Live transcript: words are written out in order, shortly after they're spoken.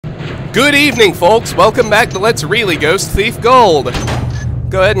Good evening, folks. Welcome back to Let's Really Ghost Thief Gold.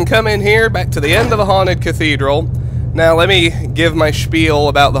 Go ahead and come in here, back to the end of the Haunted Cathedral. Now, let me give my spiel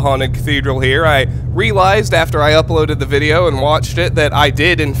about the Haunted Cathedral here. I realized after I uploaded the video and watched it that I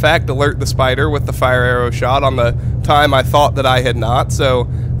did, in fact, alert the spider with the fire arrow shot on the time I thought that I had not, so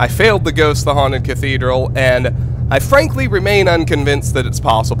I failed to ghost the Haunted Cathedral, and I frankly remain unconvinced that it's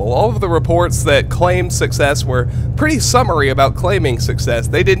possible. All of the reports that claimed success were pretty summary about claiming success.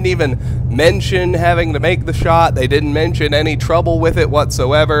 They didn't even mention having to make the shot. They didn't mention any trouble with it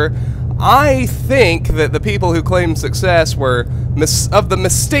whatsoever. I think that the people who claimed success were of the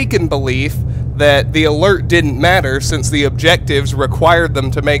mistaken belief that the alert didn't matter since the objectives required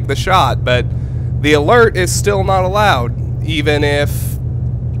them to make the shot, but the alert is still not allowed, even if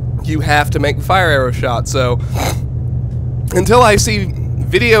you have to make the fire arrow shot. So until I see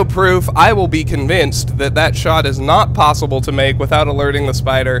video proof, I will be convinced that that shot is not possible to make without alerting the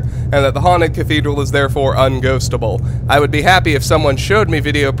spider, and that the Haunted Cathedral is therefore unghostable. I would be happy if someone showed me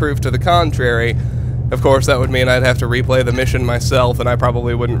video proof to the contrary. Of course, that would mean I'd have to replay the mission myself, and I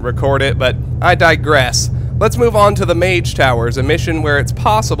probably wouldn't record it, but I digress. Let's move on to the Mage Towers, a mission where it's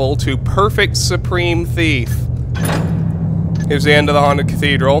possible to perfect Supreme Thief. Here's the end of the Haunted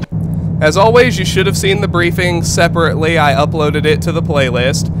Cathedral. As always, you should have seen the briefing separately. I uploaded it to the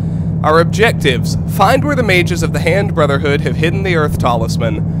playlist. Our objectives: find where the mages of the Hand Brotherhood have hidden the Earth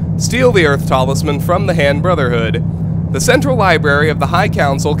Talisman. Steal the Earth Talisman from the Hand Brotherhood. The Central Library of the High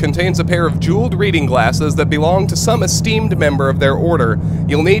Council contains a pair of jeweled reading glasses that belong to some esteemed member of their order.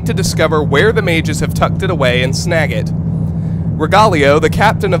 You'll need to discover where the mages have tucked it away and snag it. Regalio, the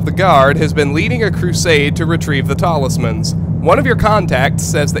captain of the guard, has been leading a crusade to retrieve the talismans. One of your contacts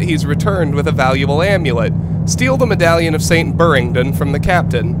says that he's returned with a valuable amulet. Steal the medallion of St. Burrington from the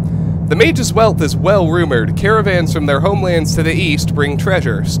captain. The mage's wealth is well rumored. Caravans from their homelands to the east bring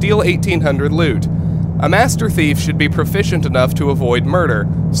treasure. Steal 1800 loot. A master thief should be proficient enough to avoid murder.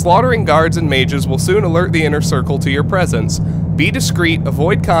 Slaughtering guards and mages will soon alert the inner circle to your presence. Be discreet,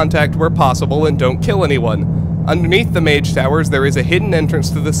 avoid contact where possible, and don't kill anyone. Underneath the Mage Towers, there is a hidden entrance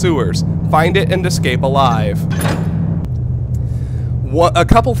to the sewers. Find it and escape alive. A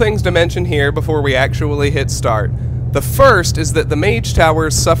couple things to mention here before we actually hit start. The first is that the Mage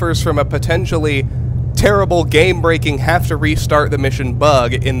Towers suffers from a potentially terrible game-breaking have to restart the mission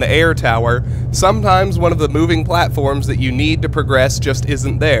bug in the air tower. Sometimes one of the moving platforms that you need to progress just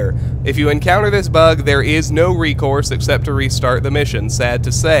isn't there. If you encounter this bug, there is no recourse except to restart the mission, sad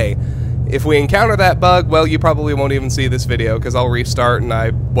to say. If we encounter that bug, well, you probably won't even see this video, because I'll restart and I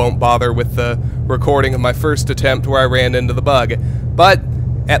won't bother with the recording of my first attempt where I ran into the bug. But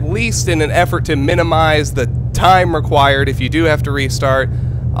at least in an effort to minimize the time required if you do have to restart,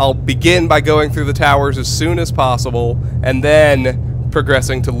 I'll begin by going through the towers as soon as possible, and then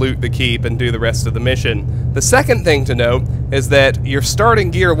progressing to loot the keep and do the rest of the mission. The second thing to note is that your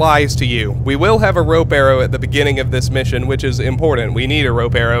starting gear lies to you. We will have a rope arrow at the beginning of this mission, which is important. We need a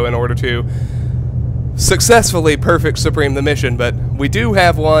rope arrow in order to successfully perfect Supreme the mission, but we do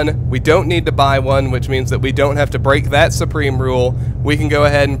have one. We don't need to buy one, which means that we don't have to break that Supreme rule. We can go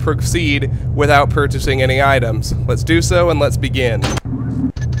ahead and proceed without purchasing any items. Let's do so, and let's begin.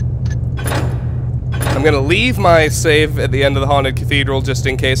 I'm going to leave my save at the end of the Haunted Cathedral just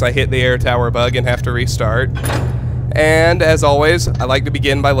in case I hit the air tower bug and have to restart. And as always, I like to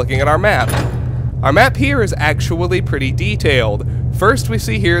begin by looking at our map. Our map here is actually pretty detailed. First, we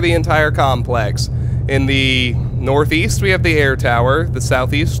see here the entire complex. In the northeast, we have the air tower, the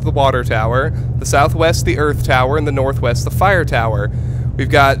southeast, the water tower, the southwest, the earth tower, and the northwest, the fire tower. We've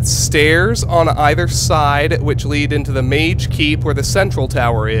got stairs on either side, which lead into the Mage Keep, where the central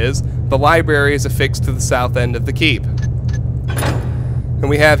tower is. The library is affixed to the south end of the keep. And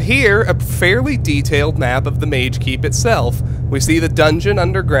we have here a fairly detailed map of the Mage Keep itself. We see the dungeon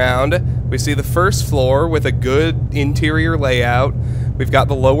underground. We see the first floor with a good interior layout. We've got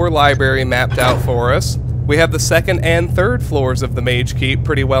the lower library mapped out for us. We have the second and third floors of the Mage Keep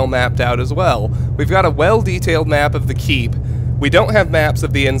pretty well mapped out as well. We've got a well-detailed map of the keep. We don't have maps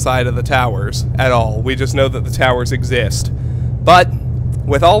of the inside of the towers at all. We just know that the towers exist. But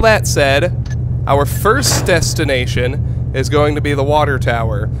with all that said, our first destination is going to be the water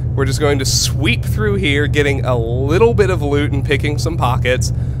tower. We're just going to sweep through here, getting a little bit of loot and picking some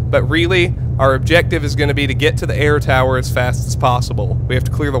pockets, but really, our objective is going to be to get to the air tower as fast as possible. We have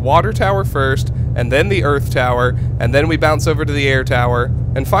to clear the water tower first, and then the earth tower, and then we bounce over to the air tower,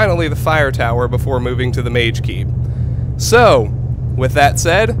 and finally the fire tower before moving to the Mage Keep. So, with that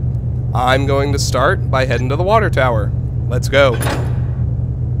said, I'm going to start by heading to the water tower. Let's go.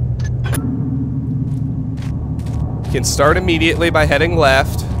 You can start immediately by heading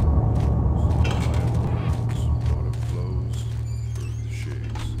left.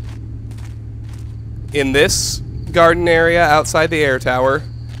 in this garden area outside the air tower,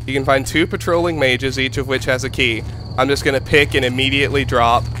 you can find 2 patrolling mages, each of which has a key. I'm just going to pick and immediately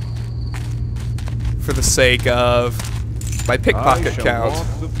drop for the sake of my pickpocket count.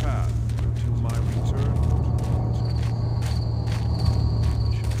 Walk the path until my return.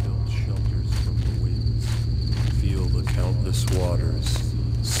 I shall build shelters from the winds, feel the countless waters,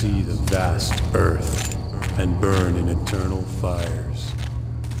 see the vast earth, and burn in eternal fires.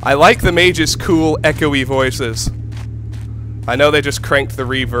 I like the mage's cool, echoey voices. I know they just cranked the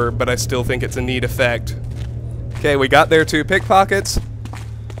reverb, but I still think it's a neat effect. Okay, we got their 2 pickpockets.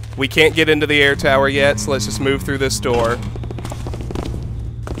 We can't get into the air tower yet, so let's just move through this door.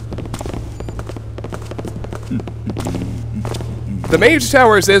 The Mage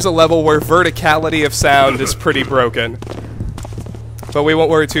Towers is a level where verticality of sound is pretty broken. But we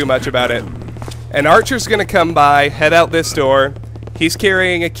won't worry too much about it. An archer's gonna come by, head out this door. He's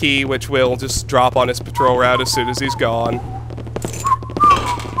carrying a key, which will just drop on his patrol route as soon as he's gone.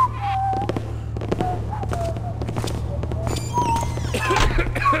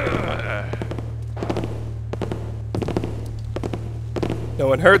 No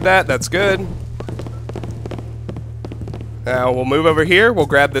one heard that, that's good. Now we'll move over here, we'll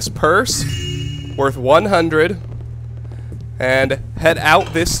grab this purse, worth 100, and head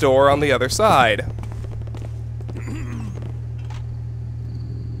out this door on the other side.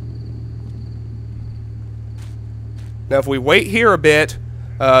 Now if we wait here a bit,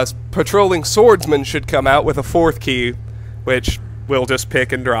 patrolling swordsman should come out with a 4th key, which we'll just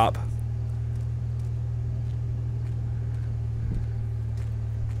pick and drop.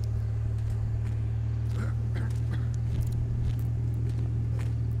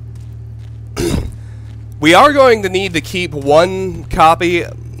 We are going to need to keep 1 copy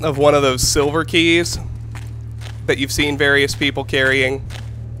of one of those silver keys that you've seen various people carrying.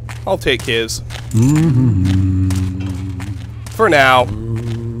 I'll take his. For now.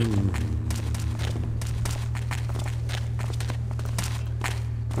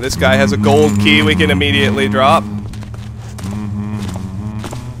 This guy has a gold key we can immediately drop.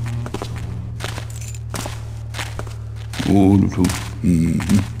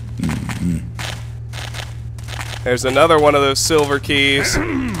 There's another one of those silver keys.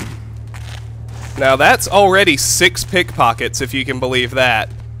 Now that's already 6 pickpockets, if you can believe that.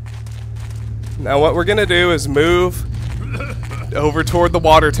 Now what we're gonna do is move over toward the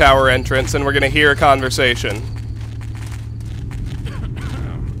water tower entrance, and we're gonna hear a conversation.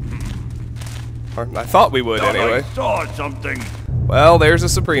 Or I thought we would anyway. I saw something. Well, there's a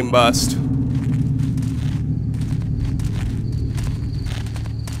Supreme bust.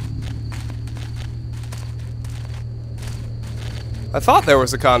 I thought there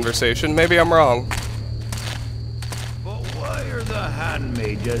was a conversation. Maybe I'm wrong. But why are the hand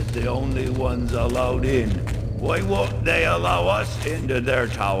mages the only ones allowed in? Why won't they allow us into their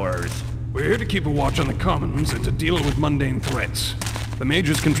towers? We're here to keep a watch on the commons and to deal with mundane threats. The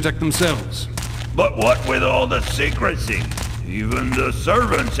mages can protect themselves. But what with all the secrecy? Even the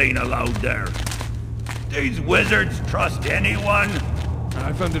servants ain't allowed there. These wizards trust anyone?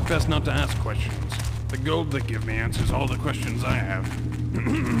 I found it best not to ask questions. The gold they give me answers all the questions I have.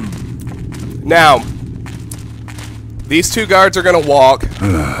 Now, these 2 guards are gonna walk,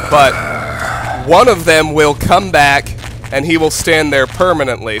 but one of them will come back and he will stand there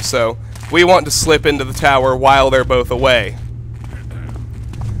permanently, so we want to slip into the tower while they're both away.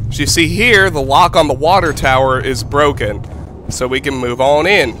 As you see here, the lock on the water tower is broken, so we can move on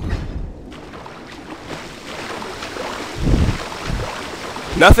in.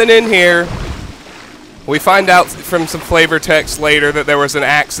 Nothing in here. We find out from some flavor text later that there was an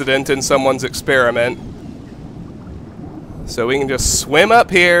accident in someone's experiment. So we can just swim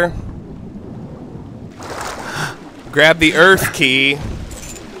up here, grab the earth key,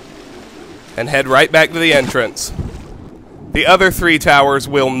 and head right back to the entrance. The other 3 towers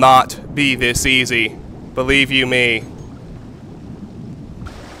will not be this easy, believe you me.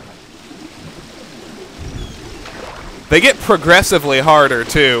 They get progressively harder,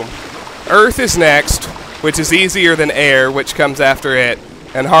 too. Earth is next, which is easier than air, which comes after it,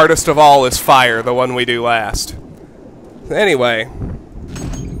 and hardest of all is fire, the one we do last. Anyway,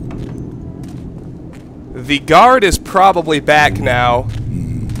 the guard is probably back now,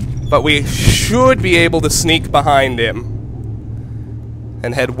 but we should be able to sneak behind him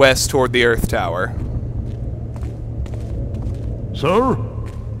and head west toward the Earth Tower. Sir?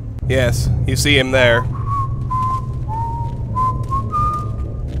 Yes, you see him there.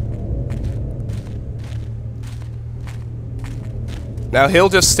 Now he'll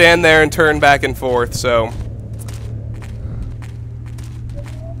just stand there and turn back and forth, so...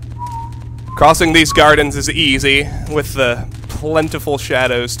 Crossing these gardens is easy, with the plentiful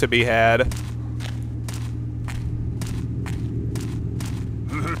shadows to be had.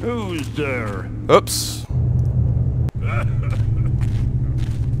 Who's there? Oops.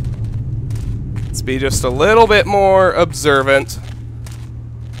 Let's be just a little bit more observant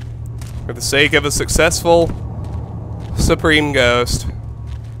for the sake of a successful Supreme Ghost.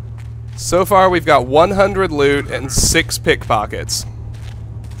 So far we've got 100 loot and 6 pickpockets.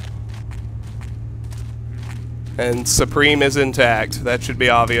 And Supreme is intact. That should be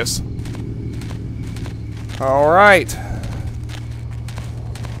obvious. Alright.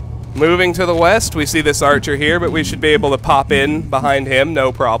 Moving to the west, we see this archer here, but we should be able to pop in behind him,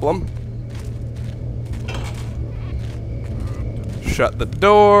 no problem. Shut the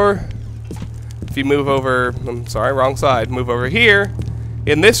door. If you move over, I'm sorry, wrong side, move over here.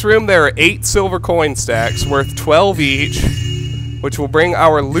 In this room there are 8 silver coin stacks worth 12 each, which will bring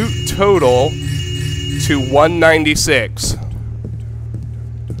our loot total to 196.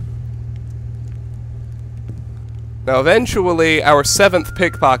 Now eventually our 7th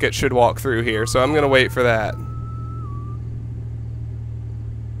pickpocket should walk through here, so I'm gonna wait for that.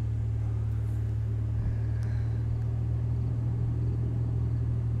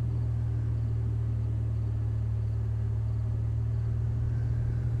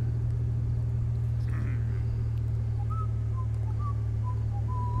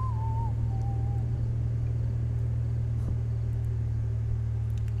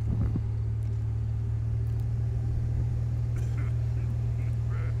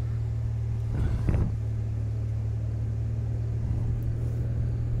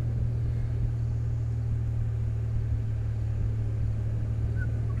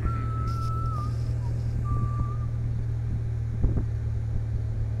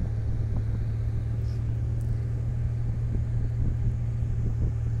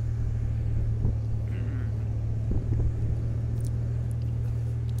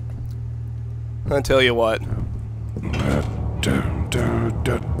 I'll tell you what.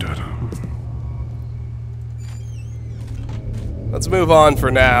 Let's move on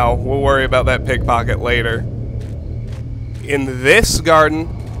for now. We'll worry about that pickpocket later. In this garden,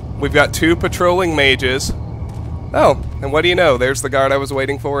 we've got 2 patrolling mages. Oh, and what do you know? There's the guard I was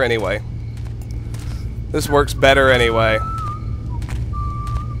waiting for anyway. This works better anyway.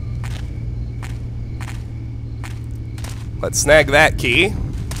 Let's snag that key.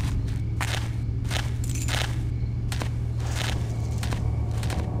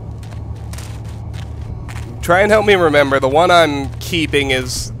 Try and help me remember, the one I'm keeping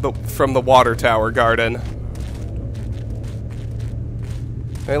is from the water tower garden.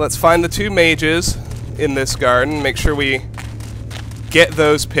 Okay, let's find the 2 mages in this garden. Make sure we get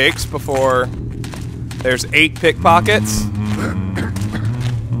those picks before there's 8 pickpockets.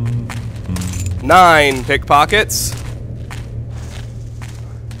 9 pickpockets.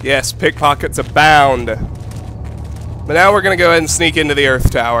 Yes, pickpockets abound. But now we're gonna go ahead and sneak into the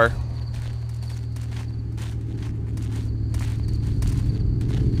Earth Tower.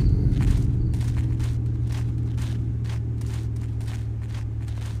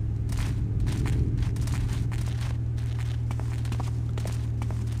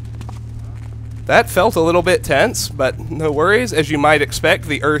 That felt a little bit tense, but no worries. As you might expect,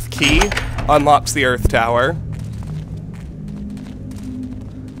 the Earth Key unlocks the Earth Tower.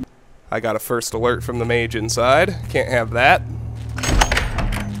 I got a first alert from the mage inside. Can't have that.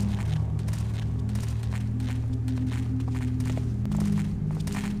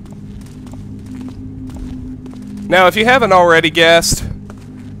 Now, if you haven't already guessed,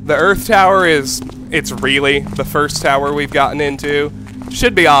 the Earth Tower it's really the first tower we've gotten into.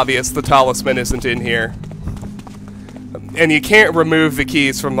 Should be obvious, the talisman isn't in here. And you can't remove the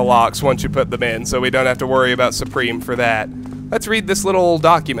keys from the locks once you put them in, so we don't have to worry about Supreme for that. Let's read this little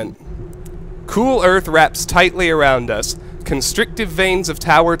document. Cool earth wraps tightly around us. Constrictive veins of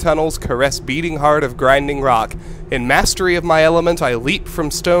tower tunnels caress beating heart of grinding rock. In mastery of my element, I leap from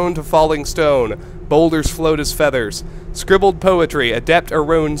stone to falling stone. Boulders float as feathers. Scribbled poetry, adept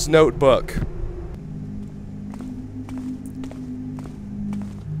Arone's notebook.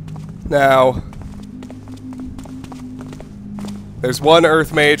 Now, there's one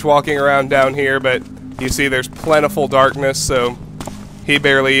Earth Mage walking around down here, but you see there's plentiful darkness, so he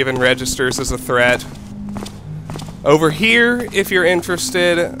barely even registers as a threat. Over here, if you're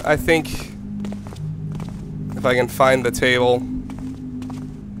interested, I think, if I can find the table.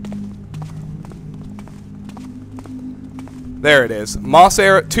 There it is. 2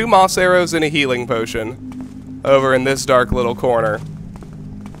 moss arrows and a healing potion over in this dark little corner.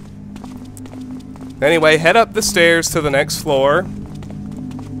 Anyway, head up the stairs to the next floor.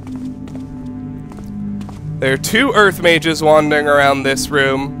 There are 2 Earth Mages wandering around this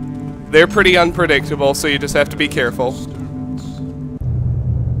room. They're pretty unpredictable, so you just have to be careful.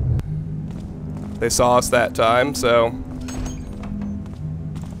 They saw us that time, so...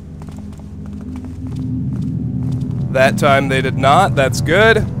 That time they did not. That's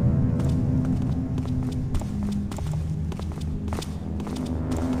good.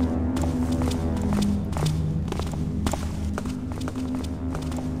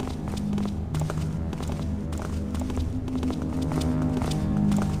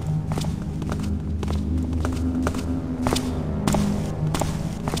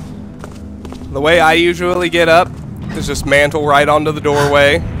 The way I usually get up is just mantle right onto the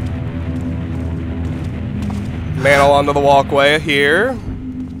doorway. Mantle onto the walkway here.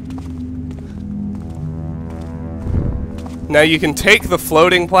 Now you can take the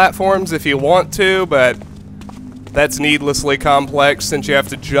floating platforms if you want to, but that's needlessly complex since you have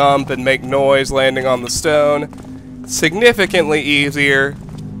to jump and make noise landing on the stone. Significantly easier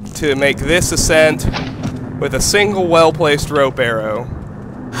to make this ascent with a single well-placed rope arrow.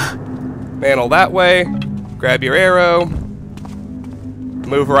 Mantle that way, grab your arrow,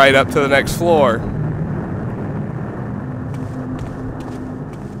 move right up to the next floor.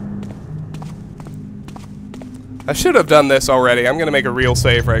 I should have done this already. I'm gonna make a real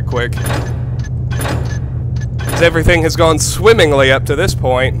save right quick. As everything has gone swimmingly up to this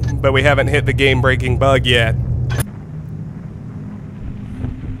point, but we haven't hit the game-breaking bug yet.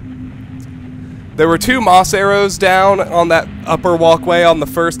 There were 2 moss arrows down on that upper walkway on the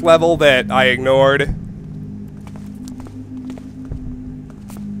first level that I ignored.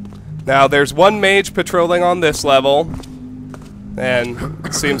 Now there's 1 mage patrolling on this level, and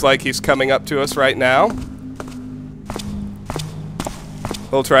it seems like he's coming up to us right now.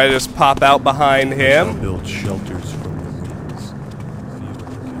 We'll try to just pop out behind him. Build shelters from the winds. Feel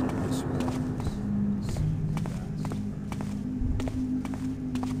the countless waters.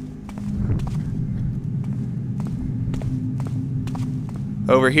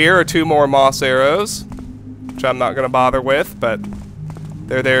 Over here are 2 more moss arrows, which I'm not going to bother with, but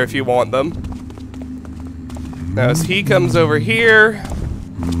they're there if you want them. Now as he comes over here,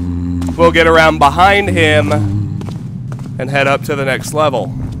 we'll get around behind him and head up to the next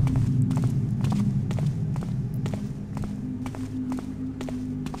level.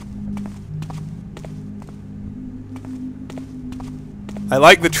 I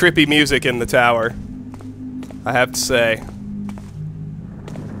like the trippy music in the tower, I have to say.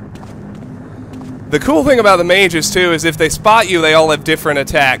 The cool thing about the mages, too, is if they spot you, they all have different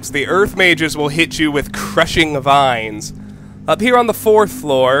attacks. The Earth Mages will hit you with crushing vines. Up here on the 4th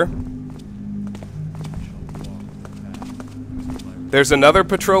floor, there's another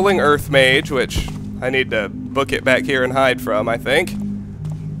patrolling Earth Mage, which I need to book it back here and hide from, I think.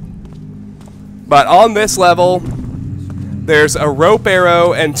 But on this level, there's a rope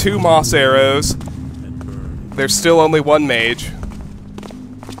arrow and 2 moss arrows. There's still only 1 mage.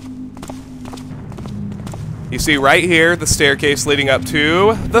 You see right here the staircase leading up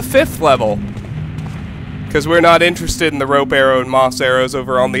to the 5th level. Because we're not interested in the rope arrow and moss arrows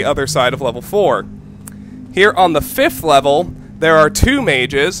over on the other side of level 4. Here on the 5th level, there are 2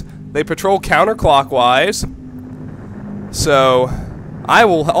 mages. They patrol counterclockwise. So, I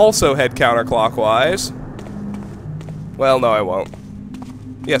will also head counterclockwise. Well, no, I won't.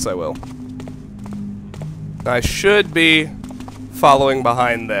 Yes, I will. I should be following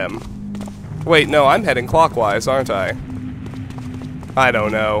behind them. Wait, no, I'm heading clockwise, aren't I? I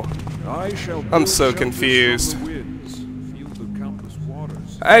don't know. I'm so confused.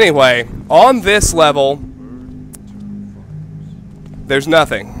 Anyway, on this level, there's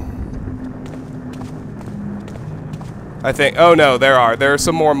nothing. I think... Oh, no, there are. There are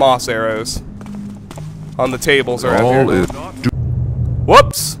some more moss arrows on the tables around here.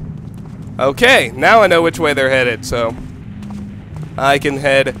 Whoops! Okay, now I know which way they're headed, so I can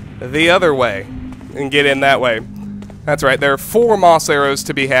head the other way and get in that way. That's right, there are 4 moss arrows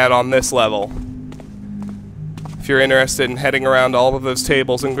to be had on this level. If you're interested in heading around all of those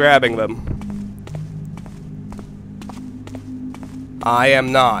tables and grabbing them. I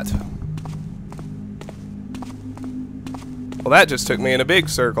am not. Well, that just took me in a big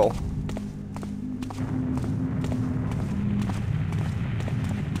circle.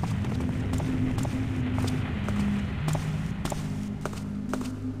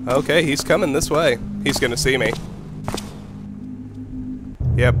 Okay, he's coming this way. He's gonna see me.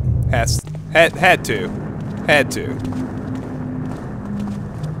 Yep, had to.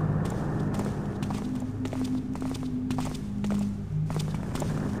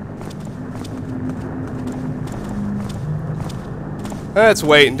 Let's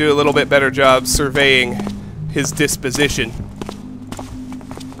wait and do a little bit better job surveying his disposition.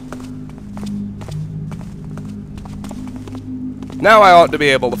 Now I ought to be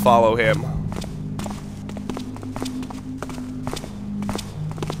able to follow him.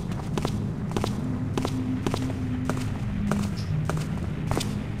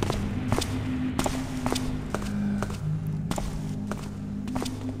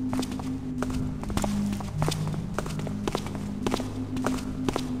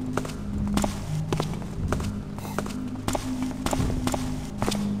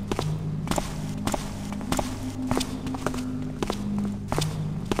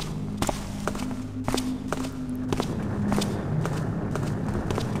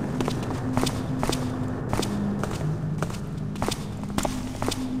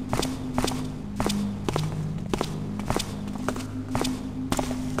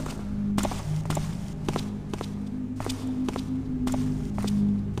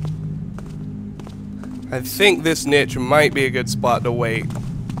 I think this niche might be a good spot to wait.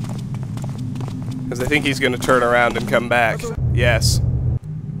 Because I think he's going to turn around and come back. Yes.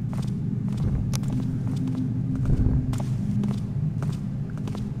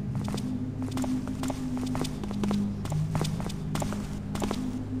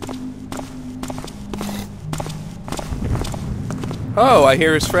 Oh, I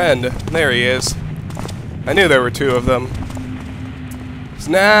hear his friend. There he is. I knew there were two of them.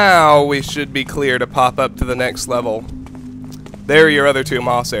 Now we should be clear to pop up to the next level. There are your other two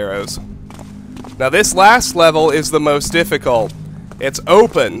moss arrows. Now this last level is the most difficult. It's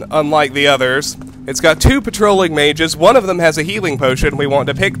open, unlike the others. It's got two patrolling mages. One of them has a healing potion we want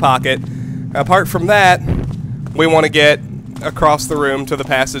to pickpocket. Apart from that, we want to get across the room to the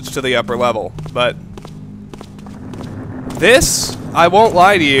passage to the upper level. But this, I won't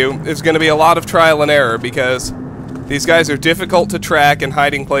lie to you, is going to be a lot of trial and error because these guys are difficult to track and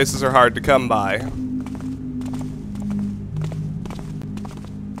hiding places are hard to come by. I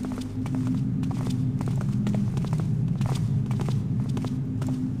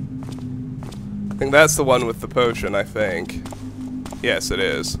think that's the one with the potion, I think. Yes, it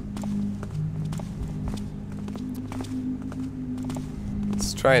is.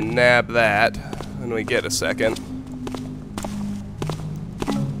 Let's try and nab that when we get a second.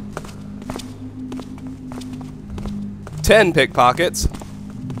 Ten pickpockets.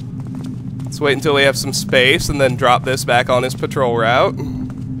 Let's wait until we have some space and then drop this back on his patrol route.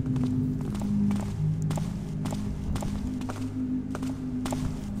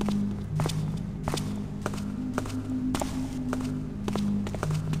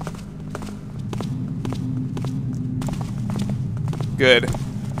 Good.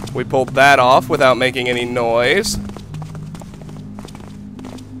 We pulled that off without making any noise.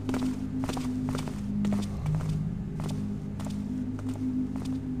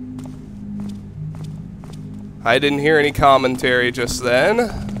 I didn't hear any commentary just then.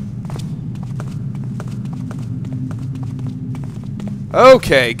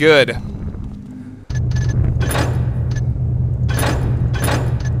 Okay, good.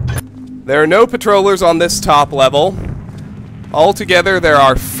 There are no patrollers on this top level. Altogether, there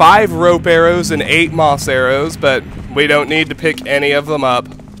are 5 rope arrows and 8 moss arrows, but we don't need to pick any of them up.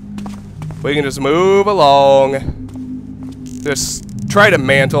 We can just move along. Just try to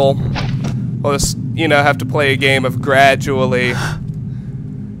mantle. We'll just, you know, have to play a game of gradually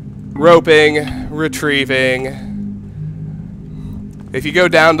roping, retrieving. If you go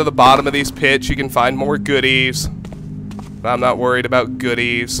down to the bottom of these pits, you can find more goodies. I'm not worried about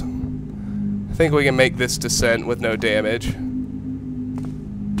goodies. I think we can make this descent with no damage.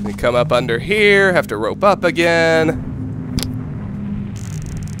 We come up under here, have to rope up again.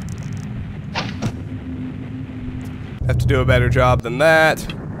 Have to do a better job than that.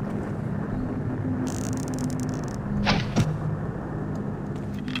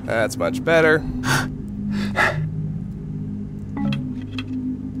 That's much better.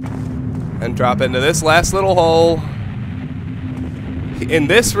 And drop into this last little hole. In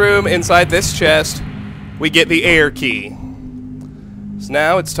this room, inside this chest, we get the air key. So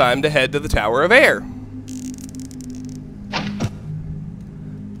now it's time to head to the Tower of Air.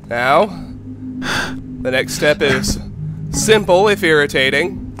 Now, the next step is simple if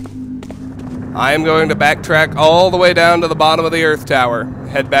irritating. I am going to backtrack all the way down to the bottom of the Earth Tower.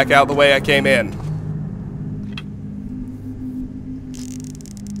 Head back out the way I came in.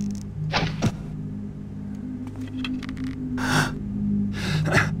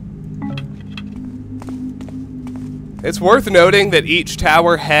 It's worth noting that each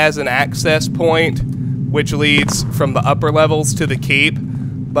tower has an access point, which leads from the upper levels to the keep,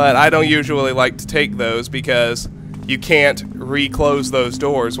 but I don't usually like to take those because you can't reclose those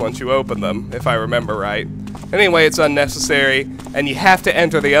doors once you open them, if I remember right. Anyway, it's unnecessary, and you have to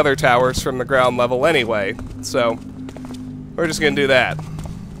enter the other towers from the ground level anyway. So, we're just gonna do that.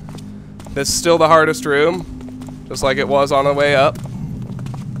 This is still the hardest room, just like it was on the way up.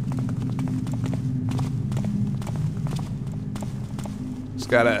 Just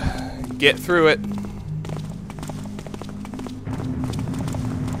gotta get through it.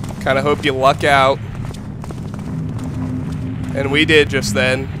 Kinda hope you luck out. And we did just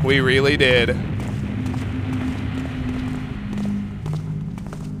then. We really did.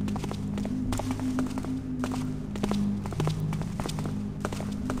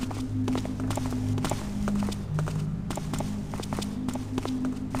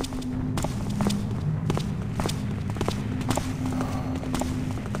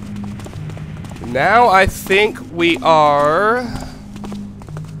 Now I think we are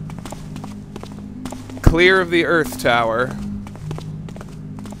clear of the Earth Tower.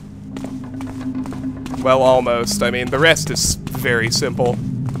 Well, almost. I mean, the rest is very simple.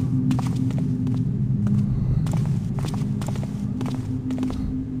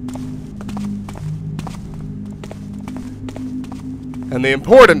 And the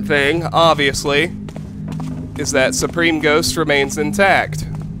important thing, obviously, is that Supreme Ghost remains intact.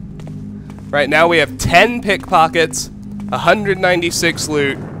 Right now we have 10 pickpockets, 196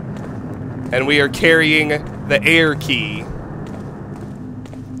 loot, and we are carrying the air key.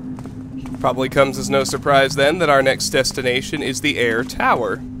 Probably comes as no surprise then that our next destination is the air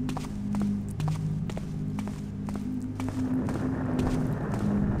tower.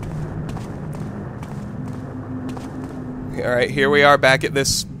 Alright, here we are back at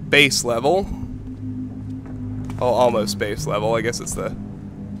this base level. Oh, almost base level. I guess it's the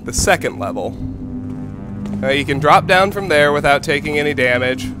second level. You can drop down from there without taking any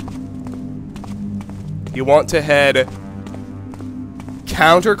damage. You want to head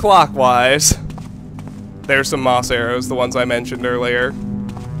counterclockwise. There's some moss arrows, the ones I mentioned earlier.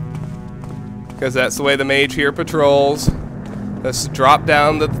 Because that's the way the mage here patrols. Let's drop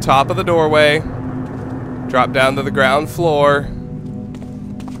down to the top of the doorway. Drop down to the ground floor.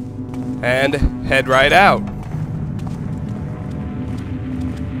 And head right out.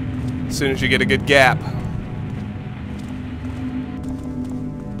 As soon as you get a good gap.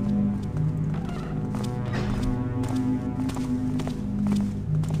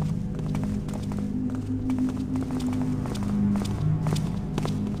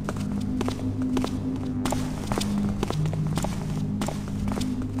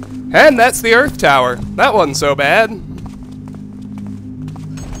 And that's the Earth Tower. That wasn't so bad.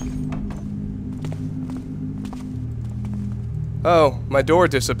 Oh, my door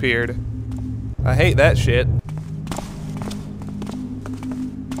disappeared. I hate that shit.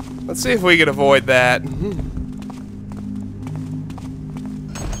 Let's see if we can avoid that.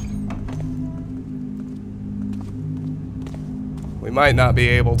 We might not be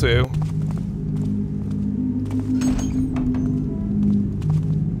able to.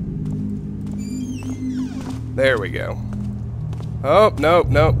 There we go. Oh, nope,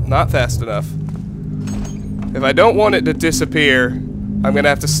 nope, not fast enough. If I don't want it to disappear, I'm gonna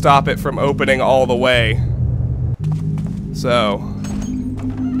have to stop it from opening all the way. So.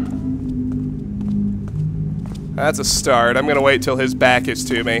 That's a start. I'm gonna wait till his back is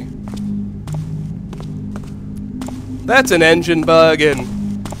to me. That's an engine bug, and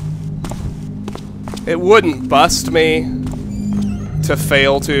it wouldn't bust me to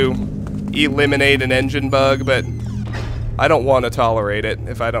fail to eliminate an engine bug, but I don't want to tolerate it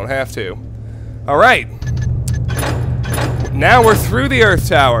if I don't have to. Alright. Now we're through the Earth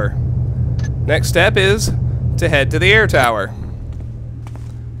Tower. Next step is to head to the Air Tower,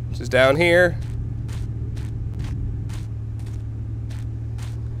 which is down here.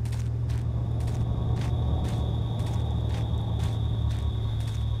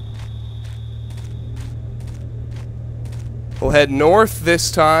 We'll head north this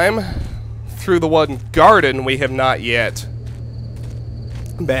time, through the one garden we have not yet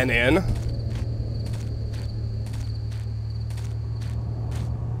been in.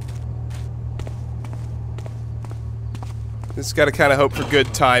 Just gotta kinda hope for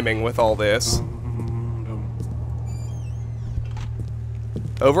good timing with all this.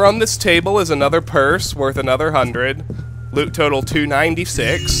 Over on this table is another purse worth another 100. Loot total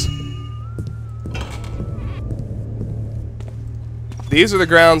 296. These are the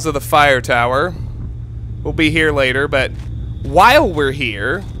grounds of the fire tower. We'll be here later, but while we're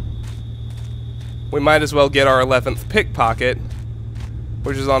here, we might as well get our 11th pickpocket,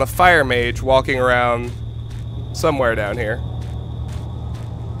 which is on a fire mage walking around somewhere down here.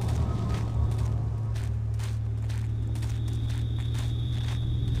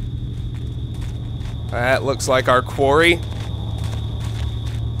 That looks like our quarry.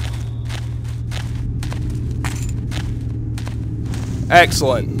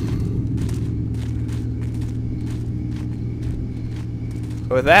 Excellent.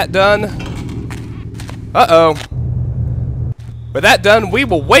 With that done... Uh-oh. With that done, we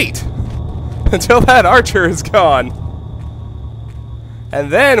will wait until that archer is gone. And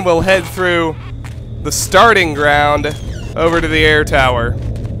then we'll head through the starting ground over to the air tower,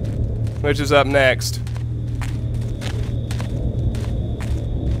 which is up next.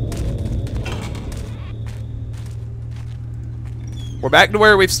 We're back to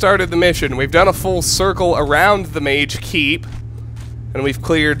where we've started the mission. We've done a full circle around the Mage Keep, and we've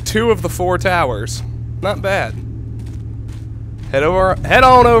cleared 2 of the 4 towers. Not bad. Head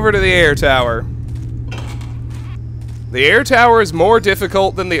on over to the air tower. The air tower is more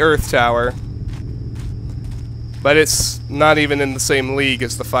difficult than the earth tower, but it's not even in the same league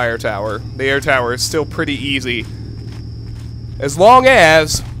as the fire tower. The air tower is still pretty easy, as long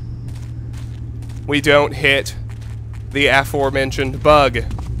as we don't hit the aforementioned bug.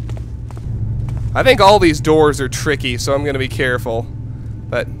 I think all these doors are tricky, so I'm going to be careful.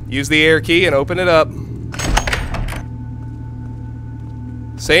 But use the air key and open it up.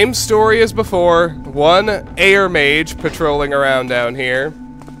 Same story as before. 1 air mage patrolling around down here.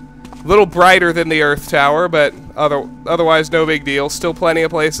 A little brighter than the earth tower, but otherwise no big deal. Still plenty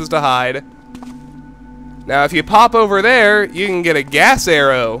of places to hide. Now if you pop over there, you can get a gas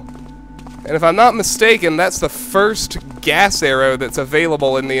arrow. And if I'm not mistaken, that's the first gas arrow that's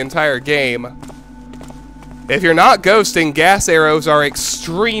available in the entire game. If you're not ghosting, gas arrows are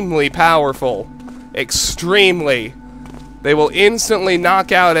extremely powerful. Extremely. They will instantly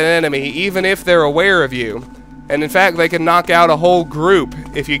knock out an enemy, even if they're aware of you. And in fact, they can knock out a whole group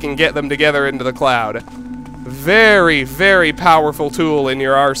if you can get them together into the cloud. Very, very powerful tool in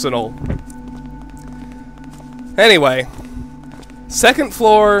your arsenal. Anyway, second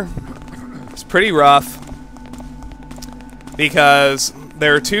floor is pretty rough because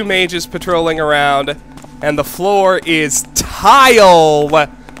there are 2 mages patrolling around, and the floor is tile,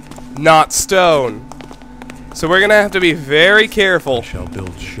 not stone. So we're gonna have to be very careful. I shall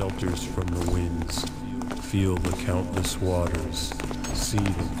build shelters from the winds, feel the countless waters, see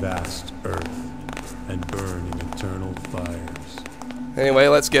the vast earth, and burn in eternal fires. Anyway,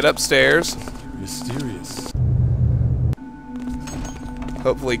 let's get upstairs. Mysterious.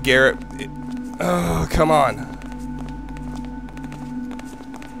 Hopefully Garrett... Oh, come on.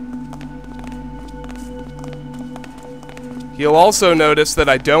 You'll also notice that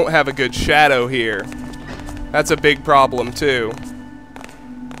I don't have a good shadow here. That's a big problem, too.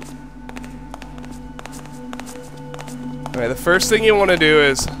 Alright, the first thing you want to do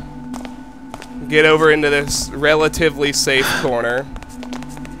is get over into this relatively safe corner.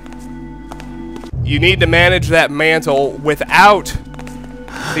 You need to manage that mantle without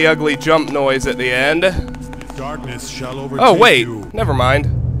the ugly jump noise at the end. Darkness shall overtake Oh, wait. you. Never mind.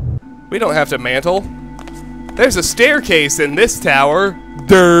 We don't have to mantle. There's a staircase in this tower.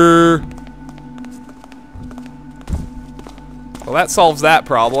 Durr. Well, that solves that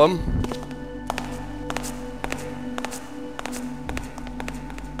problem.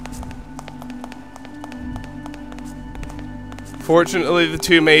 Fortunately, the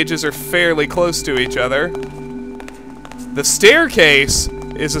 2 mages are fairly close to each other. The staircase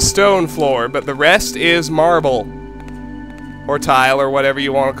is a stone floor, but the rest is marble. Or tile, or whatever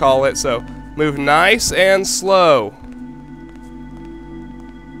you want to call it, so move nice and slow.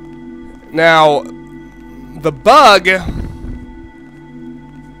 Now, the bug,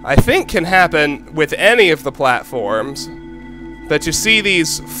 I think, can happen with any of the platforms. But you see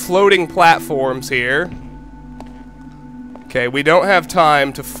these floating platforms here. Okay, we don't have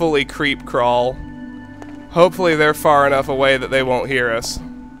time to fully creep crawl. Hopefully they're far enough away that they won't hear us.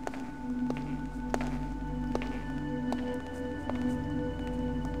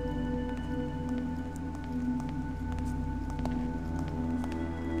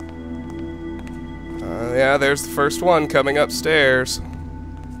 Yeah, there's the first one coming upstairs.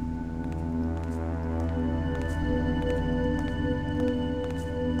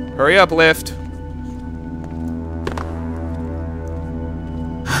 Hurry up, lift.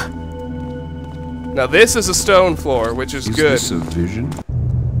 Now this is a stone floor, which is good. Is this a vision?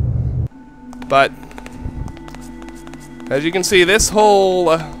 But as you can see, this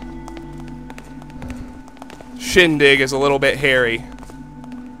whole shindig is a little bit hairy.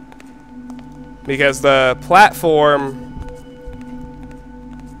 Because the platform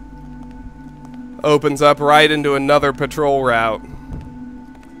opens up right into another patrol route.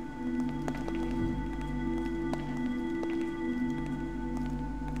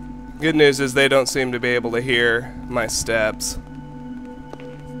 Good news is they don't seem to be able to hear my steps.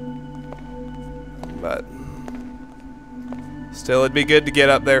 But still, it'd be good to get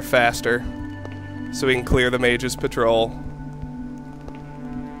up there faster so we can clear the Mage's patrol.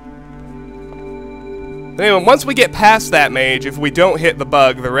 Anyway, once we get past that Mage, if we don't hit the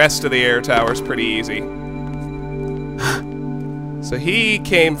bug, the rest of the air tower's pretty easy. So he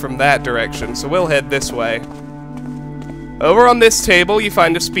came from that direction, so we'll head this way. Over on this table, you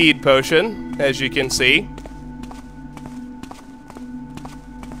find a speed potion, as you can see.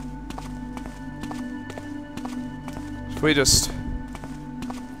 If we just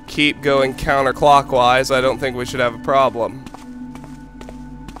keep going counterclockwise, I don't think we should have a problem.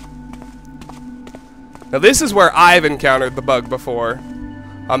 Now this is where I've encountered the bug before.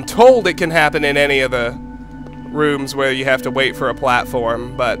 I'm told it can happen in any of the rooms where you have to wait for a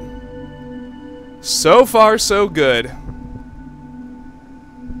platform, but so far so good.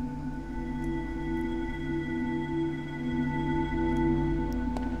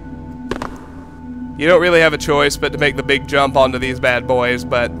 You don't really have a choice but to make the big jump onto these bad boys,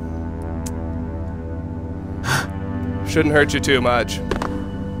 but shouldn't hurt you too much.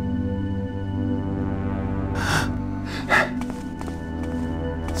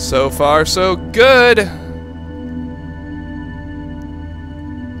 So far, so good.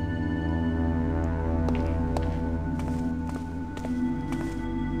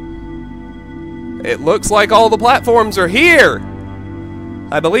 It looks like all the platforms are here.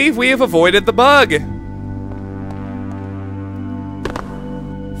 I believe we have avoided the bug.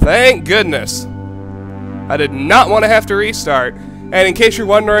 Thank goodness. I did not want to have to restart. And in case you're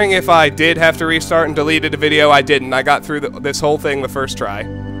wondering if I did have to restart and deleted a video, I didn't. I got through this whole thing the first try.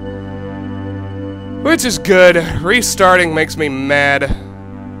 Which is good. Restarting makes me mad.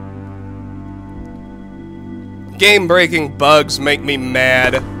 Game-breaking bugs make me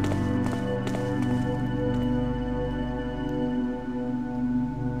mad.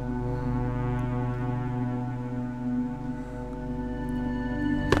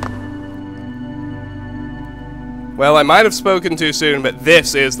 Well, I might have spoken too soon, but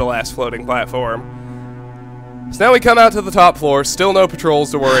this is the last floating platform. So now we come out to the top floor, still no patrols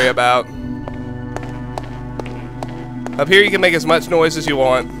to worry about. Up here you can make as much noise as you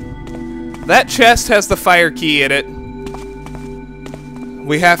want. That chest has the fire key in it.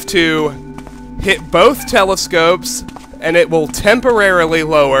 We have to hit both telescopes, and it will temporarily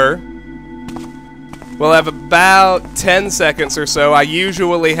lower. We'll have about 10 seconds or so. I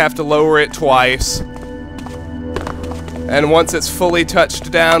usually have to lower it twice. And once it's fully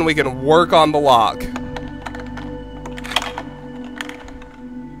touched down, we can work on the lock.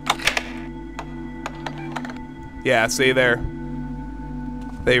 Yeah, see there.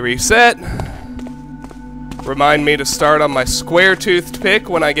 They reset. Remind me to start on my square-toothed pick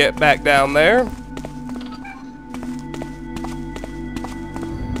when I get back down there.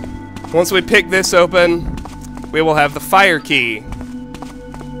 Once we pick this open, we will have the fire key.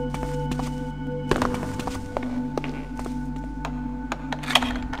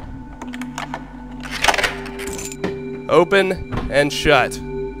 Open and shut.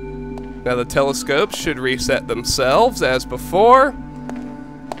 Now the telescopes should reset themselves as before.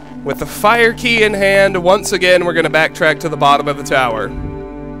 With the fire key in hand, once again we're going to backtrack to the bottom of the tower.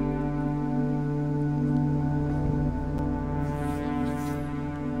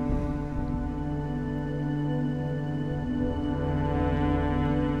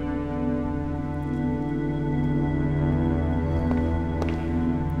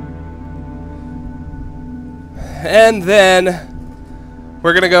 And then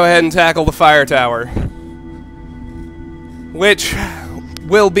we're going to go ahead and tackle the fire tower, which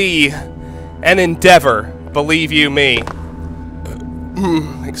will be an endeavor, believe you me.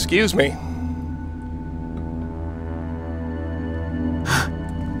 Excuse me.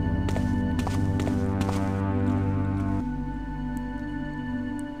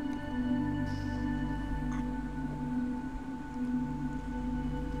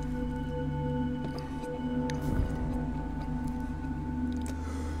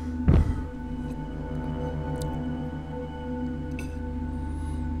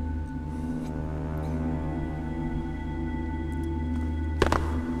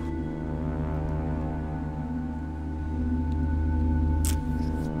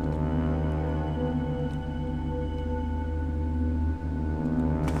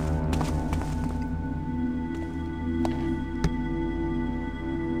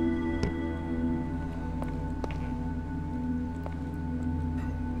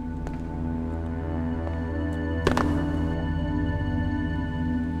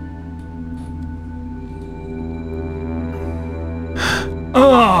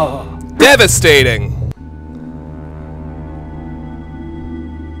 Oh! devastating.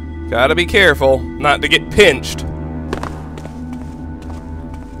 Gotta be careful not to get pinched.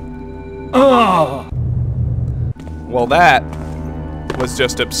 Ah! Well, that was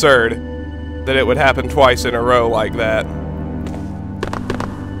just absurd, that it would happen twice in a row like that.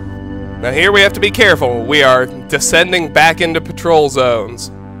 Now here we have to be careful. We are descending back into patrol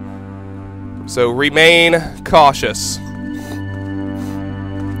zones. So remain cautious.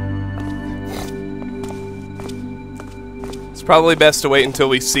 It's probably best to wait until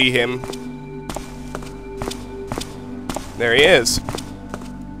we see him. There he is.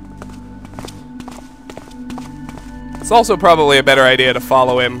 It's also probably a better idea to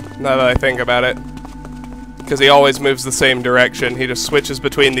follow him, now that I think about it. Because he always moves the same direction. He just switches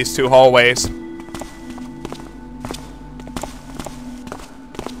between these two hallways.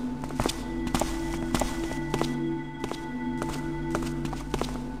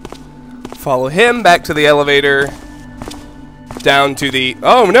 Follow him back to the elevator. Down to the...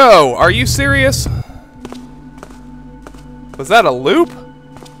 Oh no! Are you serious? Was that a loop?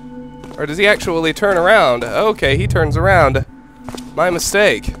 Or does he actually turn around? Okay, he turns around. My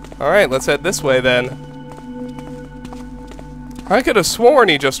mistake. Alright, let's head this way then. I could have sworn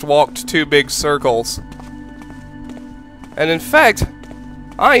he just walked 2 big circles. And in fact,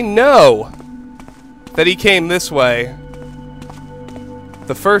 I know that he came this way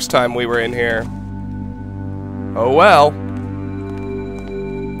the first time we were in here. Oh well.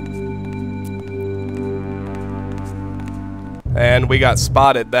 And we got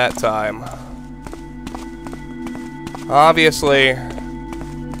spotted that time. Obviously,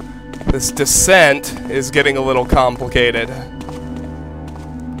 this descent is getting a little complicated.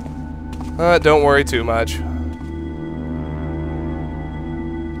 Don't worry too much.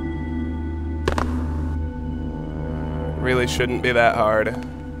 Really shouldn't be that hard.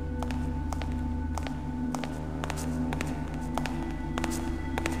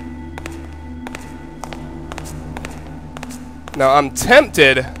 Now, I'm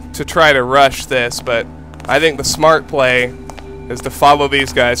tempted to try to rush this, but I think the smart play is to follow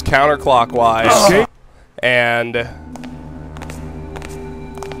these guys counterclockwise and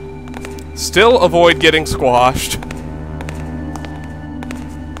still avoid getting squashed.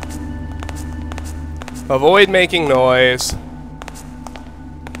 Avoid making noise.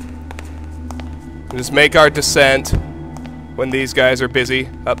 And just make our descent when these guys are busy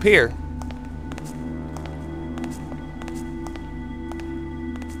up here.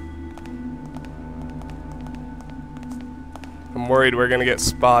 I'm worried we're gonna get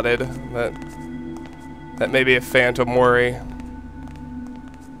spotted. That may be a phantom worry.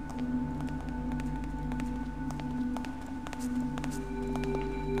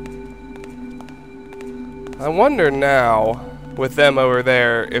 I wonder now, with them over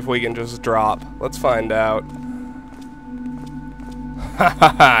there, if we can just drop. Let's find out.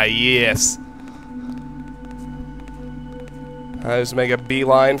 Hahaha, yes. I just make a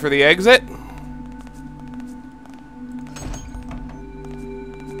beeline for the exit.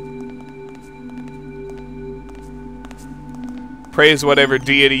 Praise whatever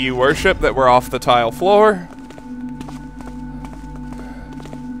deity you worship that we're off the tile floor.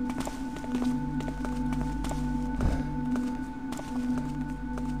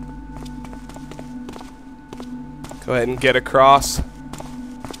 Go ahead and get across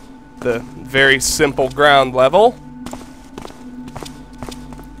the very simple ground level.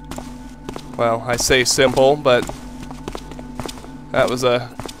 Well, I say simple, but that was a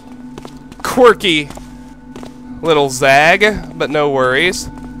quirky little zag, but no worries.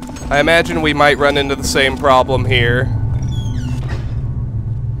 I imagine we might run into the same problem here.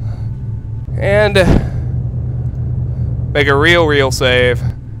 And make a real save.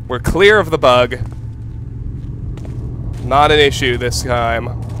 We're clear of the bug. Not an issue this time.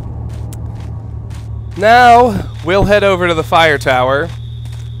 Now, we'll head over to the fire tower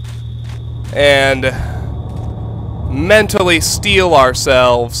and mentally steel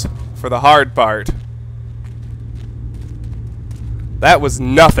ourselves for the hard part. That was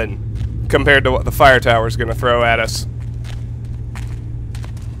nothing compared to what the fire tower is going to throw at us.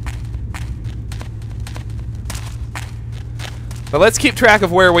 But let's keep track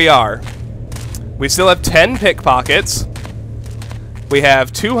of where we are. We still have 10 pickpockets. We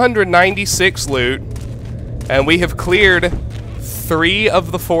have 296 loot. And we have cleared 3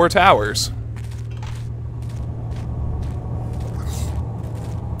 of the 4 towers.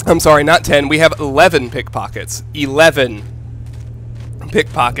 I'm sorry, not 10. We have 11 pickpockets. 11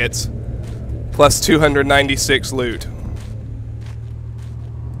 pickpockets plus 296 loot.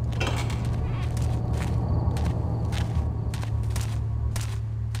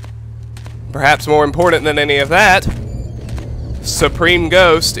 Perhaps more important than any of that, Supreme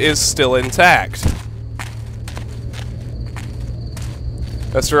Ghost is still intact.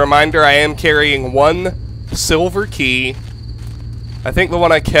 Just a reminder, I am carrying one silver key. I think the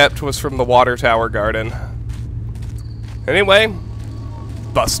one I kept was from the Water Tower Garden. Anyway,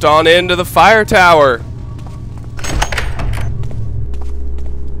 bust on into the fire tower.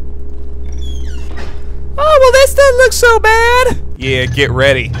 Oh, well, this doesn't look so bad. Yeah, get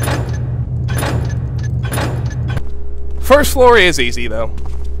ready. First floor is easy, though.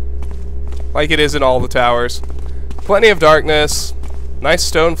 Like it is in all the towers. Plenty of darkness, nice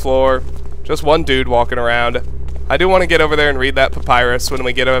stone floor, just one dude walking around. I do want to get over there and read that papyrus when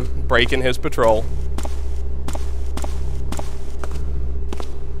we get a break in his patrol.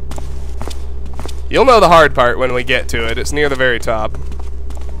 You'll know the hard part when we get to it. It's near the very top.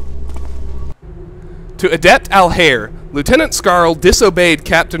 To Adept Alhair, Lieutenant Scarl disobeyed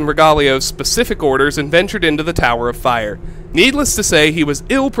Captain Regalio's specific orders and ventured into the Tower of Fire. Needless to say, he was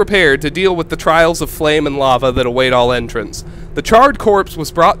ill-prepared to deal with the trials of flame and lava that await all entrants. The charred corpse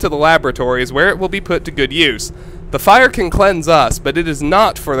was brought to the laboratories where it will be put to good use. The fire can cleanse us, but it is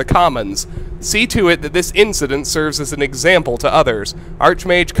not for the commons. See to it that this incident serves as an example to others.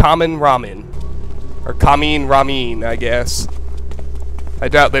 Archmage Kamin Ramin. Or Kamin Ramin, I guess. I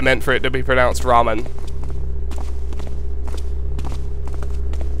doubt they meant for it to be pronounced ramen.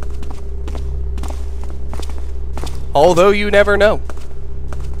 Although you never know.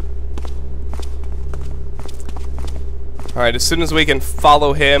 Alright, as soon as we can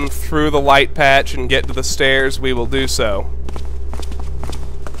follow him through the light patch and get to the stairs, we will do so.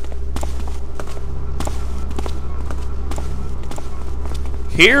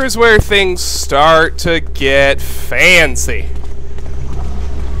 Here's where things start to get fancy.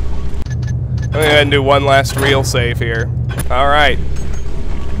 I'm gonna go ahead and do one last real save here. Alright.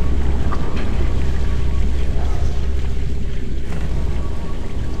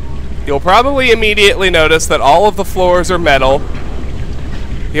 You'll probably immediately notice that all of the floors are metal.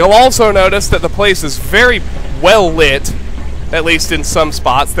 You'll also notice that the place is very well lit, at least in some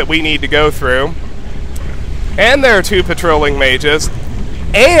spots that we need to go through. And there are two patrolling mages.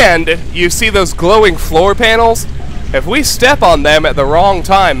 And you see those glowing floor panels? If we step on them at the wrong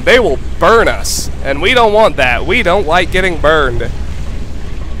time, they will burn us. And we don't want that. We don't like getting burned.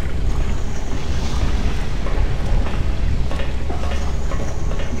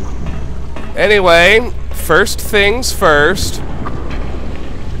 Anyway, first things first,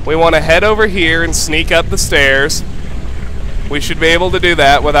 we want to head over here and sneak up the stairs. We should be able to do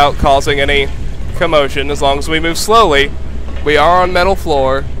that without causing any commotion as long as we move slowly. We are on metal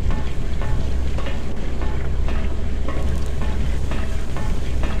floor.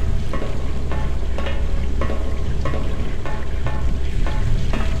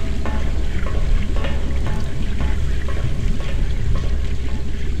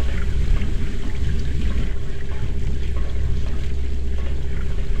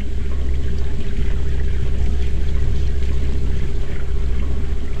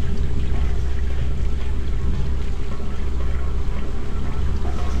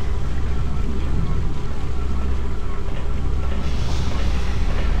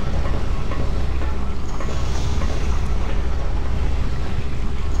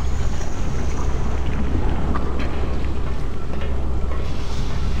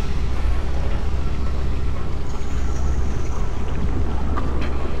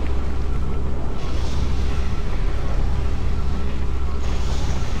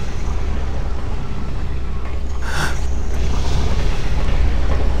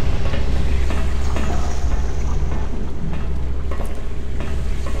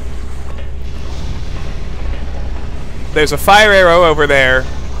 There's a fire arrow over there,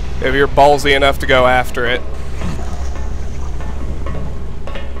 if you're ballsy enough to go after it.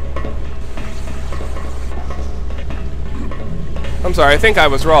 I'm sorry, I think I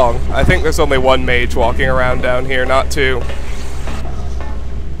was wrong. I think there's only one mage walking around down here, not two.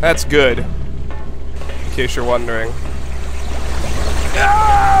 That's good, in case you're wondering.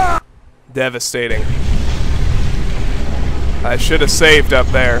 Ah! Devastating. I should have saved up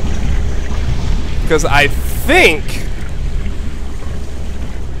there. Because I think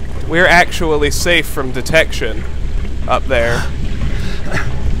we're actually safe from detection up there.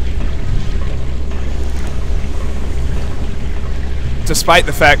 Despite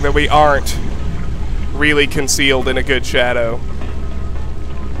the fact that we aren't really concealed in a good shadow.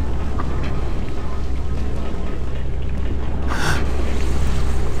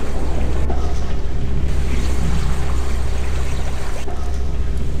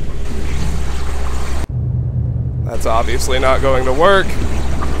 That's obviously not going to work.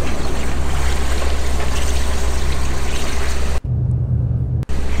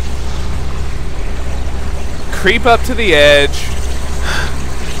 creep up to the edge.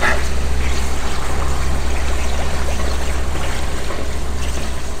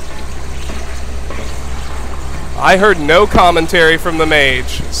 I heard no commentary from the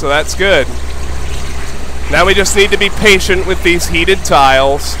mage, so that's good. Now we just need to be patient with these heated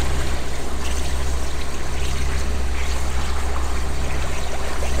tiles.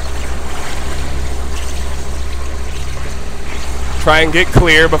 Try and get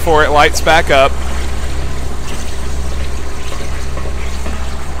clear before it lights back up.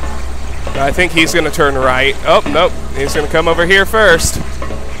 I think he's going to turn right. Oh, nope. He's going to come over here first.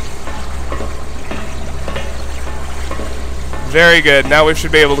 Very good. Now we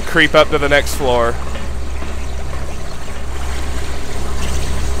should be able to creep up to the next floor.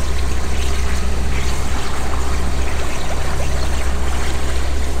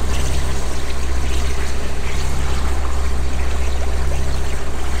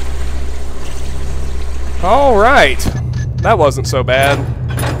 All right. That wasn't so bad.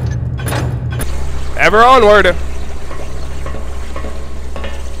 Ever onward.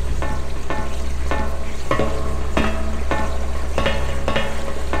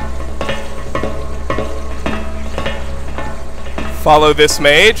 Follow this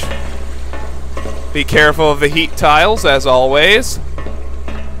mage. Be careful of the heat tiles, as always.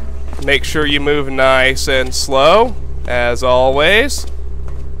 Make sure you move nice and slow, as always.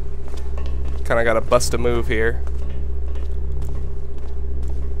 Kinda gotta bust a move here.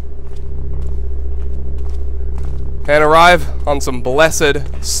 And arrive on some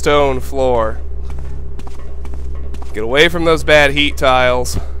blessed stone floor. Get away from those bad heat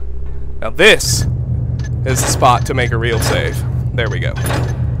tiles. Now this is the spot to make a real save. There we go.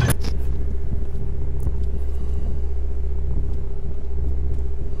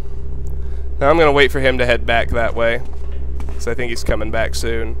 Now I'm gonna wait for him to head back that way, because I think he's coming back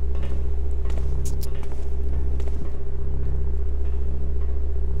soon.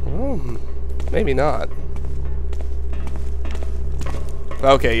 Oh, maybe not.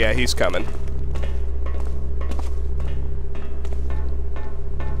 Okay, yeah, he's coming.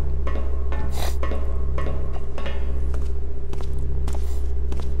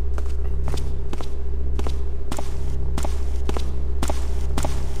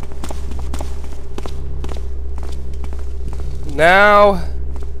 Now,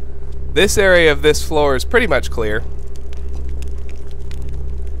 this area of this floor is pretty much clear.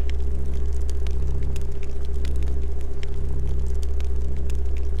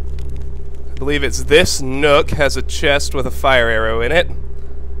 I believe it's this nook has a chest with a fire arrow in it.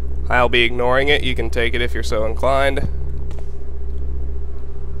 I'll be ignoring it. You can take it if you're so inclined.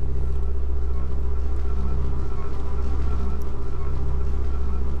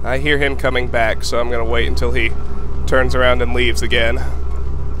 I hear him coming back, so I'm going to wait until he turns around and leaves again.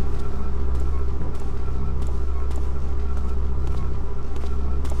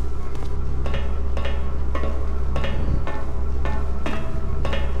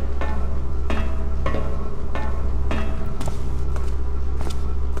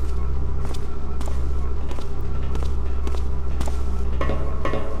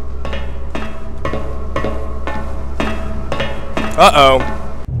 Uh-oh.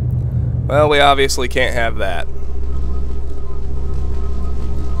 Well, we obviously can't have that.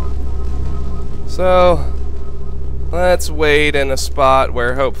 So, let's wait in a spot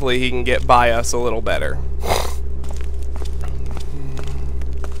where hopefully he can get by us a little better.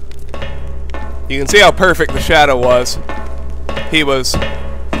 You can see how perfect the shadow was. He was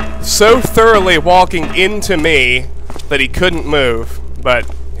so thoroughly walking into me that he couldn't move,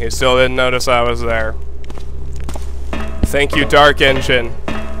 but he still didn't notice I was there. Thank you, Dark Engine.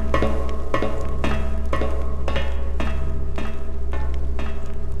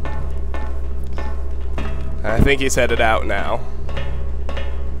 I think he's headed out now.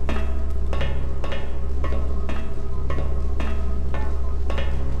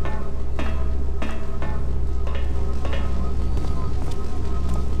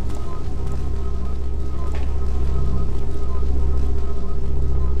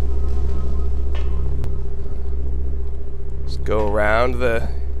 Let's go around the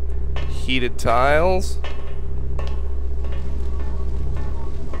heated tiles.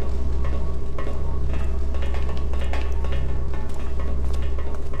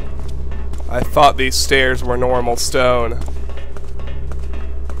 I thought these stairs were normal stone.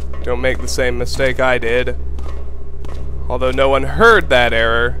 Don't make the same mistake I did. Although no one heard that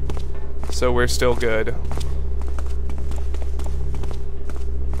error, so we're still good.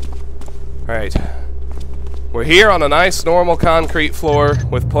 Alright. We're here on a nice normal concrete floor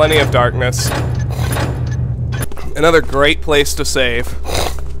with plenty of darkness. Another great place to save.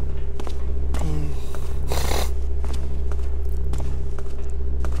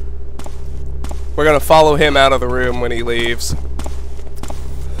 We're gonna follow him out of the room when he leaves.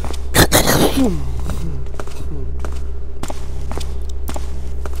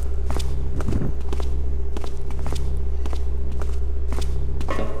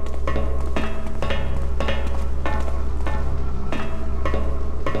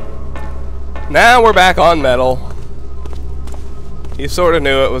 Now we're back on metal. You sort of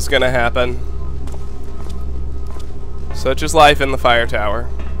knew it was gonna happen. Such is life in the fire tower.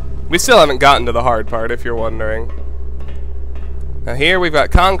 We still haven't gotten to the hard part, if you're wondering. Now here we've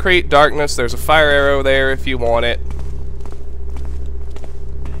got concrete, darkness, there's a fire arrow there if you want it.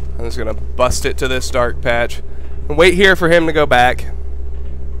 I'm just gonna bust it to this dark patch. And wait here for him to go back.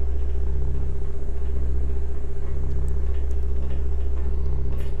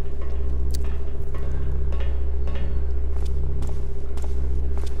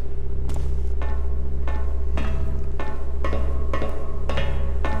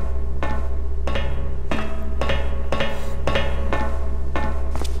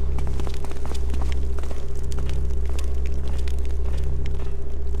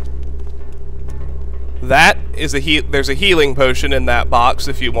 That is there's a healing potion in that box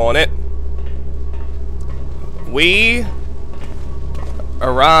if you want it. We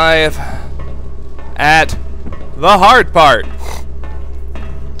arrive at the hard part.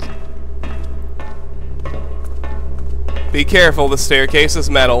 Be careful, the staircase is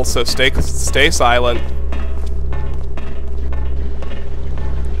metal, so stay silent.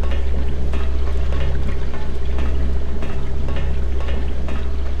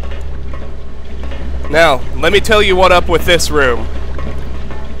 Now, let me tell you what up with this room.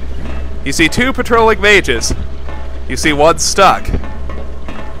 You see two patrolling mages. You see one stuck.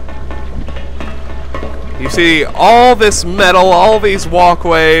 You see all this metal, all these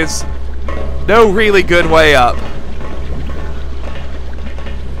walkways. No really good way up.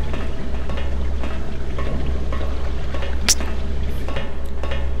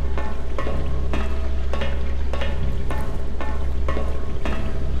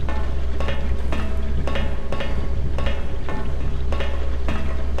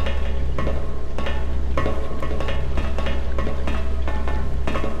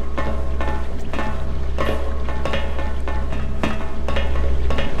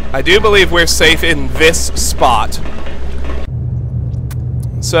 I do believe we're safe in this spot.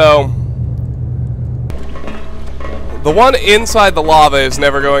 So, the one inside the lava is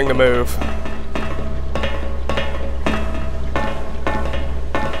never going to move.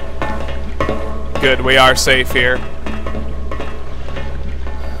 Good, we are safe here.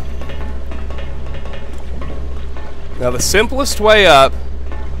 Now the simplest way up,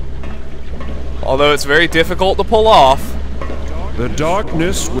 although it's very difficult to pull off, The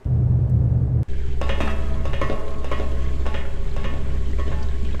darkness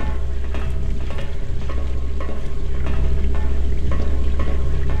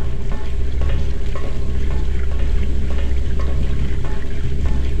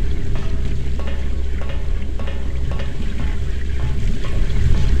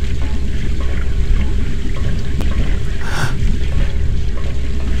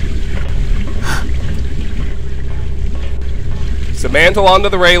so mantle onto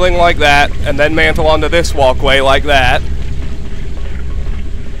the railing like that, and then mantle onto this walkway like that.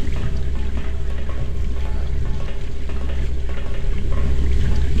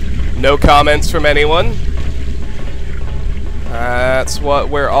 No comments from anyone. That's what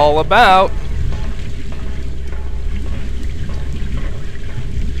we're all about.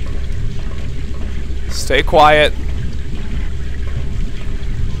 Stay quiet.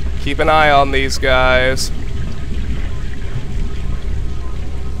 Keep an eye on these guys.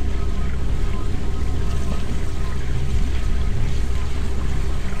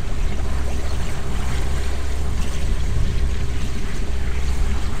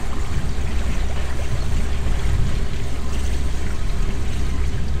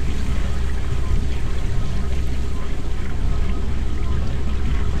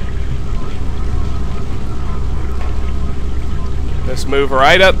 Just move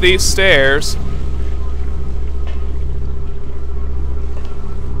right up these stairs.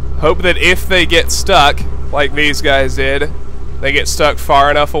 Hope that if they get stuck, like these guys did, they get stuck far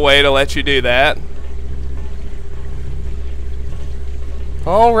enough away to let you do that.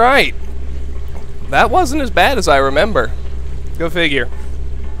 Alright. That wasn't as bad as I remember. Go figure.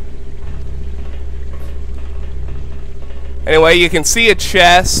 Anyway, you can see a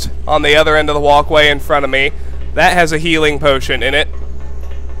chest on the other end of the walkway in front of me. That has a healing potion in it.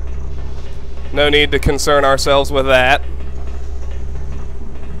 No need to concern ourselves with that.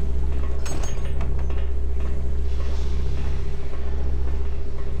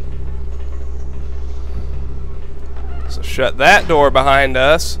 Shut that door behind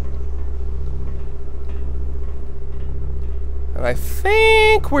us. And I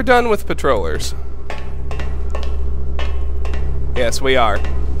think we're done with patrollers. Yes, we are.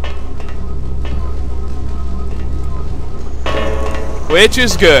 Which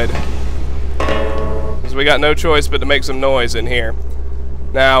is good. Because we got no choice but to make some noise in here.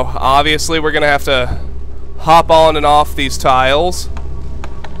 Now, obviously, we're going to have to hop on and off these tiles.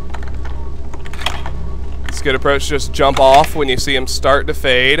 It's a good approach to just jump off when you see them start to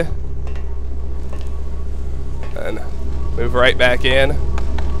fade. And move right back in.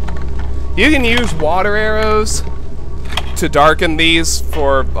 You can use water arrows to darken these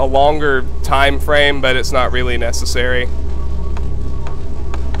for a longer time frame, but it's not really necessary.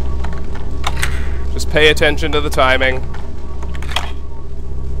 Just pay attention to the timing.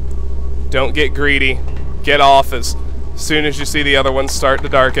 Don't get greedy. Get off as soon as you see the other ones start to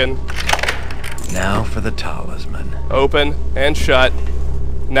darken. Now for the talisman. Open and shut.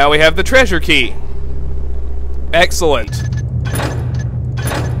 Now we have the treasure key. Excellent.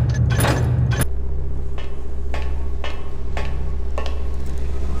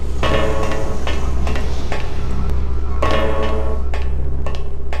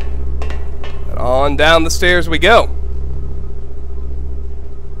 And on down the stairs we go.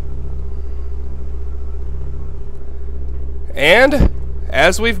 And,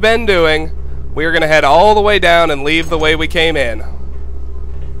 as we've been doing, we are going to head all the way down and leave the way we came in.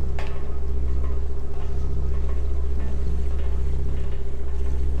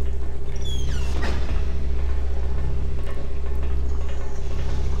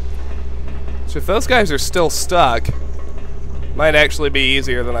 So if those guys are still stuck, it might actually be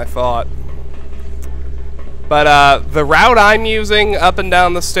easier than I thought. But the route I'm using up and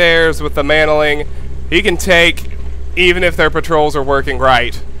down the stairs with the mantling, he can take even if their patrols are working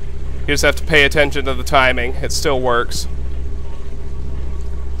right. You just have to pay attention to the timing. It still works.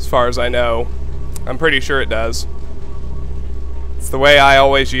 As far as I know. I'm pretty sure it does. It's the way I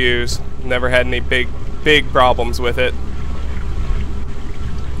always use. Never had any big problems with it.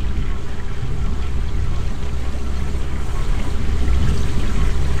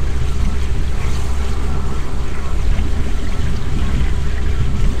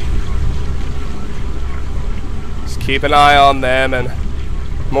 Keep an eye on them, and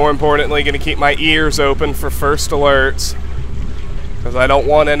more importantly, going to keep my ears open for first alerts, because I don't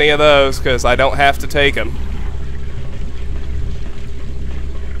want any of those, because I don't have to take them.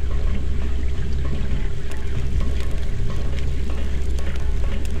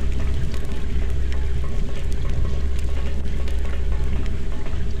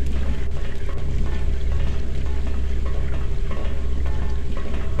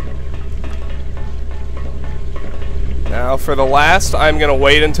 Now for the last, I'm going to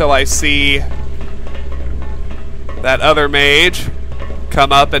wait until I see that other mage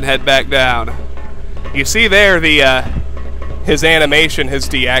come up and head back down. You see there his animation has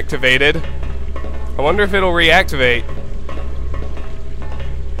deactivated. I wonder if it'll reactivate.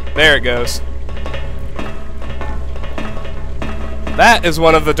 There it goes. That is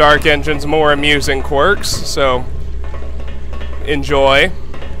one of the Dark Engine's more amusing quirks, so enjoy.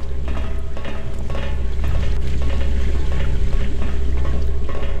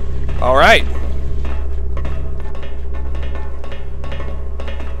 Alright.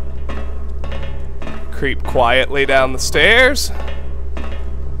 Creep quietly down the stairs.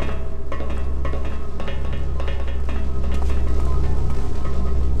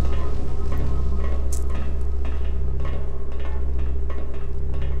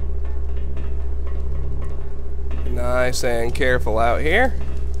 Nice and careful out here.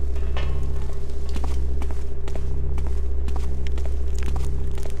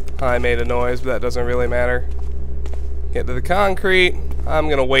 I made a noise, but that doesn't really matter. Get to the concrete. I'm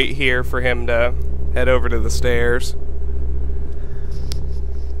gonna wait here for him to head over to the stairs.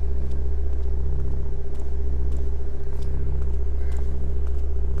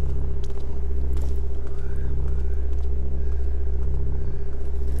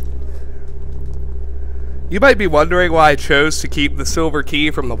 You might be wondering why I chose to keep the silver key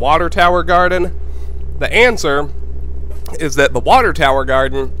from the water tower garden. The answer is that the water tower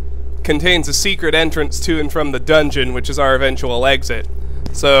garden contains a secret entrance to and from the dungeon, which is our eventual exit.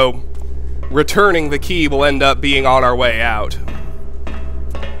 So, returning the key will end up being on our way out.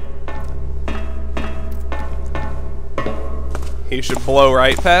 He should blow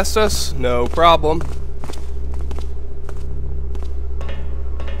right past us, no problem.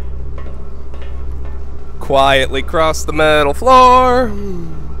 Quietly cross the metal floor.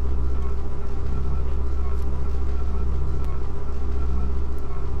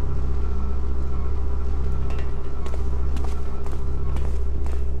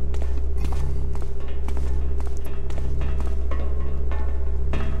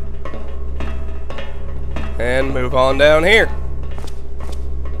 move on down here.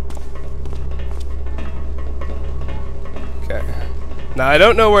 Okay. Now, I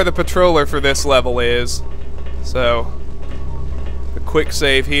don't know where the patroller for this level is, so the quick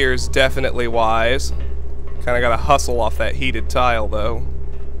save here is definitely wise. Kinda gotta hustle off that heated tile, though.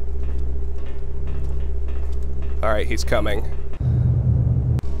 Alright, he's coming.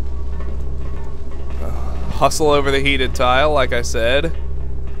 Hustle over the heated tile, like I said.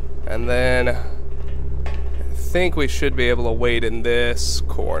 And then I think we should be able to wait in this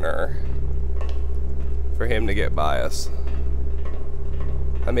corner for him to get by us.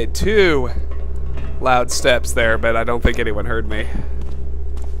 I made 2 loud steps there, but I don't think anyone heard me.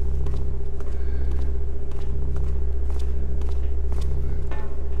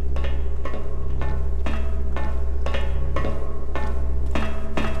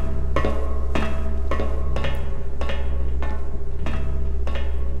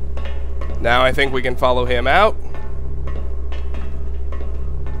 Now I think we can follow him out.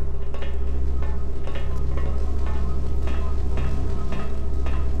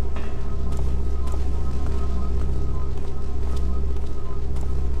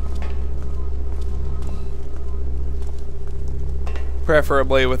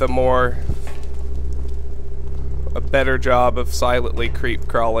 Preferably with a better job of silently creep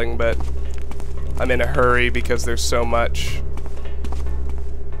crawling, but I'm in a hurry because there's so much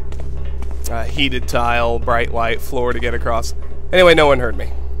heated tile, bright light, floor to get across. Anyway, no one heard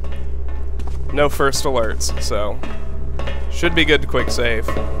me. No first alerts, so should be good to quick save.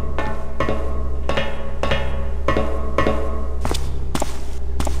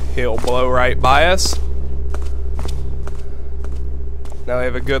 He'll blow right by us. Now we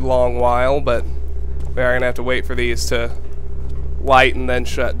have a good long while, but we are going to have to wait for these to light and then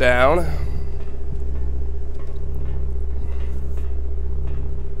shut down.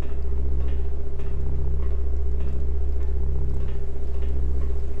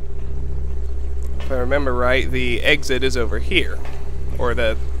 If I remember right, the exit is over here. Or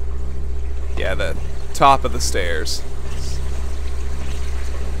the top of the stairs.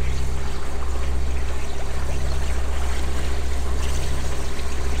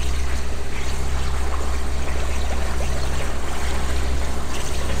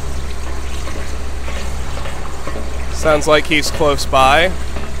 Sounds like he's close by.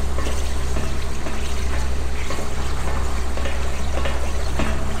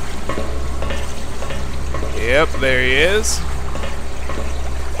 Yep, there he is.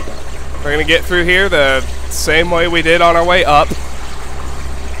 We're gonna get through here the same way we did on our way up.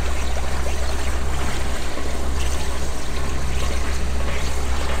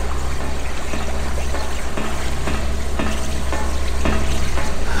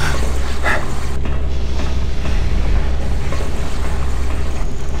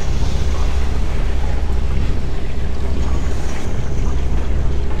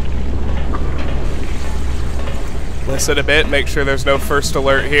 Listen a bit, make sure there's no first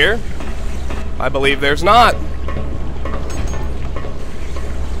alert here. I believe there's not.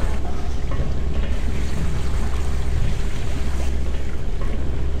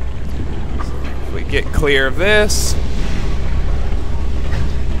 If we get clear of this.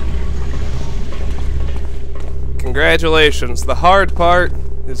 Congratulations, the hard part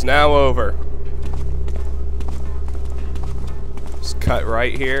is now over. Just cut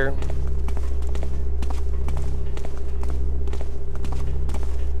right here.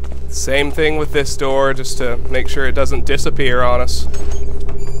 Same thing with this door, just to make sure it doesn't disappear on us.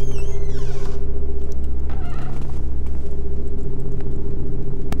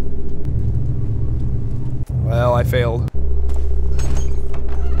 Well, I failed.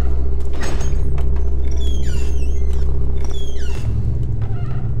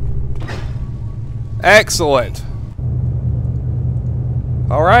 Excellent.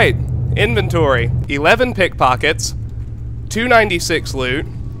 Alright, inventory. 11 pickpockets, 296 loot,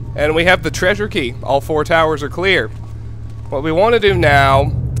 and we have the treasure key. All 4 towers are clear. What we want to do now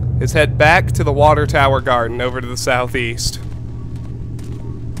is head back to the water tower garden over to the southeast.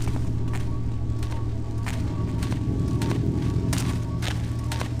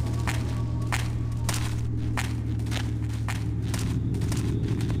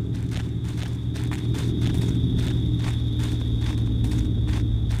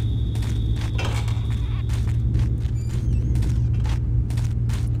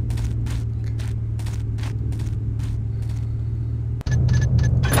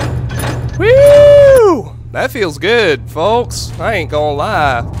 Woo! That feels good, folks. I ain't gonna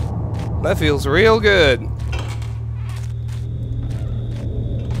lie. That feels real good.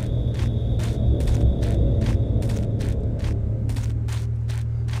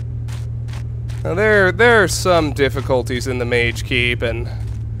 Now there are some difficulties in the Mage Keep, and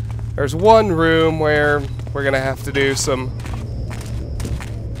there's one room where we're gonna have to do some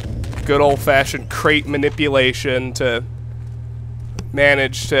good old-fashioned crate manipulation to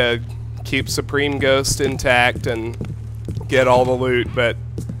manage to keep Supreme Ghost intact and get all the loot, but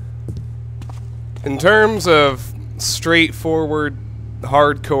in terms of straightforward,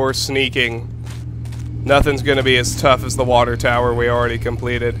 hardcore sneaking, nothing's gonna be as tough as the water tower we already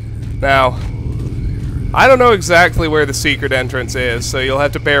completed. Now, I don't know exactly where the secret entrance is, so you'll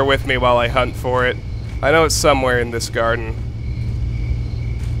have to bear with me while I hunt for it. I know it's somewhere in this garden.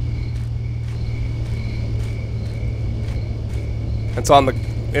 It's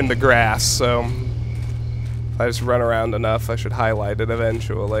in the grass, so if I just run around enough, I should highlight it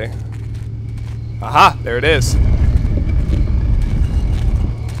eventually. Aha! There it is.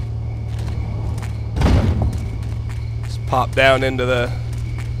 Just pop down into the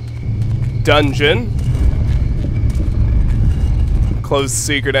dungeon. Close the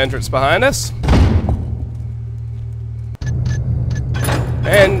secret entrance behind us.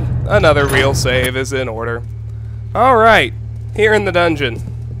 And another real save is in order. Alright, here in the dungeon.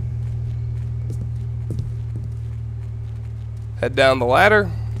 Head down the ladder.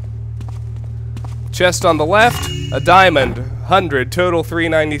 Chest on the left, a diamond, 100, total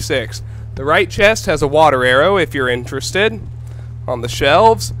 396. The right chest has a water arrow if you're interested. On the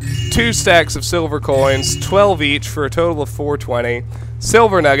shelves, 2 stacks of silver coins, 12 each for a total of 420.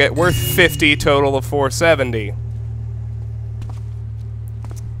 Silver nugget worth 50, total of 470.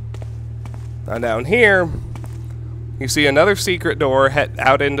 Now down here, you see another secret door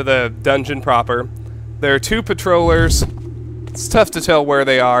out into the dungeon proper. There are 2 patrollers. It's tough to tell where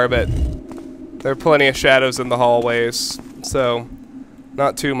they are, but there are plenty of shadows in the hallways, so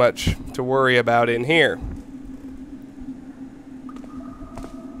not too much to worry about in here.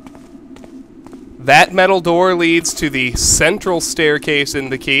 That metal door leads to the central staircase in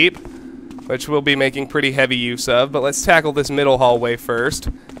the keep, which we'll be making pretty heavy use of, but let's tackle this middle hallway first.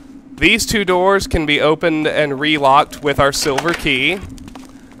 These 2 doors can be opened and relocked with our silver key.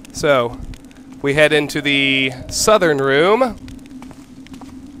 So, we head into the southern room.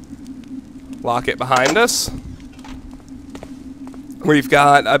 Lock it behind us. We've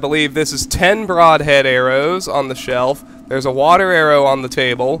got, I believe this is 10 broadhead arrows on the shelf. There's a water arrow on the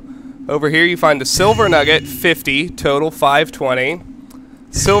table. Over here you find a silver nugget, 50, total 520.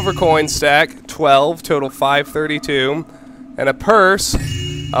 Silver coin stack, 12, total 532. And a purse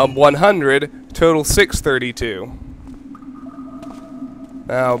of 100, total 632.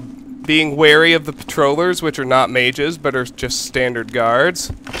 Now, being wary of the patrollers, which are not mages, but are just standard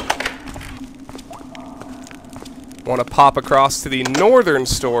guards. Want to pop across to the northern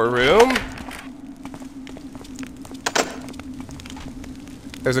storeroom.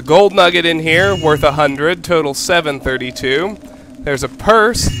 There's a gold nugget in here, worth 100, total 732. There's a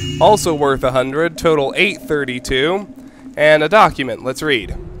purse, also worth 100, total 832. And a document. Let's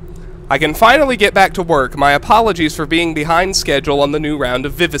read. I can finally get back to work. My apologies for being behind schedule on the new round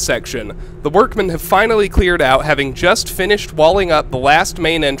of vivisection. The workmen have finally cleared out, having just finished walling up the last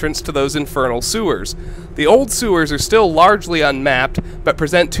main entrance to those infernal sewers. The old sewers are still largely unmapped, but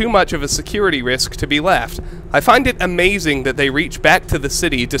present too much of a security risk to be left. I find it amazing that they reach back to the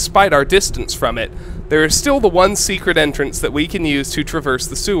city despite our distance from it. There is still the one secret entrance that we can use to traverse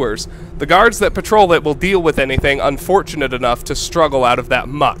the sewers. The guards that patrol it will deal with anything unfortunate enough to struggle out of that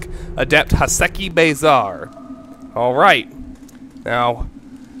muck. Adept Haseki Bezar. Alright. Now,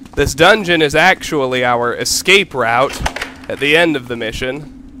 this dungeon is actually our escape route at the end of the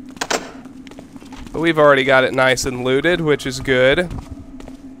mission. But we've already got it nice and looted, which is good.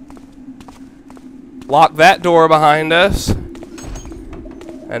 Lock that door behind us.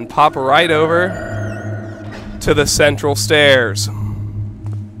 And pop right over to the central stairs.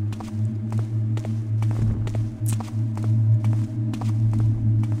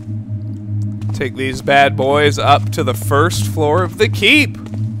 Take these bad boys up to the first floor of the keep.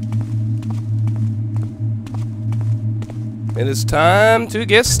 It is time to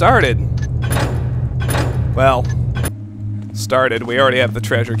get started. Well, started. We already have the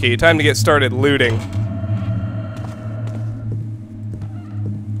treasure key. Time to get started looting.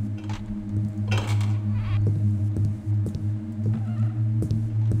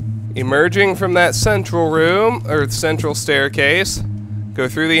 Emerging from that central room, or central staircase, go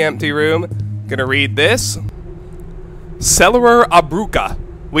through the empty room. Gonna read this. Cellarer Abruka.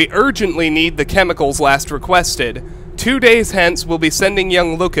 We urgently need the chemicals last requested. 2 days hence, we'll be sending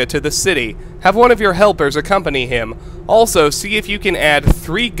young Luca to the city. Have one of your helpers accompany him. Also, see if you can add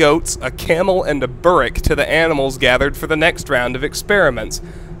 3 goats, a camel, and a burrick to the animals gathered for the next round of experiments.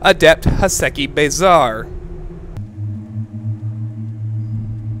 Adept Haseki Bezar.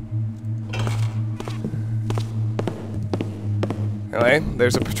 Anyway,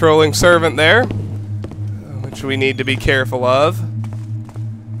 there's a patrolling servant there, which we need to be careful of.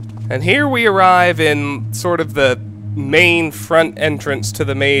 And here we arrive in sort of the main front entrance to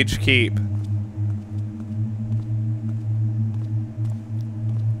the Mage Keep.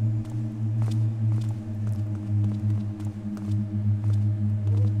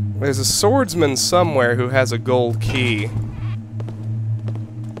 There's a swordsman somewhere who has a gold key.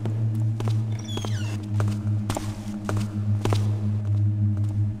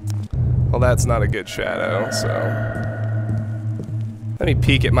 Well, that's not a good shadow, so... Let me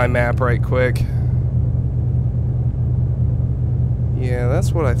peek at my map right quick. Yeah,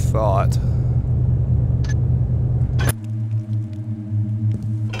 that's what I thought.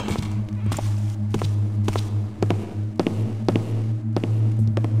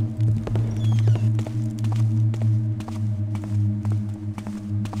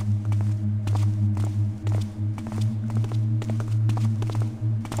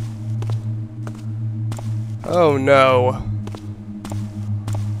 Oh no.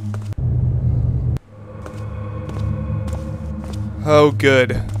 Oh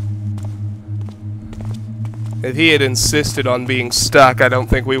good. If he had insisted on being stuck, I don't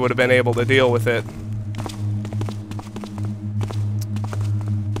think we would have been able to deal with it.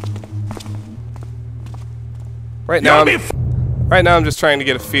 Right now I'm just trying to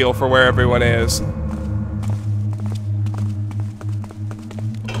get a feel for where everyone is.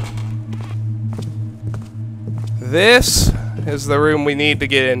 This is the room we need to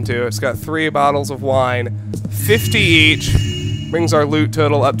get into. It's got 3 bottles of wine, 50 each, brings our loot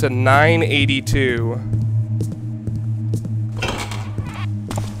total up to 982.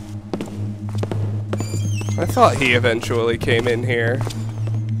 I thought he eventually came in here.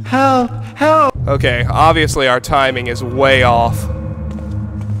 Help! Help! Okay, obviously our timing is way off.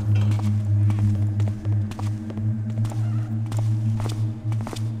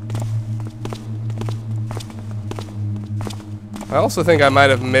 I also think I might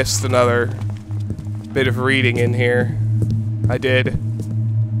have missed another bit of reading in here. I did.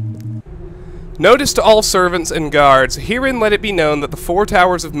 Notice to all servants and guards, herein let it be known that the 4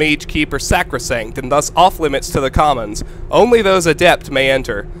 towers of Mage Keep are sacrosanct and thus off-limits to the commons. Only those adept may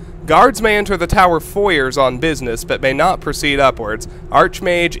enter. Guards may enter the tower foyers on business, but may not proceed upwards.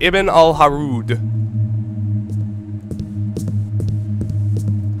 Archmage Ibn al-Harud.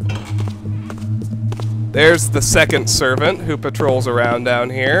 There's the second servant who patrols around down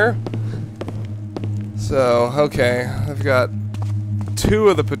here. So, okay, I've got 2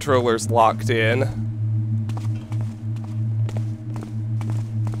 of the patrollers locked in.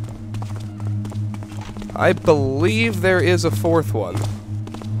 I believe there is a 4th one.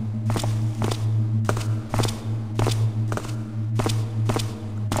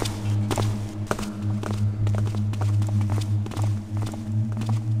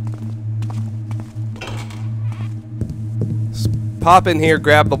 Pop in here,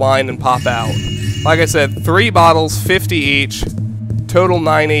 grab the wine, and pop out. Like I said, 3 bottles, 50 each, total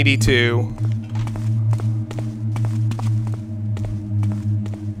 982.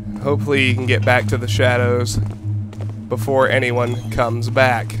 Hopefully you can get back to the shadows before anyone comes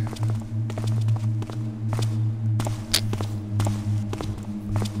back.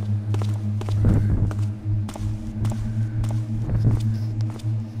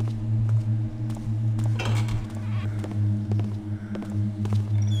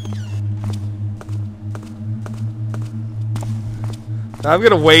 I'm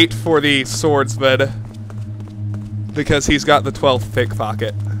gonna wait for the swordsman because he's got the 12th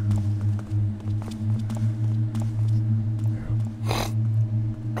pickpocket.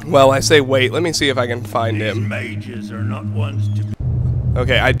 Well, I say wait. Let me see if I can find him. Mages are not ones to be...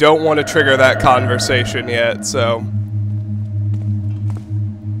 Okay, I don't want to trigger that conversation yet, so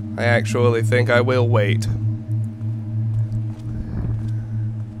I actually think I will wait.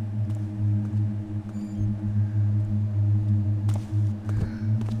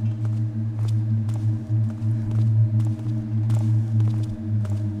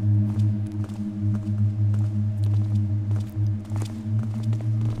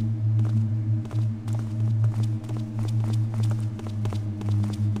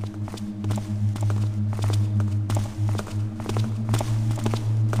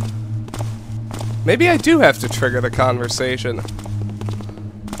 Maybe I do have to trigger the conversation.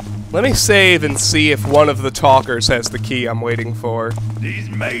 Let me save and see if one of the talkers has the key I'm waiting for. These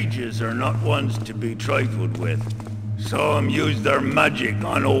mages are not ones to be trifled with. Saw 'em use their magic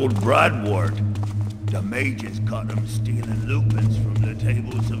on old Bradward. The mages caught him stealing lupins from the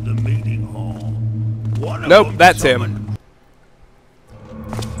tables of the meeting hall. One of Nope, them that's summoned him.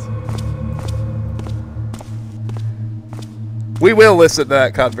 We will listen to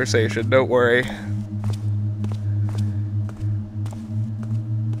that conversation, don't worry.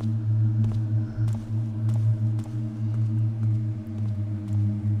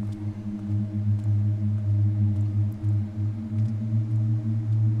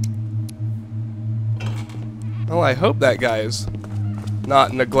 Well, I hope that guy is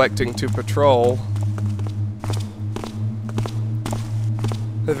not neglecting to patrol.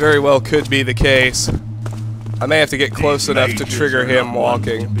 That very well could be the case. I may have to get close enough to trigger him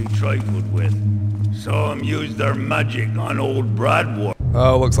walking. To be trifled with. Saw him use their magic on old Bradward.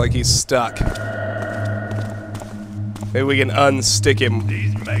 Oh, looks like he's stuck. Maybe we can unstick him.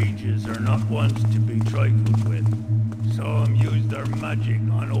 These mages are not ones to be trifled with. Saw him use their magic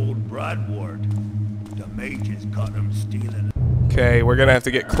on old Bradward. The mages caught him stealing. Okay, we're gonna have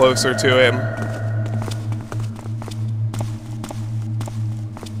to get closer to him.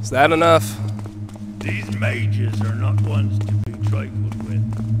 Is that enough? These mages are not ones to be trifled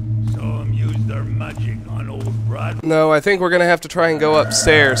with. Saw him use their magic on old Bradward. No, I think we're gonna have to try and go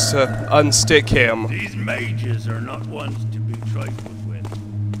upstairs to unstick him. These mages are not ones to be trifled with.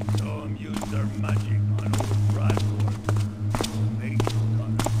 Saw him use their magic on old Bradward. The mages caught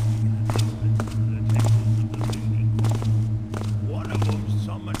him stealing lupins from the tables of the meeting hall. One of them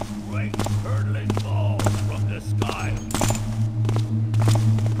summoned great hurtling balls from the sky.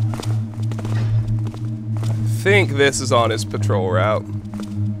 I think this is on his patrol route.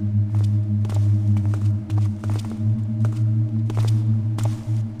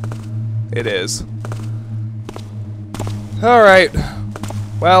 It is. Alright.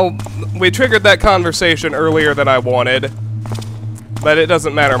 Well, we triggered that conversation earlier than I wanted. But it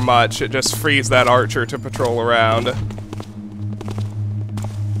doesn't matter much, it just frees that archer to patrol around.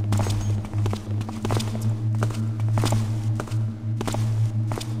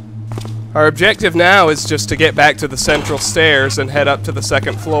 Our objective now is just to get back to the central stairs and head up to the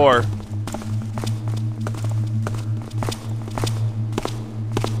second floor.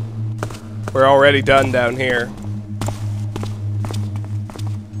 We're already done down here.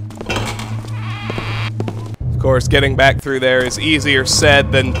 Of course, getting back through there is easier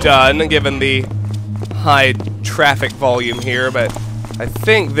said than done, given the high traffic volume here, but I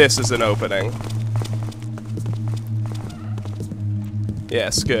think this is an opening.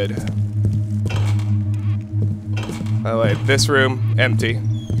 Yes, good. Oh wait, this room, empty.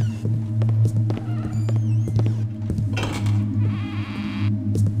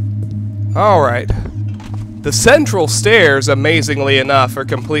 Alright. The central stairs, amazingly enough, are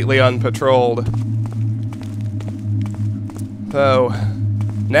completely unpatrolled. So,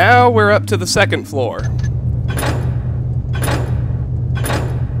 now we're up to the second floor.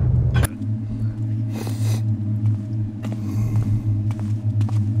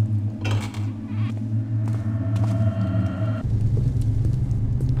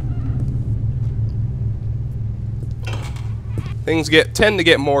 Things tend to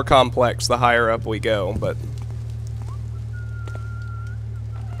get more complex the higher up we go, but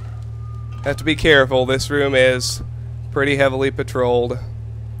have to be careful. This room is pretty heavily patrolled.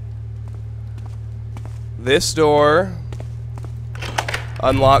 This door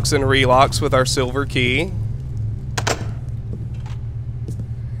unlocks and relocks with our silver key.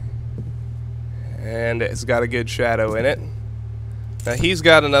 And it's got a good shadow in it. Now he's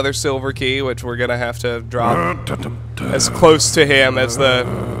got another silver key, which we're gonna have to drop as close to him as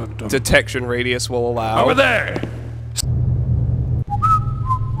the detection radius will allow. Over there!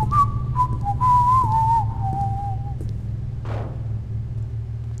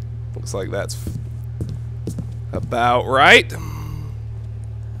 Looks like that's about right.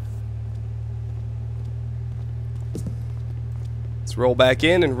 Let's roll back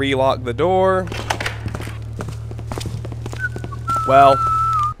in and relock the door. Well,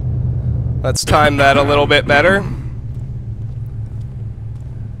 let's time that a little bit better.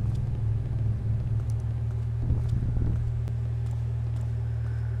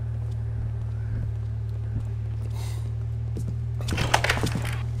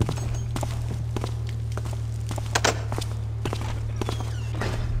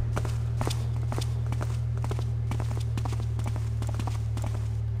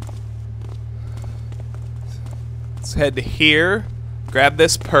 Let's head to here. Grab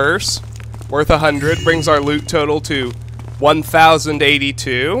this purse, worth 100, brings our loot total to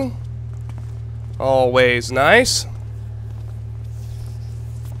 1,082. Always nice.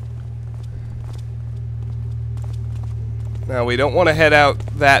 Now, we don't want to head out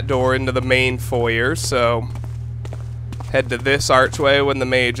that door into the main foyer, so head to this archway when the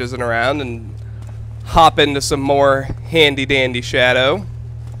mage isn't around and hop into some more handy-dandy shadow.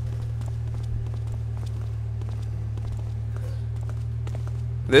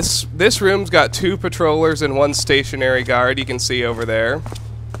 This room's got 2 patrollers and 1 stationary guard, you can see over there.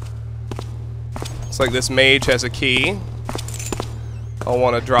 Looks like this mage has a key. I'll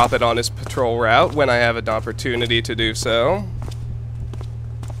want to drop it on his patrol route when I have an opportunity to do so.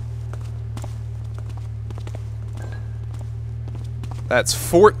 That's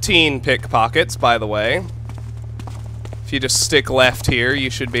 14 pickpockets, by the way. If you just stick left here, you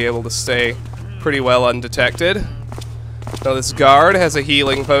should be able to stay pretty well undetected. Now this guard has a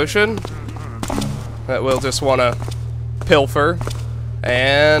healing potion that we'll just want to pilfer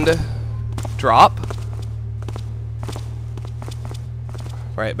and drop.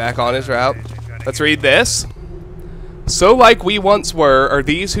 Right back on his route. Let's read this. So like we once were are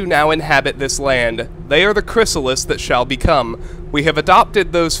these who now inhabit this land. They are the chrysalis that shall become. We have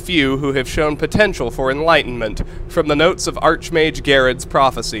adopted those few who have shown potential for enlightenment from the notes of Archmage Garrett's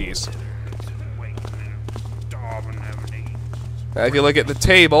prophecies. Now, if you look at the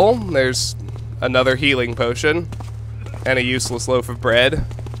table, there's another healing potion and a useless loaf of bread.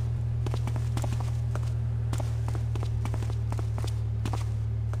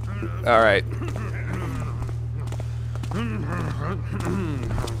 Alright.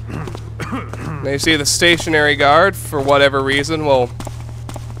 Now you see the stationary guard, for whatever reason, will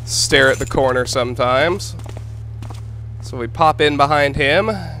stare at the corner sometimes. So we pop in behind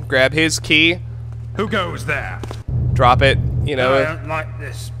him, grab his key. Who goes there? Drop it, you know, I don't like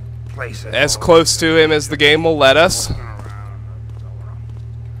this place at as all. close to him as the game will let us.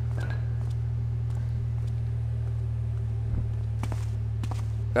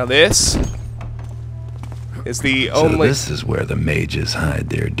 Now this is the only... So this is where the mages hide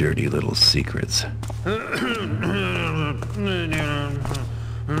their dirty little secrets.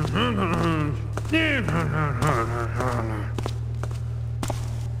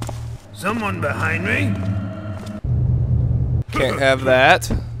 Someone behind me? Can't have that.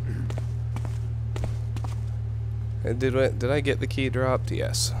 Did I get the key dropped?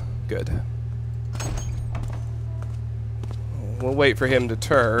 Yes. Good. We'll wait for him to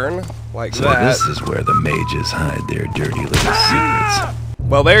turn, like So that. this is where the mages hide their dirty little secrets.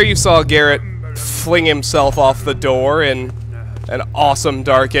 Well, there you saw Garrett fling himself off the door in an awesome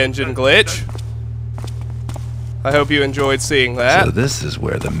dark engine glitch. I hope you enjoyed seeing that. So this is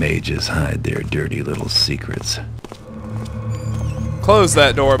where the mages hide their dirty little secrets. Close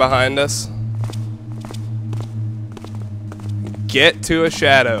that door behind us. Get to a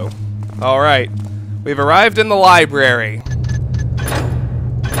shadow. Alright. We've arrived in the library.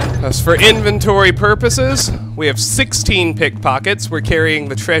 As for inventory purposes, we have 16 pickpockets. We're carrying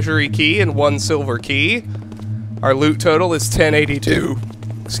the treasury key and 1 silver key. Our loot total is 1082.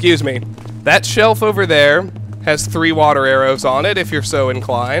 Excuse me. That shelf over there has 3 water arrows on it, if you're so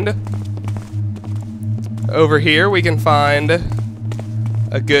inclined. Over here we can find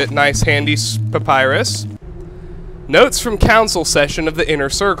a good, nice, handy papyrus. Notes from council session of the Inner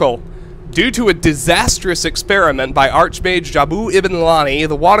Circle. Due to a disastrous experiment by Archmage Jabu Ibn Lani,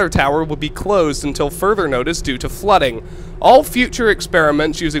 the water tower will be closed until further notice due to flooding. All future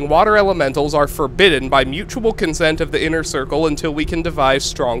experiments using water elementals are forbidden by mutual consent of the Inner Circle until we can devise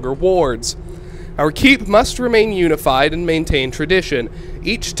stronger wards. Our keep must remain unified and maintain tradition.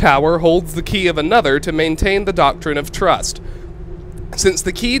 Each tower holds the key of another to maintain the doctrine of trust. Since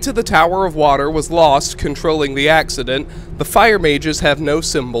the key to the Tower of Water was lost controlling the accident, the fire mages have no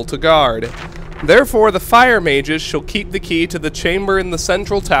symbol to guard. Therefore, the fire mages shall keep the key to the chamber in the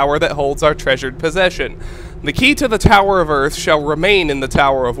central tower that holds our treasured possession. The key to the Tower of Earth shall remain in the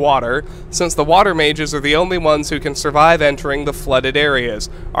Tower of Water, since the water mages are the only ones who can survive entering the flooded areas.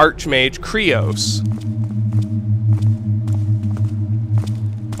 Archmage Krios.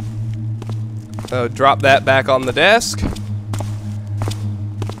 So drop that back on the desk.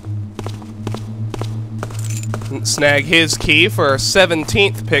 Snag his key for our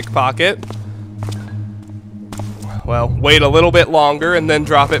 17th pickpocket. Well, wait a little bit longer and then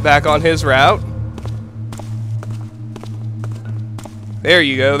drop it back on his route. There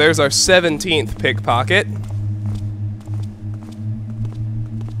you go, there's our 17th pickpocket.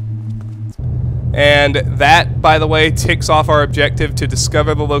 And that, by the way, ticks off our objective to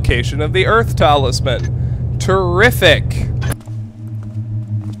discover the location of the Earth Talisman. Terrific!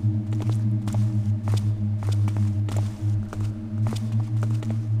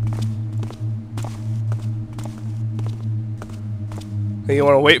 You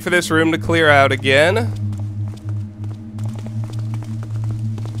want to wait for this room to clear out again.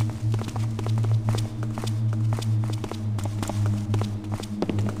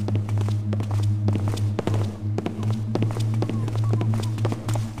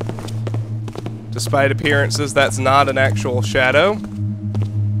 Despite appearances, that's not an actual shadow.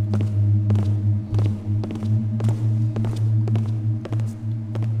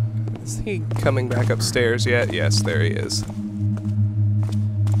 Is he coming back upstairs yet? Yes, there he is.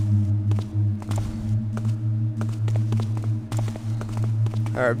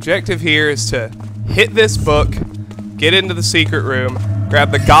 Our objective here is to hit this book, get into the secret room, grab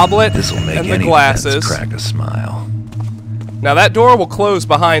the goblet This'll make and the any glasses. defense crack a smile. Now that door will close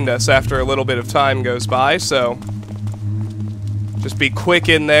behind us after a little bit of time goes by, so just be quick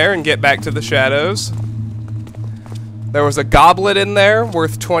in there and get back to the shadows. There was a goblet in there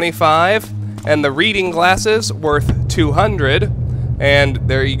worth 25, and the reading glasses worth 200. And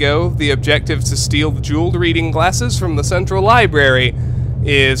there you go, the objective to steal the jeweled reading glasses from the central library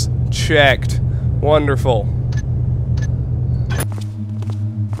is checked. Wonderful.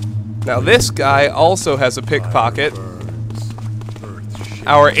 Now this guy also has a pickpocket.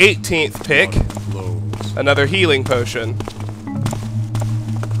 Our 18th pick, another healing potion,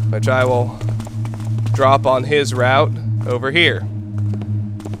 which I will drop on his route over here.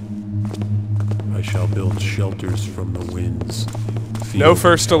 I shall build shelters from the winds. No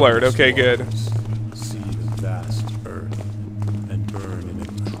first alert. Okay, good. See the vast earth and burn in it.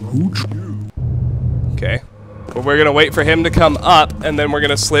 Okay. Well, we're gonna wait for him to come up, and then we're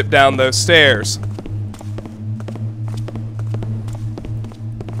gonna slip down those stairs.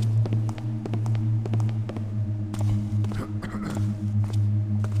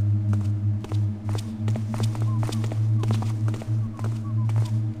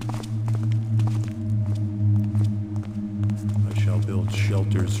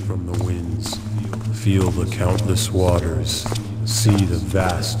 Shelters from the winds, feel the countless waters, see the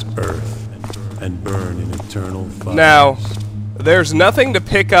vast earth, and burn in eternal fire. Now, there's nothing to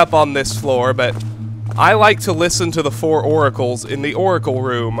pick up on this floor, but I like to listen to the 4 oracles in the oracle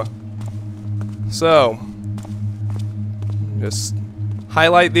room. So, just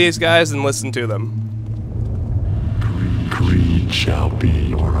highlight these guys and listen to them. Greed shall be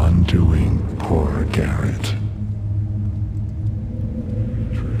your undoing, poor Garrett.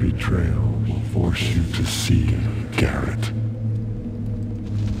 Betrayal will force you to see, Garrett.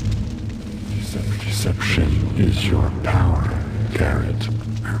 Deception is your power, Garrett.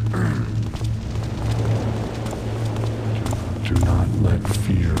 Do not let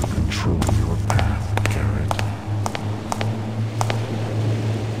fear control your path, Garrett.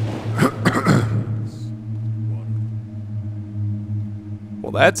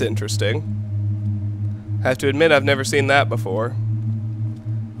 Well, that's interesting. Have to admit, I've never seen that before.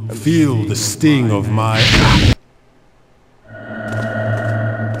 Feel the sting of my...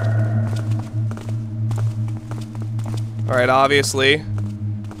 Alright, obviously,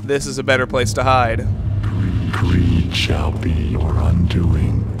 this is a better place to hide. Greed shall be your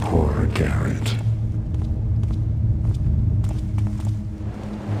undoing, poor Garrett.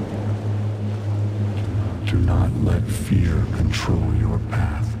 Do not let fear control your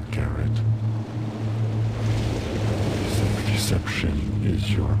path, Garrett. Deception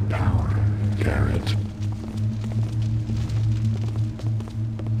is your power, Garrett.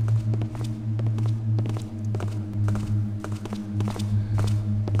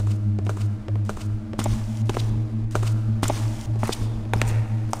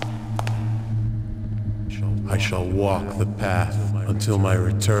 I shall walk the path until my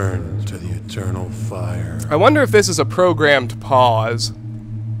return to the eternal fire. I wonder if this is a programmed pause.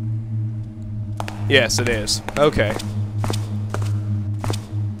 Yes, it is. Okay.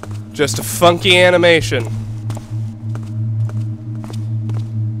 Just a funky animation.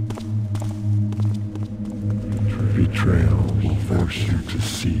 Betrayal will force you to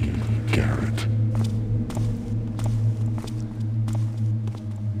see, Garrett.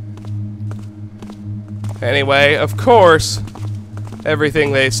 Anyway, of course,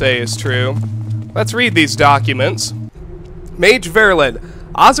 everything they say is true. Let's read these documents. Mage Verlin.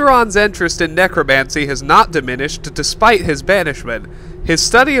 Ozeron's interest in necromancy has not diminished despite his banishment. His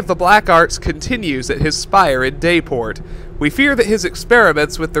study of the black arts continues at his spire in Dayport. We fear that his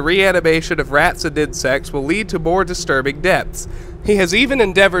experiments with the reanimation of rats and insects will lead to more disturbing depths. He has even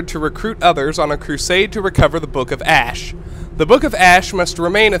endeavored to recruit others on a crusade to recover the Book of Ash. The Book of Ash must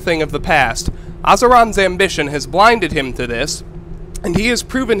remain a thing of the past. Ozeron's ambition has blinded him to this, and he has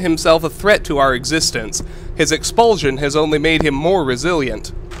proven himself a threat to our existence. His expulsion has only made him more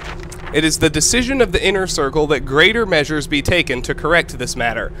resilient. It is the decision of the Inner Circle that greater measures be taken to correct this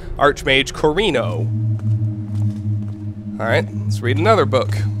matter. Archmage Corino. Alright, let's read another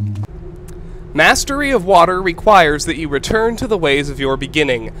book. Mastery of water requires that you return to the ways of your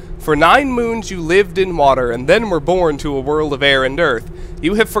beginning. For 9 moons you lived in water, and then were born to a world of air and earth.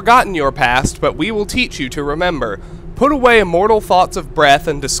 You have forgotten your past, but we will teach you to remember. Put away immortal thoughts of breath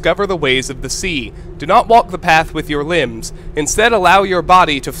and discover the ways of the sea. Do not walk the path with your limbs. Instead, allow your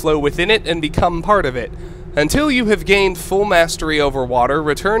body to flow within it and become part of it. Until you have gained full mastery over water,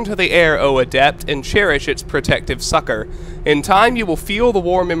 return to the air, O adept, and cherish its protective succor. In time, you will feel the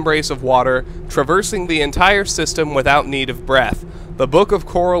warm embrace of water, traversing the entire system without need of breath. The Book of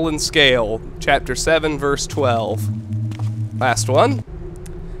Coral and Scale, Chapter 7, Verse 12. Last one.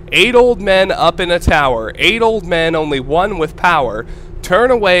 8 old men up in a tower, 8 old men, only one with power. Turn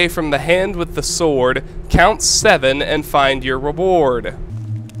away from the hand with the sword, count 7 and find your reward.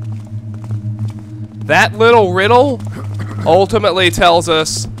 That little riddle ultimately tells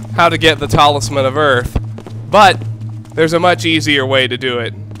us how to get the Talisman of Earth, but there's a much easier way to do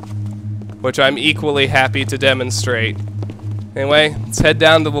it, which I'm equally happy to demonstrate. Anyway, let's head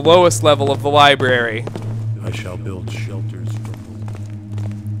down to the lowest level of the library. I shall build shelters from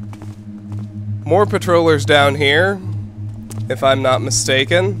More patrollers down here, if I'm not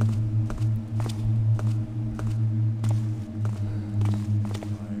mistaken.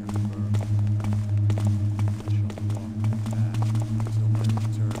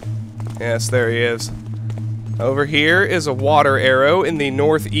 Yes, there he is. Over here is a water arrow in the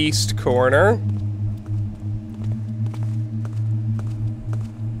northeast corner.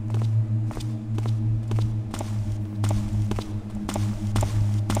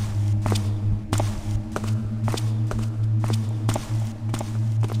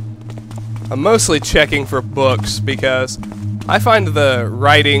 I'm mostly checking for books because I find the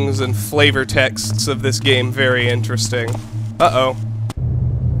writings and flavor texts of this game very interesting. Uh-oh.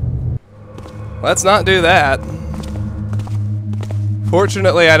 Let's not do that.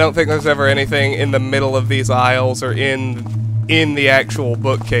 Fortunately, I don't think there's ever anything in the middle of these aisles or in the actual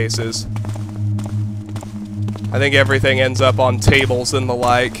bookcases. I think everything ends up on tables and the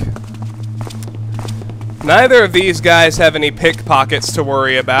like. Neither of these guys have any pickpockets to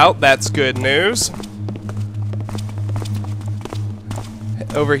worry about. That's good news.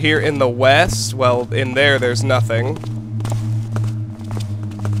 Over here in the west, well, in there's nothing.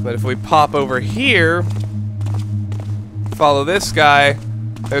 But if we pop over here, follow this guy,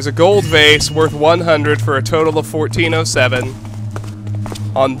 there's a gold vase worth 100 for a total of 1407.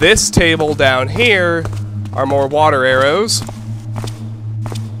 On this table down here are more water arrows.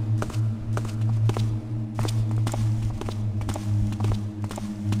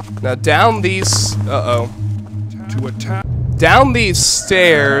 Now down these, To attack. down these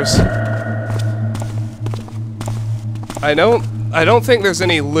stairs, I don't think there's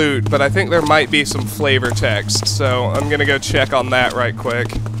any loot, but I think there might be some flavor text, so I'm gonna go check on that right quick.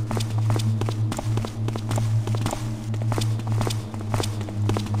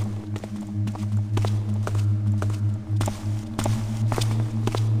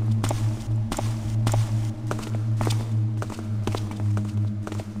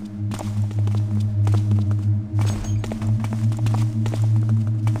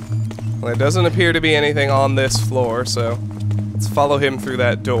 Well, there doesn't appear to be anything on this floor, so let's follow him through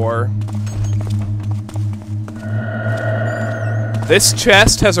that door. This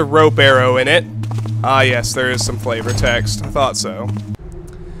chest has a rope arrow in it. Ah yes, there is some flavor text. I thought so.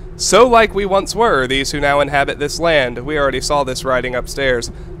 So like we once were, these who now inhabit this land. We already saw this writing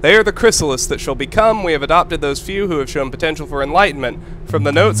upstairs. They are the chrysalis that shall become. We have adopted those few who have shown potential for enlightenment from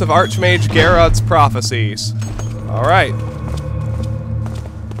the notes of Archmage Garrod's prophecies. Alright.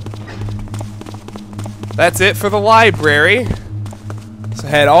 That's it for the library. So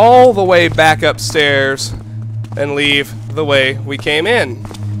head all the way back upstairs and leave the way we came in.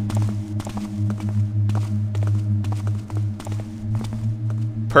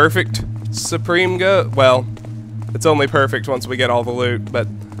 Perfect Supreme well, it's only perfect once we get all the loot, but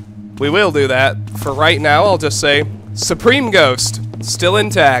we will do that. For right now, I'll just say Supreme Ghost, still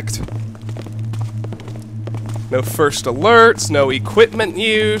intact. No first alerts, no equipment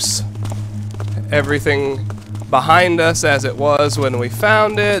use. Everything behind us as it was when we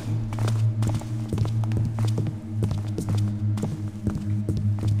found it.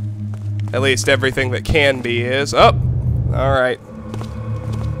 At least everything that can be is. Oh! Alright.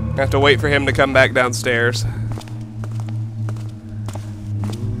 I have to wait for him to come back downstairs.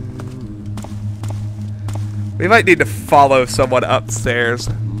 We might need to follow someone upstairs.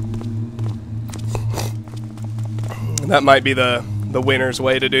 That might be the winner's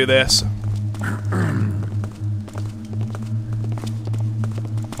way to do this.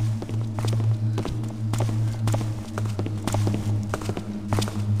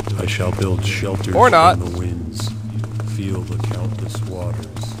 I shall build shelters Or not. from the winds, feel the countless waters.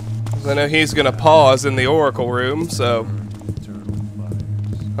 I know he's gonna pause in the Oracle room, so Eternal fire.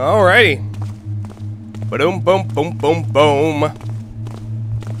 Alrighty. Boom, boom, boom, boom, boom.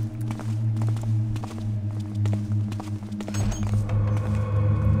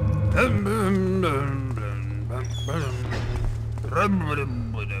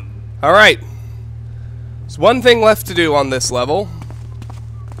 Alright. There's one thing left to do on this level.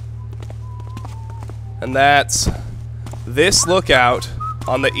 And that's this lookout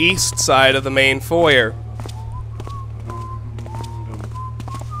on the east side of the main foyer.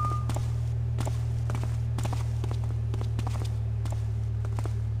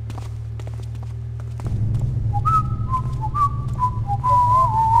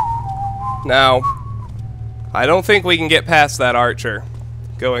 Now, I don't think we can get past that archer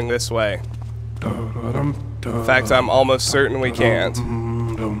going this way. In fact, I'm almost certain we can't.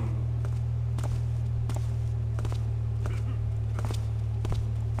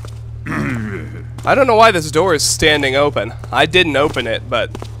 I don't know why this door is standing open. I didn't open it, but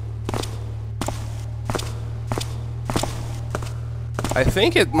I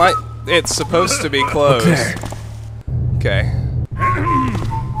think it's supposed to be closed. Okay.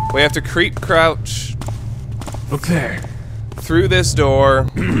 We have to creep crouch Look there. through this door.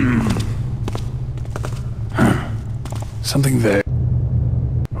 Something there.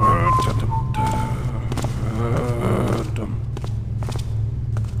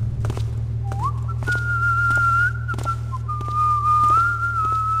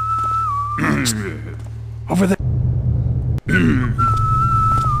 Over there.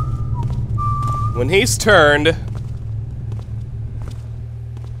 When he's turned,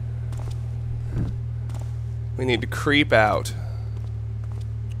 we need to creep out.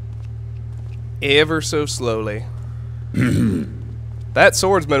 Ever so slowly. That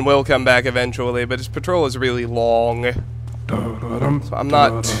swordsman will come back eventually, but his patrol is really long. So I'm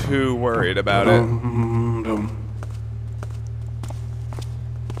not too worried about it.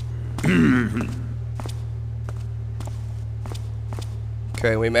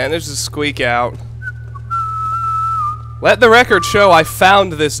 Okay, we managed to squeak out. Let the record show I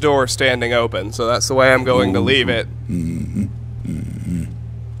found this door standing open, so that's the way I'm going to leave it.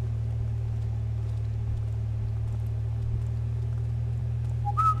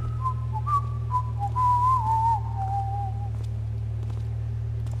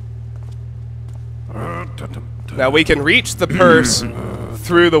 Now we can reach the purse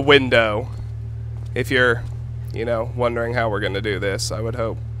through the window. If you're, you know, wondering how we're going to do this, I would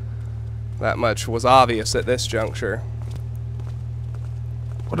hope that much was obvious at this juncture.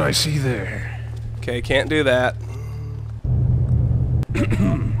 What I see there? Okay, can't do that.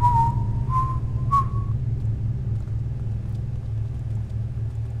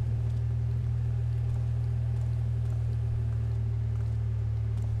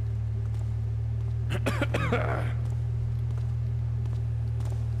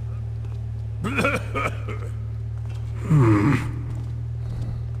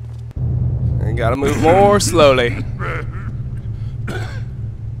 You gotta move more slowly.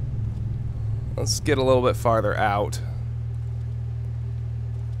 Let's get a little bit farther out.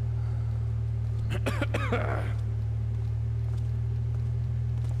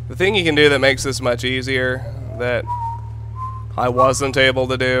 The thing you can do that makes this much easier, that I wasn't able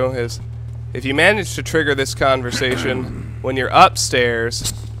to do, is if you manage to trigger this conversation when you're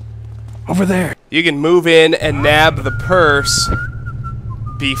upstairs, Over there. you can move in and nab the purse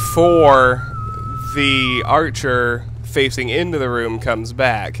before the archer facing into the room comes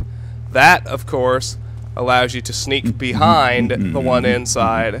back. That, of course, allows you to sneak behind the one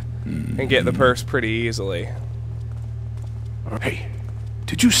inside and get the purse pretty easily. Hey,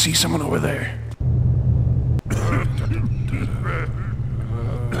 did you see someone over there?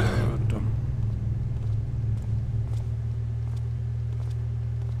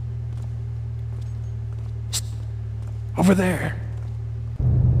 Over there.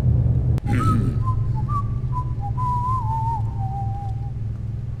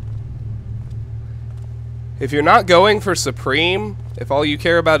 If you're not going for Supreme, if all you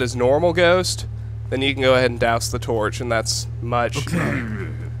care about is normal Ghost, then you can go ahead and douse the torch, and that's much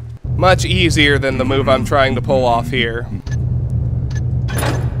easier than the move I'm trying to pull off here.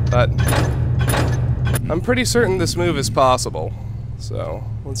 But I'm pretty certain this move is possible, so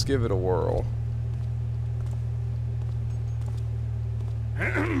let's give it a whirl.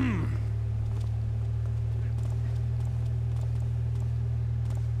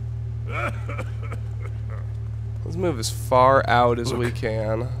 Let's move as far out as we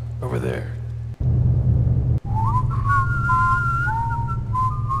can. Over there.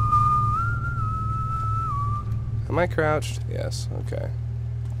 Am I crouched? Yes, okay.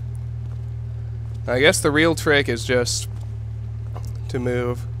 I guess the real trick is just to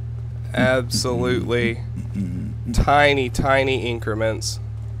move absolutely tiny, tiny increments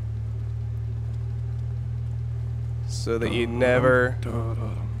so that you never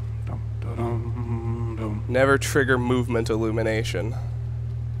trigger movement illumination.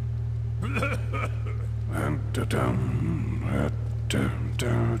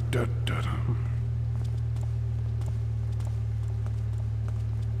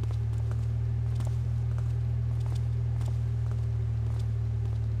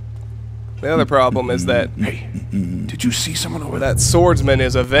 The other problem is that Hey, did you see someone over that swordsman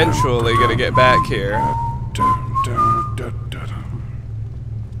is eventually going to get back here.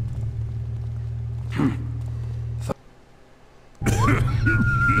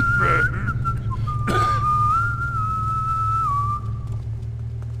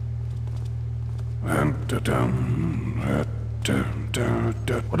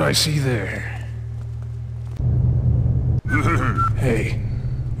 What I see there? Hey,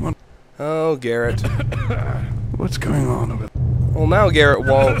 Oh, Garrett. what's going on over there? Well, now Garrett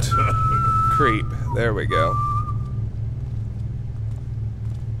won't creep. There we go.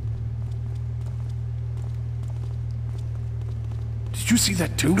 Did you see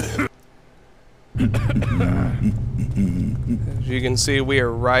that too? As you can see, we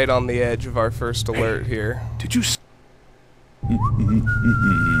are right on the edge of our first alert here. Did you?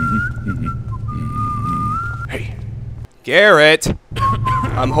 Hey, Garrett!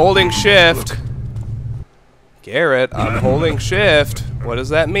 I'm holding shift. Garrett, I'm holding shift. What does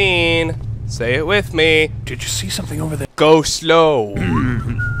that mean? Say it with me. did you see something over there? Go slow.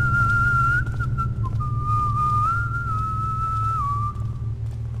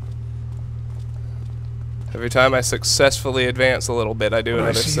 Every time I successfully advance a little bit, I do What I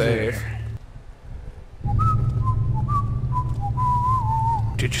another see save. there?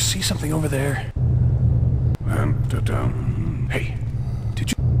 Did you see something over there? Hey,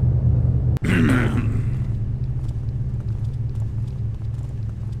 did you?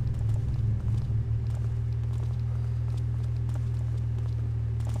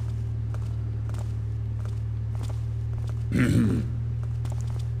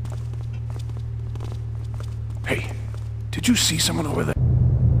 Hey, did you see someone over there?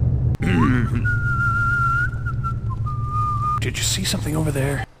 Did you see something over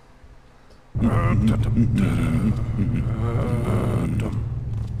there?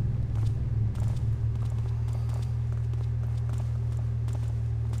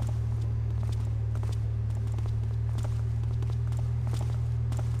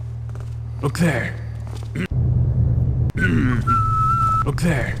 Look there. Look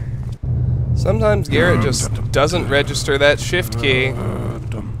there. Sometimes Garrett just doesn't register that shift key.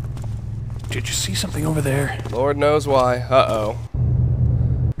 Did you see something over there? Lord knows why. Uh-oh.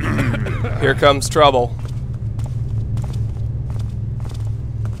 Here comes trouble.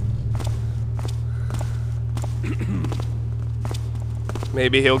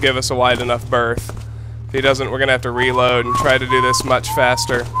 Maybe he'll give us a wide enough berth. If he doesn't, we're gonna have to reload and try to do this much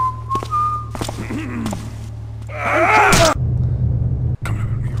faster.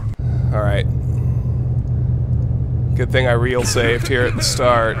 Alright. Good thing I real saved here at the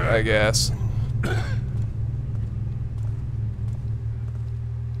start, I guess.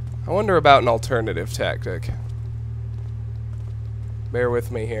 I wonder about an alternative tactic. Bear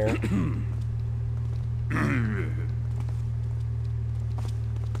with me here.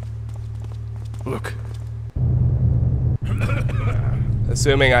 Look.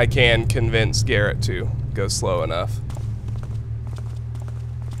 Assuming I can convince Garrett to go slow enough.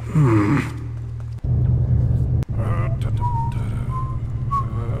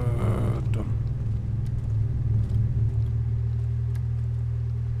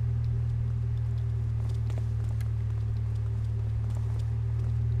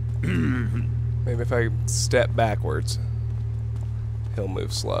 Maybe if I step backwards, he'll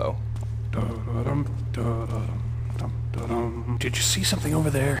move slow. Did you see something over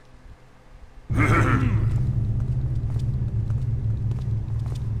there?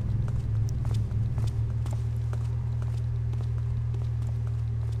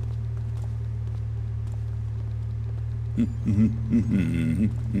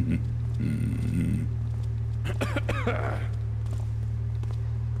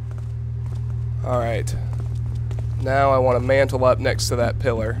 Alright. Now I want to mantle up next to that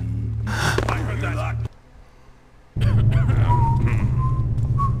pillar.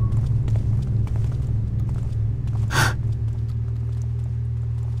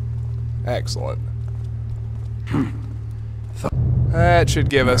 Excellent. That should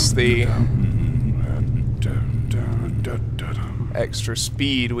give us the extra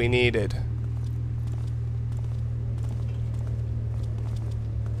speed we needed.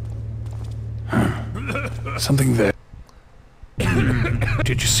 Something there.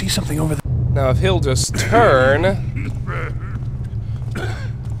 Did you see something over there? Now, if he'll just turn,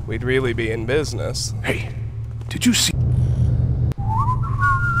 we'd really be in business. Hey, did you see...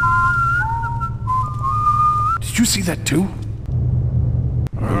 Did you see that too?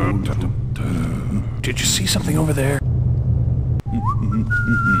 Did you see something over there?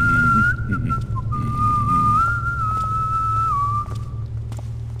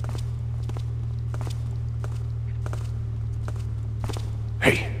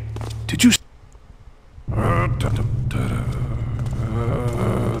 Hey, did you...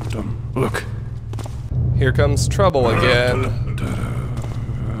 Look. Here comes trouble again.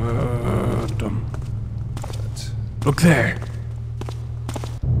 Look there.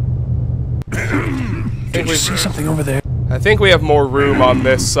 Did you see something over there? I think we have more room on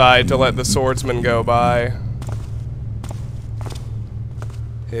this side to let the swordsman go by.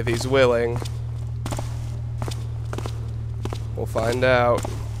 If he's willing. We'll find out.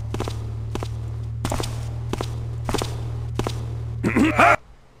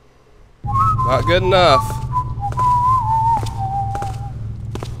 Not good enough.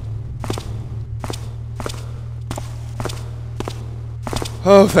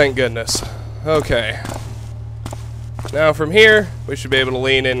 Oh, thank goodness. Okay. Now from here, we should be able to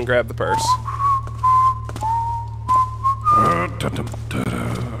lean in and grab the purse.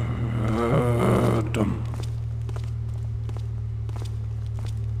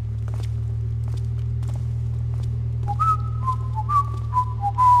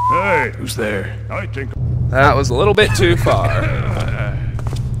 Hey, Who's there? I think... That was a little bit too far. I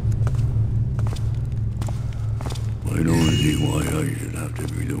don't see why I should have to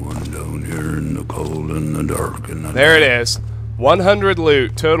be the one down here in the cold and the dark and the... There it is. 100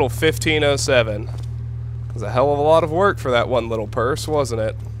 loot, total 1507. It was a hell of a lot of work for that one little purse, wasn't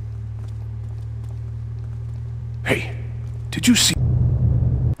it? Hey, did you see...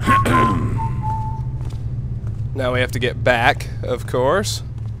 Now we have to get back, of course.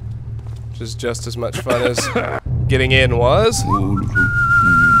 Which is just as much fun as getting in was.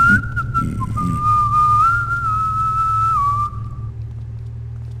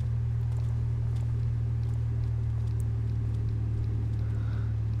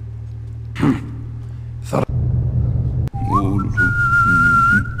 Thought...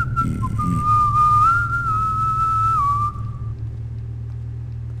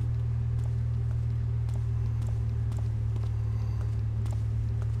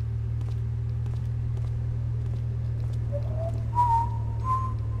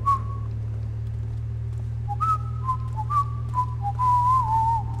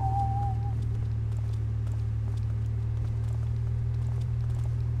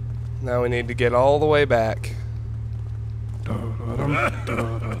 Now we need to get all the way back.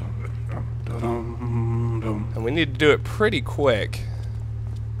 And we need to do it pretty quick.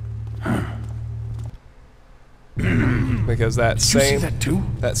 Because that Did you see same that too?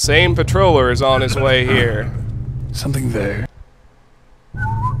 that same patroller is on his way here. Something there.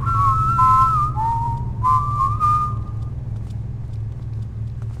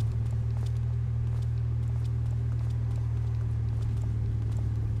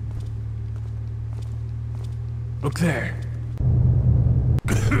 Look there.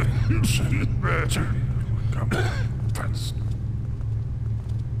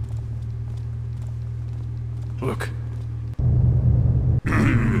 Look.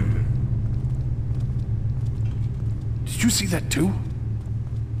 Did you see that too?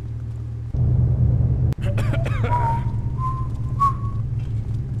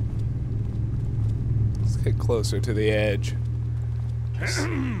 Let's get closer to the edge. I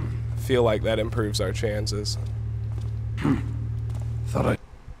feel like that improves our chances. Thought I...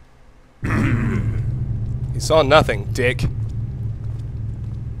 You saw nothing, dick.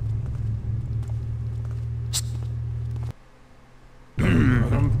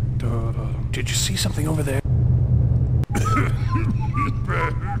 Did you see something over there?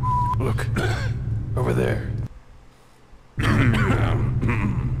 Look. Over there.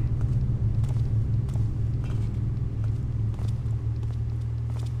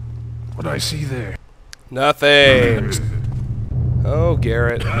 What do I see there? Nothing. Oh,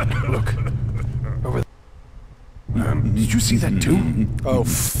 Garrett. Look. Over there. Did you see that too? Oh,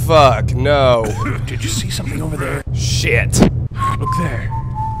 fuck, no. Did you see something over there? Shit. Look there.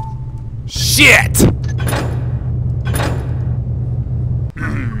 Shit!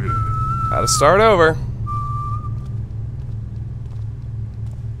 Gotta start over.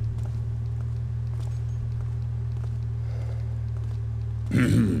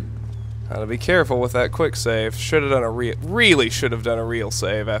 Gotta be careful with that quick save. Should have done a really should have done a real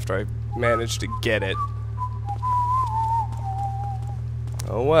save after I managed to get it.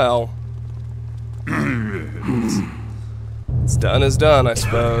 Oh well. It's done is done, I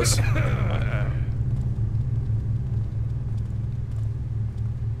suppose.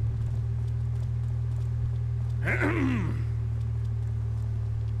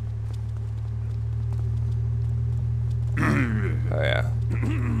 Oh yeah.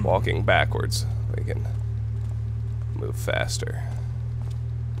 Walking backwards. We can move faster.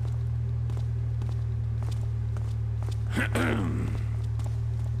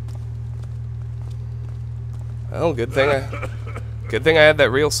 Well, good thing I had that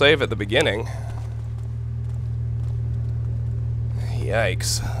real save at the beginning.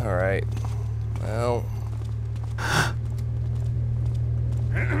 Yikes. Alright. Well.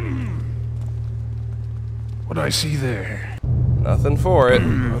 What I see there? Nothing for it.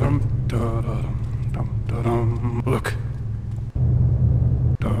 Look.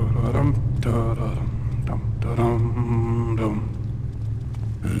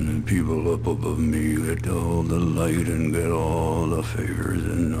 And the people up above me get all the light and get all the favors,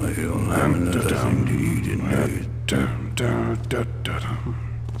 and I don't have nothing to eat in days.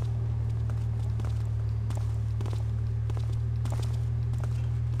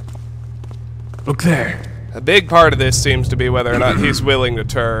 Look there. A big part of this seems to be whether or not he's willing to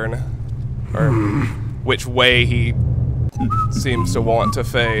turn. Or which way he seems to want to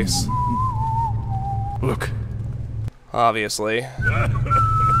face. Look. Obviously.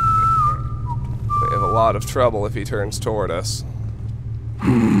 We have a lot of trouble if he turns toward us.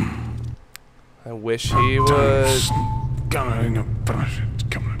 I wish he would...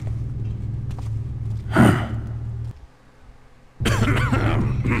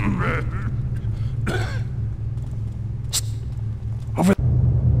 Over.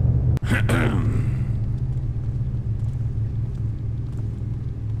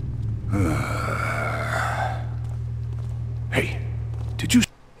 Hey, did you?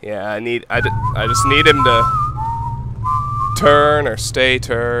 Yeah, I just need him to turn or stay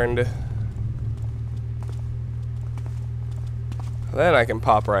turned. Then I can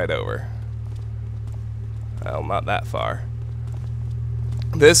pop right over. Well, not that far.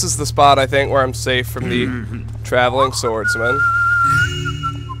 This is the spot, I think, where I'm safe from the traveling swordsman.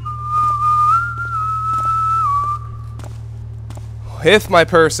 With my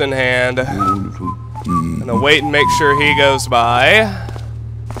purse in hand. And I'll wait and make sure he goes by.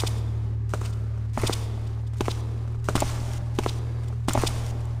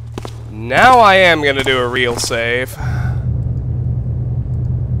 Now I am gonna do a real save.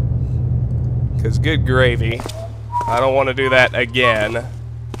 Because good gravy. I don't want to do that again.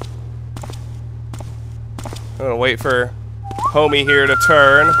 I'm gonna wait for homie here to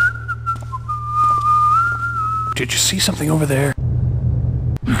turn. Did you see something over there?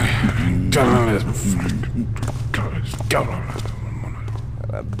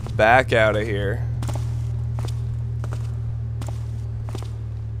 Back out of here.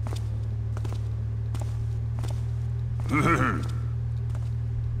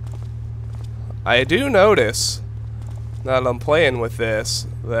 I do notice, now that I'm playing with this,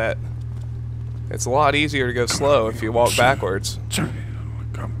 that it's a lot easier to go slow if you walk backwards.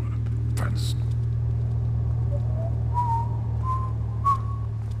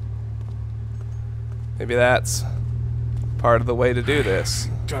 Maybe that's part of the way to do this.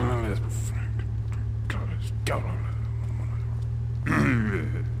 Just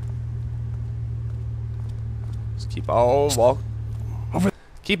keep on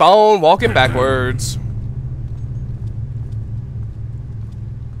walking backwards.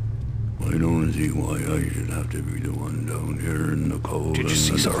 I don't see why I should have to be the one down here in the cold. Did you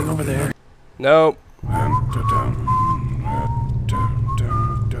see something over there? Nope.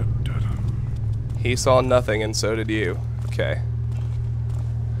 He saw nothing, and so did you. Okay.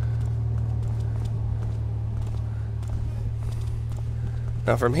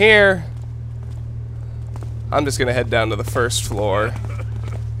 Now from here, I'm just gonna head down to the first floor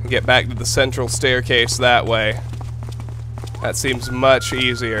and get back to the central staircase that way. That seems much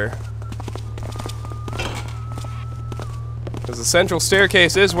easier. Because the central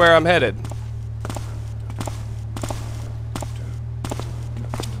staircase is where I'm headed.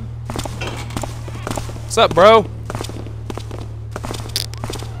 What's up, bro?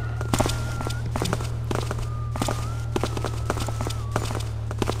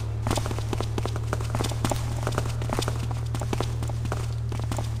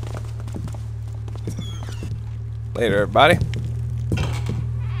 Later, everybody.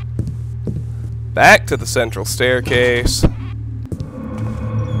 Back to the central staircase.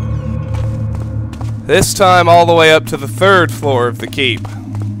 This time all the way up to the 3rd floor of the keep.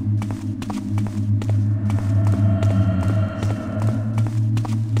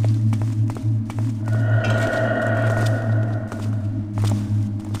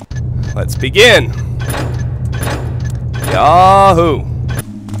 Let's begin. Yahoo!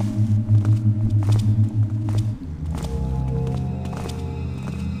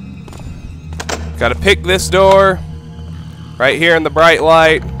 Gotta pick this door. Right here in the bright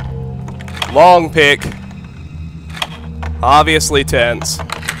light. Long pick. Obviously tense.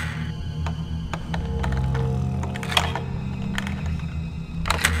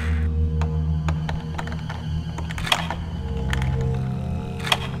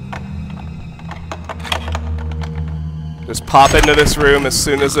 Just pop into this room as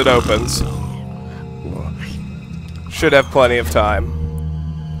soon as it opens. Should have plenty of time.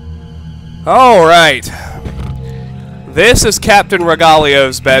 Alright. This is Captain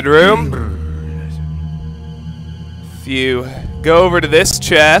Regalio's bedroom. If you go over to this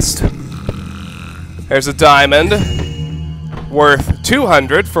chest, there's a diamond worth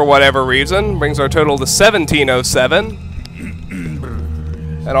 200 for whatever reason. Brings our total to 1707.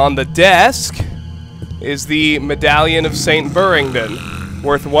 And on the desk is the Medallion of St. Burrington,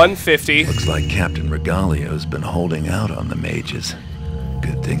 worth 150. Looks like Captain Regalio's been holding out on the mages.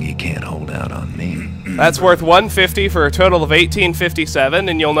 Good thing he can't hold out on me. That's worth 150 for a total of 1857,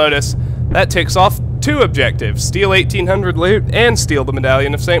 and you'll notice that ticks off 2 objectives. Steal 1800 loot and steal the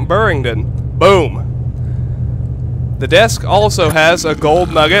Medallion of St. Burrington. Boom. The desk also has a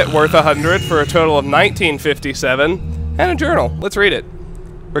gold nugget worth 100 for a total of 1957, and a journal. Let's read it.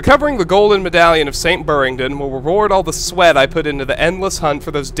 Recovering the golden medallion of St. Burrington will reward all the sweat I put into the endless hunt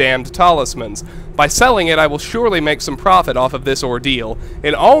for those damned talismans. By selling it, I will surely make some profit off of this ordeal.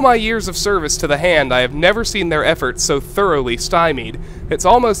 In all my years of service to the Hand, I have never seen their efforts so thoroughly stymied. It's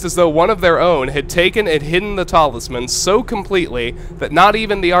almost as though one of their own had taken and hidden the talismans so completely that not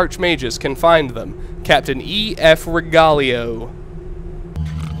even the archmages can find them. Captain E.F. Regalio.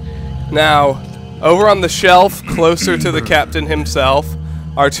 Now, over on the shelf, closer to the captain himself,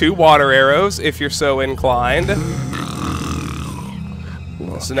 are 2 water arrows, if you're so inclined.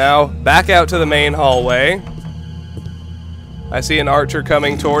 So now, back out to the main hallway. I see an archer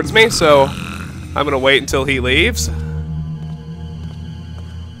coming towards me, so I'm gonna wait until he leaves.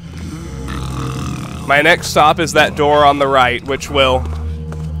 My next stop is that door on the right, which will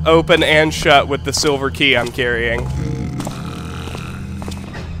open and shut with the silver key I'm carrying.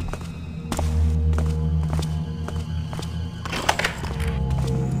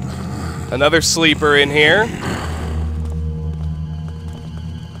 Another sleeper in here.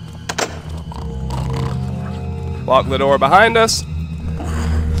 Lock the door behind us.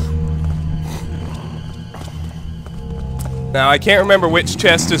 Now, I can't remember which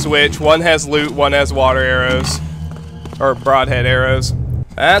chest is which. One has loot, one has water arrows. Or broadhead arrows.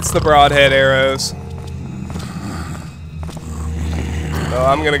 That's the broadhead arrows. So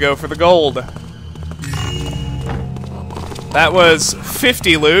I'm gonna go for the gold. That was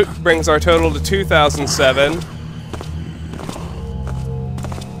 50 loot, brings our total to 2007.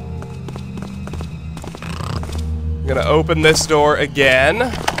 I'm gonna open this door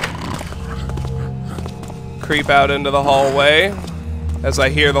again. Creep out into the hallway as I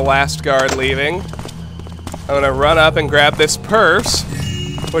hear the last guard leaving. I'm gonna run up and grab this purse,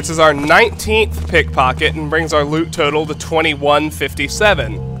 which is our 19th pickpocket and brings our loot total to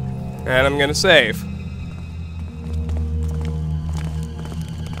 2157. And I'm gonna save.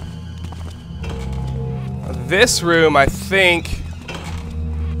 This room, I think,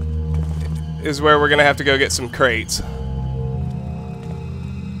 is where we're gonna have to go get some crates.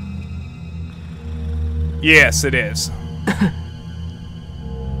 Yes, it is.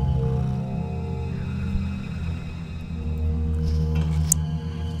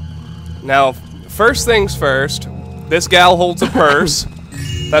 Now, first things first, this gal holds a purse.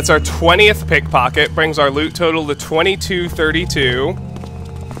 That's our 20th pickpocket, brings our loot total to 2232.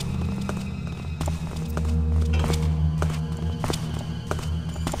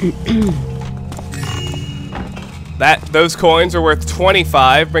 Those coins are worth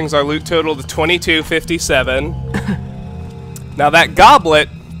 25, brings our loot total to 2257. Now that goblet,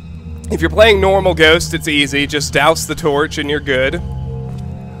 if you're playing normal Ghost, it's easy, just douse the torch and you're good.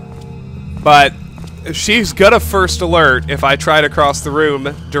 But she's gonna first alert if I try to cross the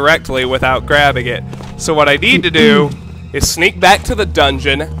room directly without grabbing it. So what I need to do is sneak back to the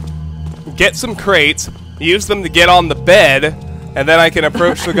dungeon, get some crates, use them to get on the bed, and then I can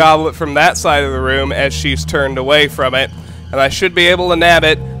approach the goblet from that side of the room as she's turned away from it. And I should be able to nab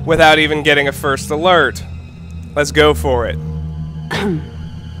it without even getting a first alert. Let's go for it.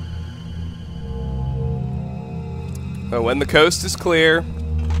 So when the coast is clear,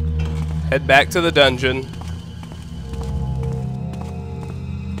 head back to the dungeon.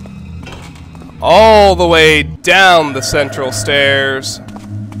 All the way down the central stairs.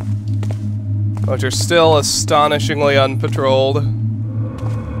 which are still astonishingly unpatrolled.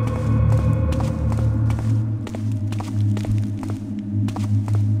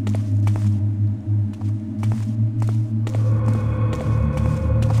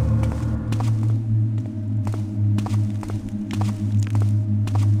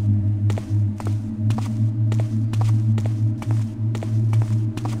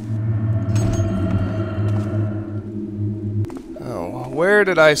 Where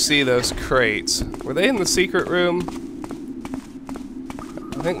did I see those crates? Were they in the secret room?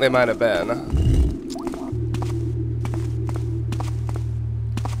 I think they might have been.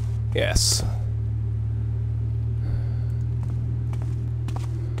 Yes.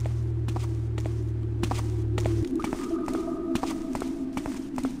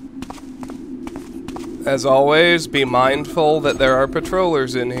 As always, be mindful that there are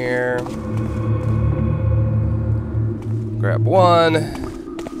patrollers in here. Grab one.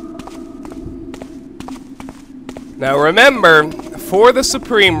 Now remember, for the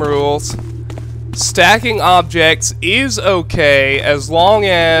Supreme rules, stacking objects is okay as long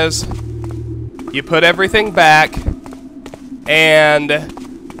as you put everything back and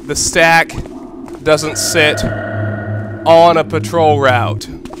the stack doesn't sit on a patrol route.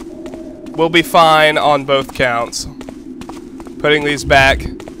 We'll be fine on both counts. Putting these back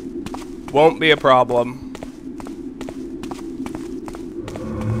won't be a problem.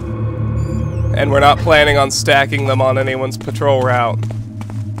 And we're not planning on stacking them on anyone's patrol route.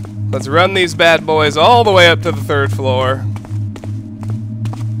 Let's run these bad boys all the way up to the 3rd floor.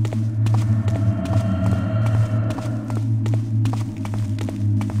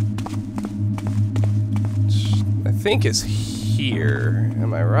 I think is here.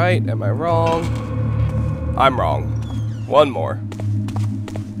 Am I right? Am I wrong? I'm wrong. One more.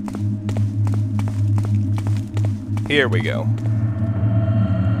 Here we go.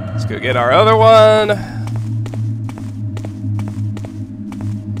 Let's go get our other one.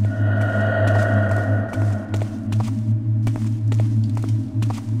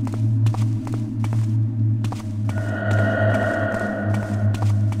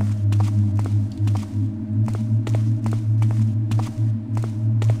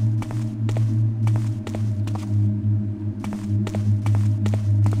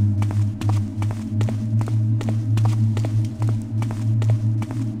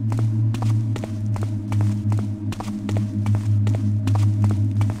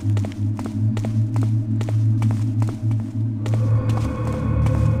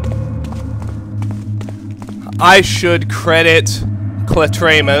 I should credit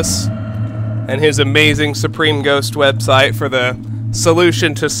Clatramus and his amazing Supreme Ghost website for the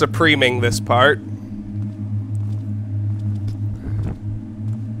solution to supreming this part.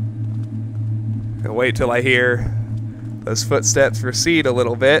 I'll wait till I hear those footsteps recede a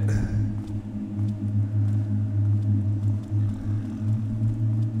little bit.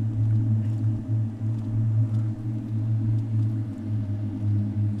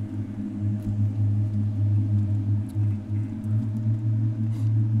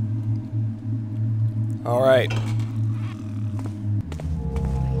 All right.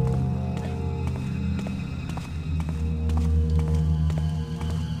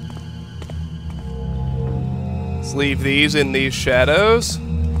 Let's leave these in these shadows.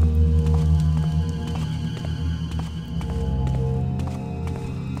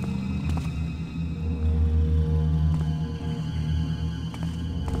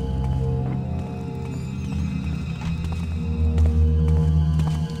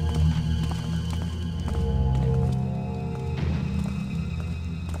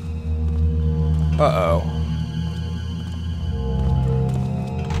 Uh-oh.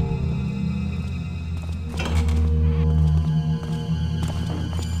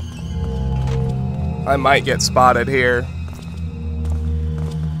 I might get spotted here.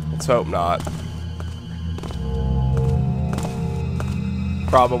 Let's hope not.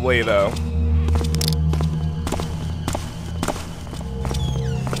 Probably, though.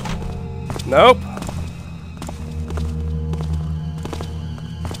 Nope.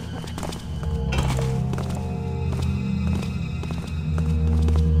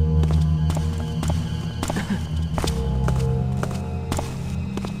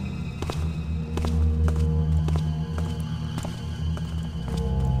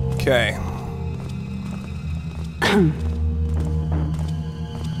 Okay.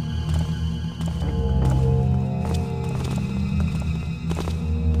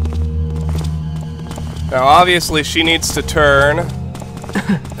 Now obviously she needs to turn,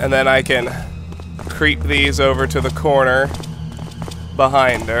 and then I can creep these over to the corner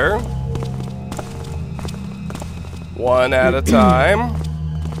behind her. One at a time.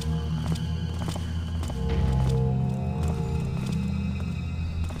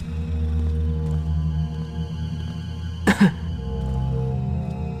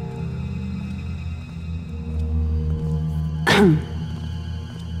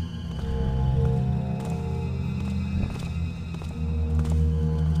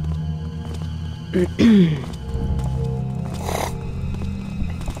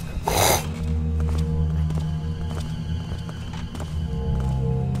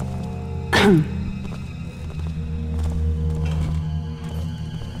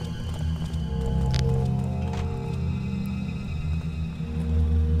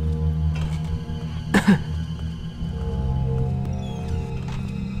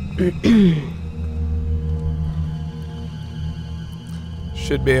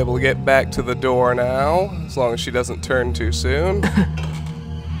 Should be able to get back to the door now, as long as she doesn't turn too soon.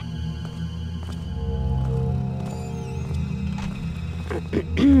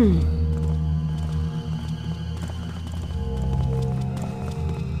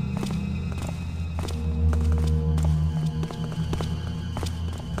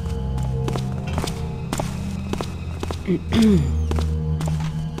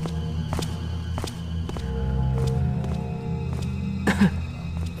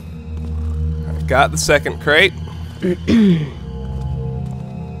 Got the second crate.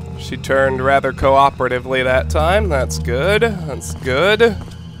 She turned rather cooperatively that time. That's good. That's good.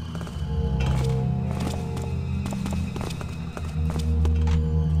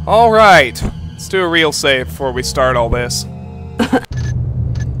 All right. Let's do a real save before we start all this.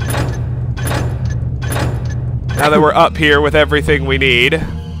 Now that we're up here with everything we need.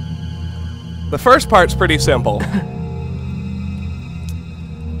 The first part's pretty simple.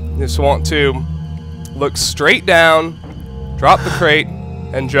 Just want to look straight down, drop the crate,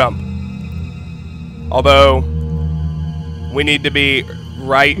 and jump. Although, we need to be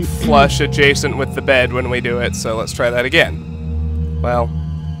right flush adjacent with the bed when we do it, so let's try that again. Well.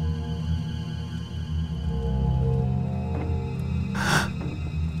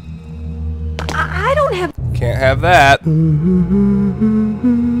 I don't have... Can't have that.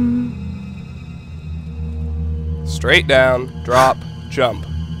 Straight down, drop, jump.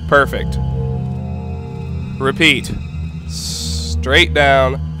 Perfect. Repeat. Straight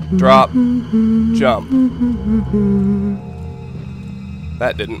down, drop, jump.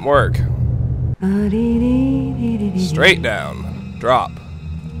 That didn't work. Straight down, drop,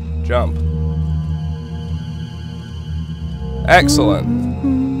 jump.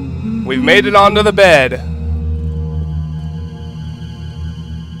 Excellent. We've made it onto the bed.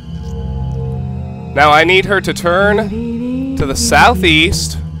 Now I need her to turn to the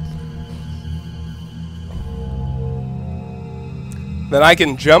southeast. Then I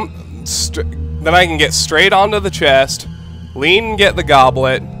can jump, then I can get straight onto the chest, lean and get the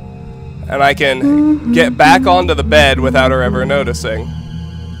goblet, and I can get back onto the bed without her ever noticing.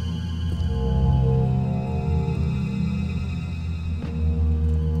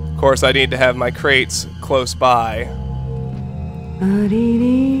 Of course, I need to have my crates close by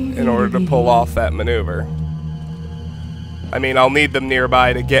in order to pull off that maneuver. I mean, I'll need them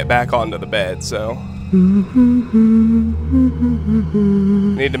nearby to get back onto the bed, so...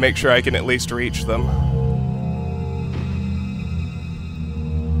 Need to make sure I can at least reach them.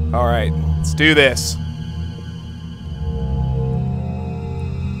 Alright, let's do this.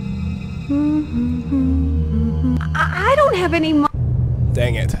 I don't have any money.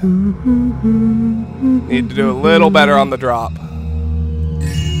 Dang it. Need to do a little better on the drop.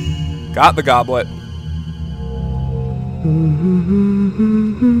 Got the goblet.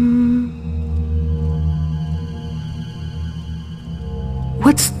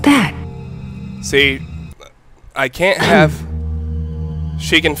 What's that? See, I can't have...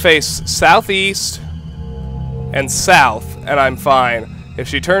 She can face southeast and south, and I'm fine. If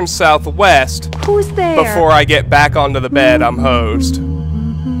she turns southwest, Who's there? before I get back onto the bed, I'm hosed.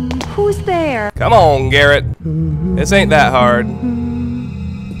 Who's there? Come on, Garrett. This ain't that hard.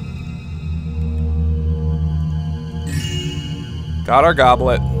 Got our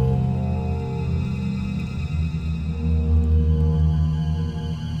goblet.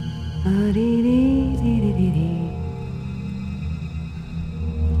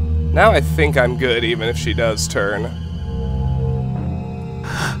 Now I think I'm good, even if she does turn.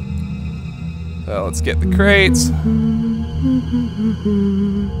 So let's get the crates.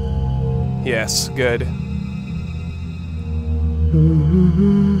 Yes, good.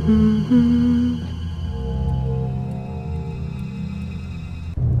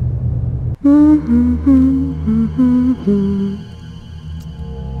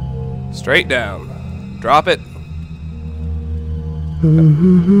 Straight down. Drop it.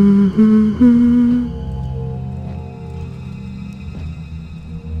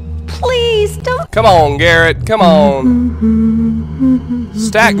 Please don't. Come on, Garrett. Come on.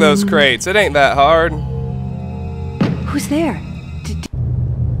 Stack those crates. It ain't that hard. Who's there?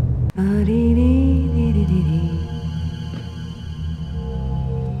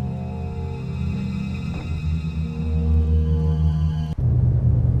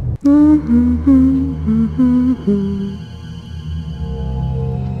 Help!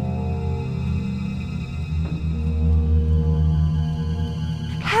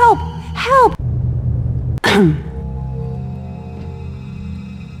 Help!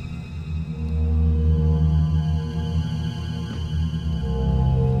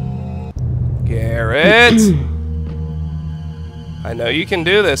 Garrett! I know you can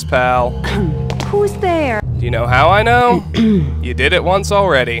do this, pal. Who's there? Do you know how I know? You did it once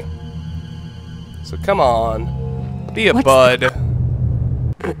already. So come on. Be a bud.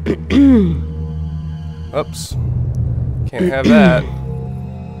 Oops. Can't have that.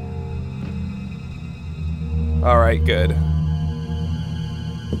 Alright, good.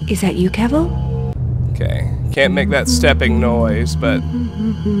 Is that you, Kevel? Okay. Can't make that stepping noise, but...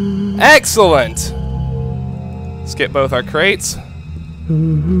 Excellent! Let's get both our crates.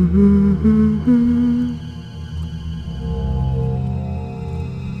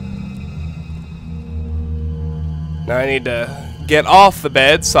 Now I need to get off the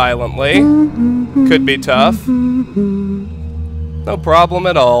bed silently. Could be tough. No problem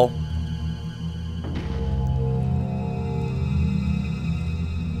at all.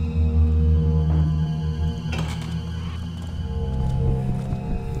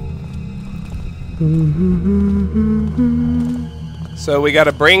 So we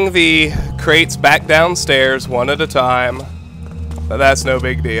gotta bring the crates back downstairs one at a time. But that's no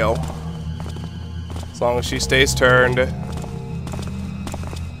big deal. As long as she stays turned.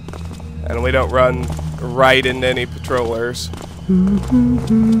 And we don't run right into any patrollers.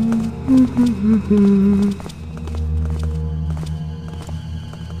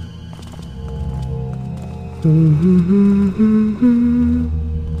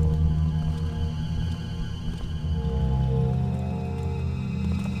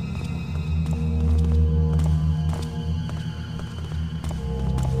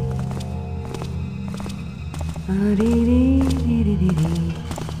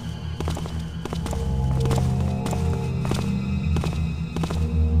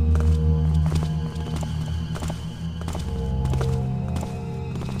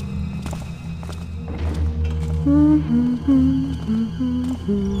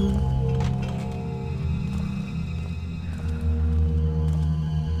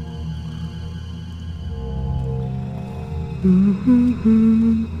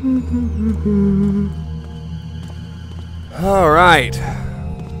 All right.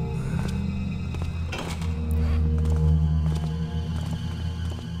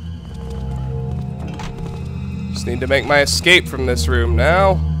 Just need to make my escape from this room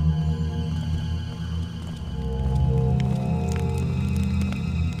now.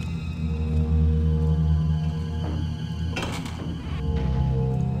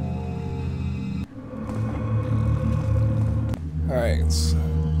 Alright, let's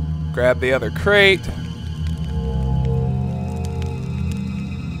grab the other crate.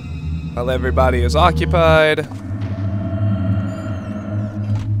 While everybody is occupied.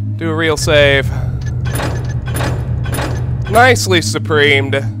 Do a real save. Nicely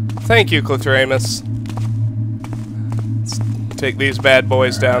supremed. Thank you, Clatramus. Let's take these bad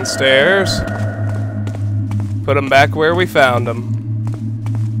boys downstairs. Put them back where we found them.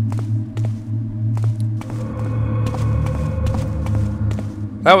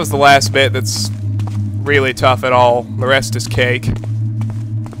 That was the last bit that's really tough at all. The rest is cake.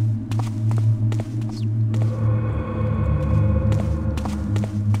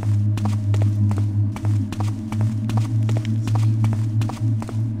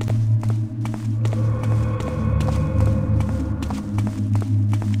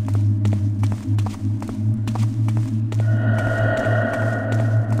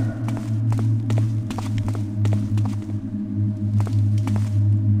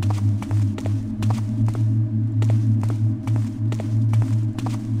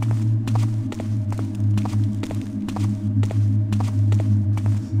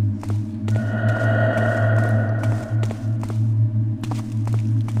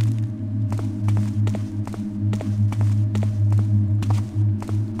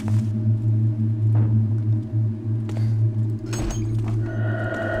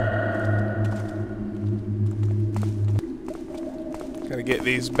 Gotta get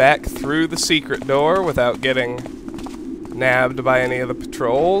these back through the secret door without getting nabbed by any of the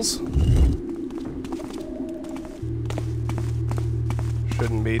patrols.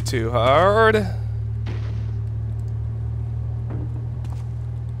 Shouldn't be too hard. If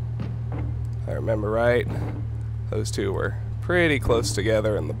I remember right, those two were pretty close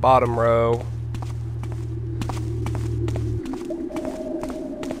together in the bottom row.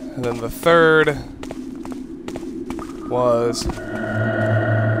 And then the third was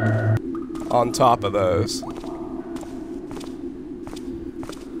on top of those.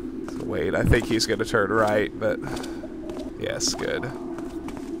 So wait, I think he's gonna turn right, but yes, good.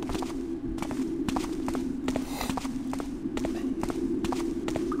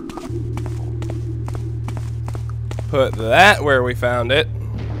 Put that where we found it.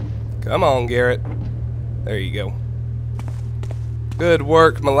 Come on, Garrett. There you go. Good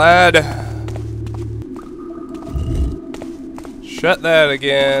work, my lad. Shut that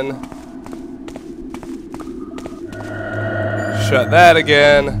again. Shut that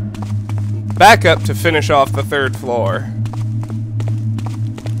again. Back up to finish off the 3rd floor.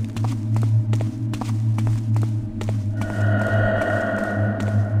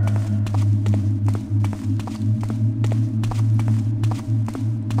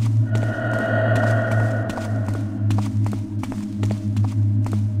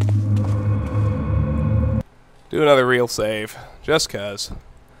 Do another real save, just cuz.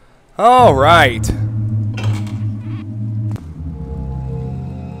 Alright.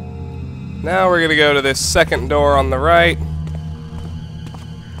 Now we're gonna go to this 2nd door on the right.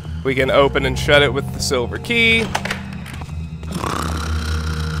 We can open and shut it with the silver key.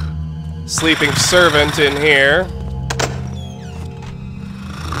 Sleeping servant in here.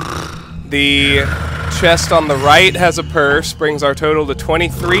 The chest on the right has a purse, brings our total to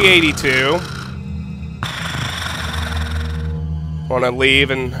 $23.82. Want to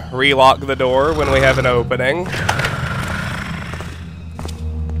leave and relock the door when we have an opening.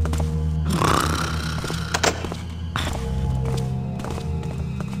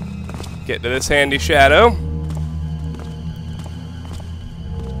 Get to this handy shadow.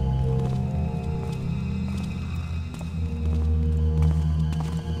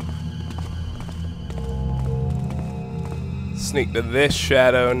 Sneak to this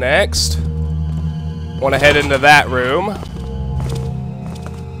shadow next. Want to head into that room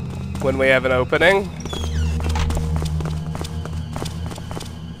when we have an opening.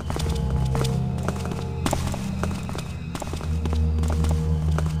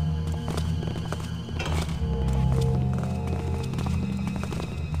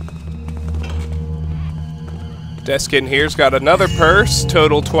 Desk in here's got another purse,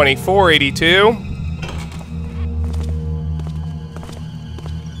 total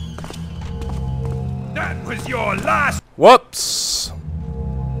 $24.82. That was your last. Whoops.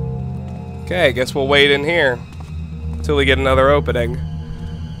 Okay, I guess we'll wait in here until we get another opening.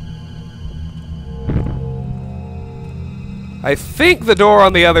 I think the door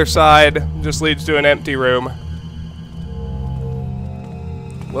on the other side just leads to an empty room.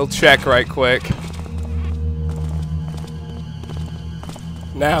 We'll check right quick.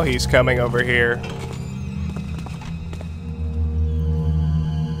 Now he's coming over here.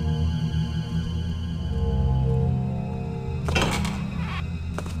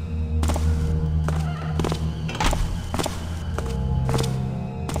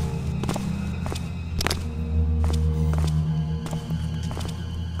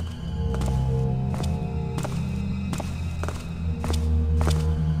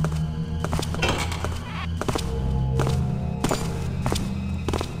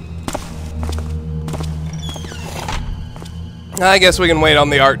 I guess we can wait on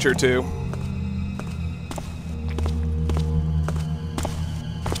the archer too.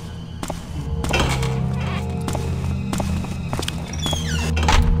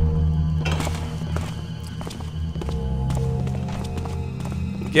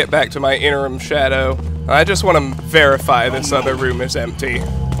 Get back to my interim shadow. I just want to verify this other room is empty.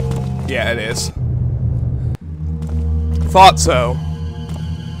 Yeah, it is. Thought so.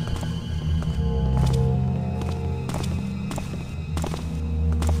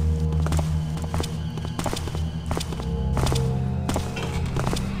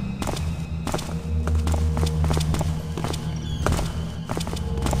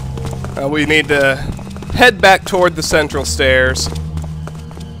 We need to head back toward the central stairs.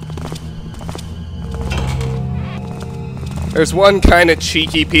 There's one kind of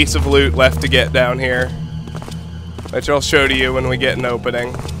cheeky piece of loot left to get down here, which I'll show to you when we get an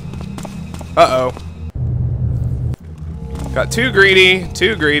opening. Uh-oh. Got too greedy,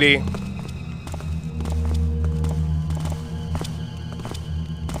 too greedy.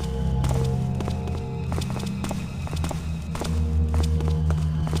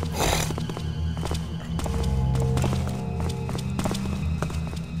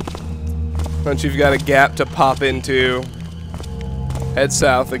 Once you've got a gap to pop into, head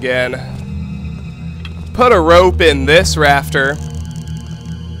south again. Put a rope in this rafter.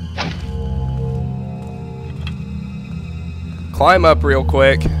 Climb up real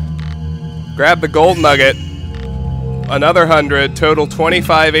quick. Grab the gold nugget. Another 100, total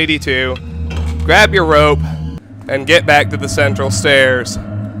 $25.82. grab your rope, and get back to the central stairs.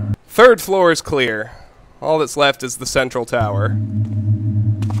 3rd floor is clear. All that's left is the central tower.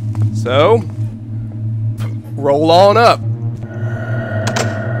 So, roll on up.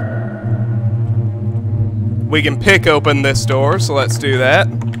 We can pick open this door, so let's do that.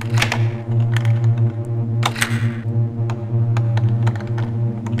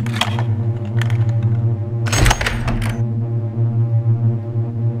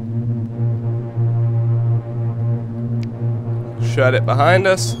 Shut it behind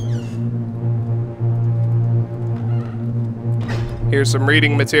us. Here's some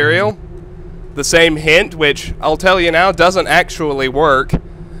reading material. The same hint, which I'll tell you now doesn't actually work.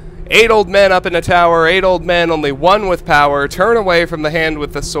 8 old men up in a tower, 8 old men, only 1 with power. Turn away from the hand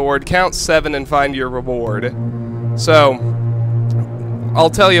with the sword, count 7 and find your reward. So, I'll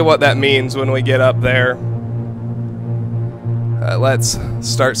tell you what that means when we get up there. Let's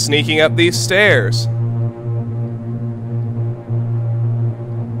start sneaking up these stairs.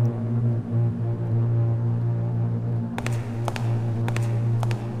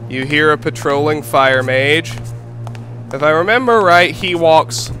 You hear a patrolling fire mage. If I remember right, he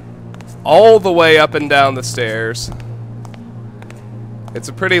walks all the way up and down the stairs. It's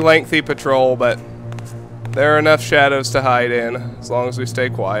a pretty lengthy patrol, but there are enough shadows to hide in, as long as we stay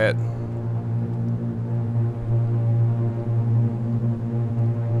quiet.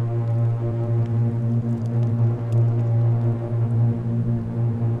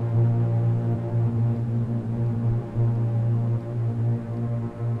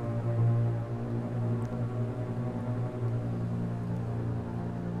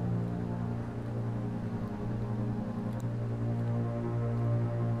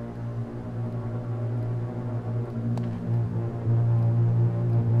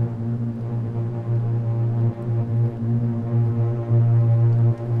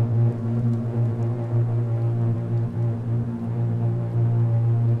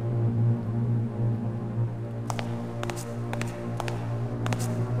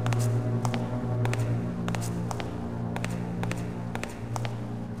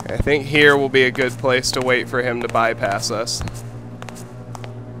 I think here will be a good place to wait for him to bypass us.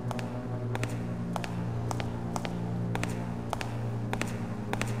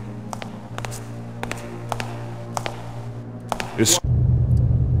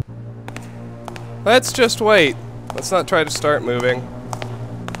 Let's just wait. Let's not try to start moving.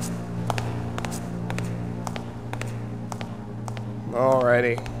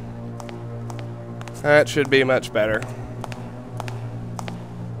 Alrighty. That should be much better.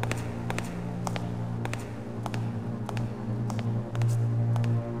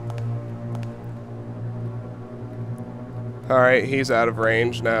 Alright, he's out of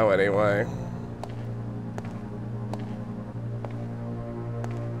range now anyway.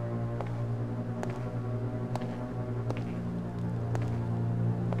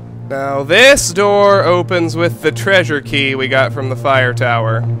 Now this door opens with the treasure key we got from the fire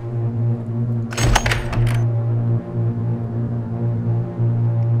tower.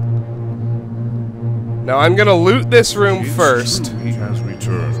 Now I'm gonna loot this room first. He has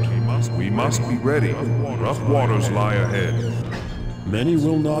returned. We must be ready. Rough waters lie ahead. Many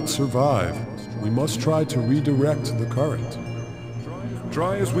will not survive. We must try to redirect the current.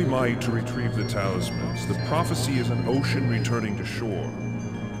 Try as we might to retrieve the talismans, the prophecy is an ocean returning to shore.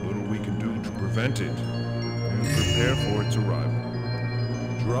 Little we can do to prevent it, and prepare for its arrival.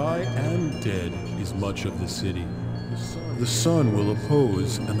 Dry and dead is much of the city. The sun will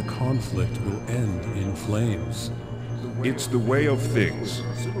oppose, and the conflict will end in flames. It's the way of things.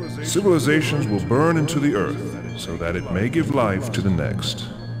 Civilizations will burn into the earth, so that it may give life to the next.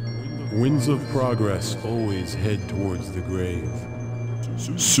 Winds of progress always head towards the grave.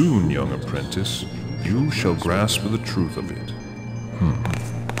 Soon, young apprentice, you shall grasp the truth of it.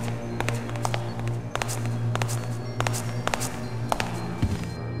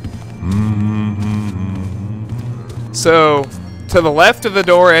 So, to the left of the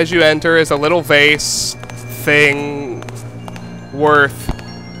door as you enter is a little vase thing worth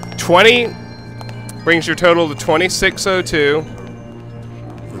 20, brings your total to 2602.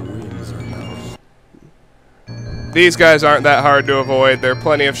 These guys aren't that hard to avoid, there are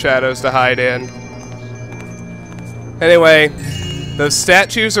plenty of shadows to hide in. Anyway, those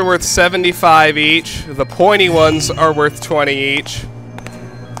statues are worth 75 each, the pointy ones are worth 20 each.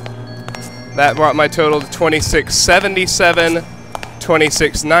 That brought my total to 2677,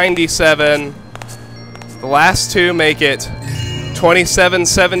 2697. The last two make it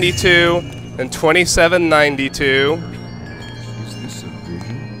 2772 and 2792. Is this a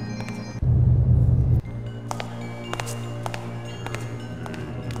vision?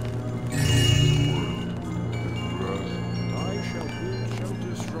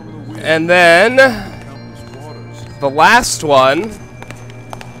 And then the last one.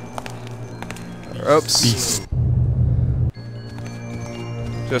 Oops.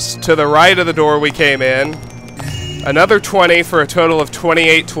 Just to the right of the door we came in. Another 20 for a total of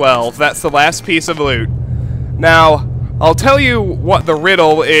 2812. That's the last piece of loot. Now, I'll tell you what the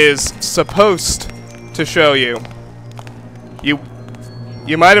riddle is supposed to show you.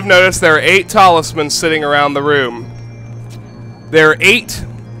 You might have noticed there are 8 talismans sitting around the room. There are 8.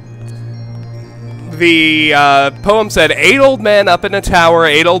 The poem said 8 old men up in a tower,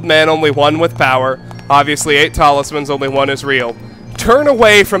 8 old men, only one with power. Obviously 8 talismans, only one is real. Turn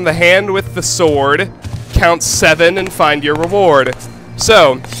away from the hand with the sword, count 7 and find your reward.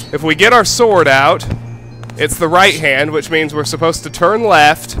 So, if we get our sword out, it's the right hand, which means we're supposed to turn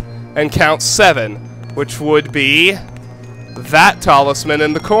left and count 7, which would be that talisman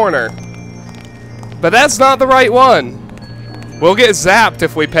in the corner. But that's not the right one. We'll get zapped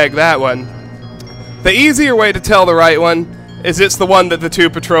if we peg that one. The easier way to tell the right one is it's the one that the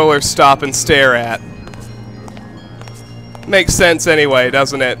 2 patrollers stop and stare at. Makes sense anyway,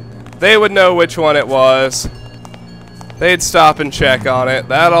 doesn't it? They would know which one it was. They'd stop and check on it.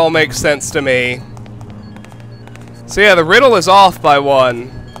 That all makes sense to me. So yeah, the riddle is off by 1.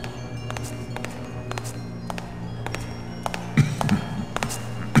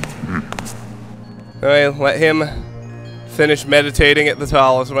 Okay, let him finish meditating at the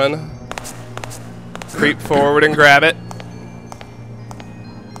talisman. Creep forward and grab it.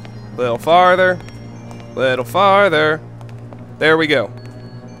 Little farther. Little farther. There we go.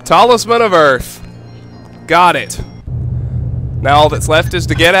 Talisman of Earth. Got it. Now all that's left is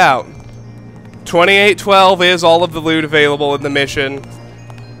to get out. 2812 is all of the loot available in the mission,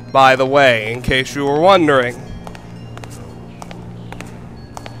 by the way, in case you were wondering.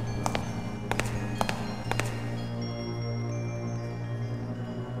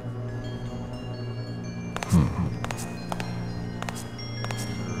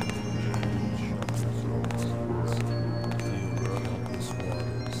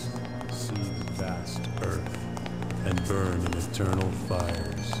 And burn in eternal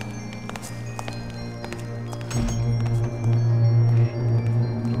fires.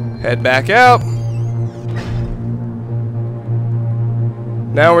 Head back out.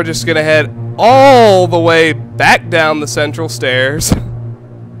 Now we're just gonna head all the way back down the central stairs.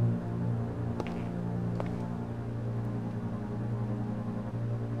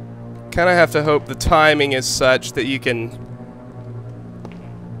 Kinda have to hope the timing is such that you can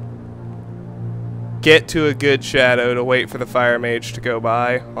get to a good shadow to wait for the fire mage to go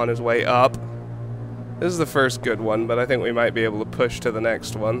by on his way up. This is the first good one, but I think we might be able to push to the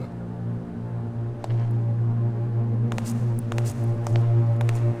next one.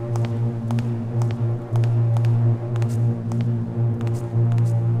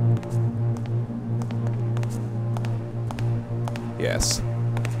 Yes.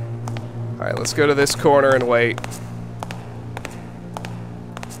 Alright, let's go to this corner and wait.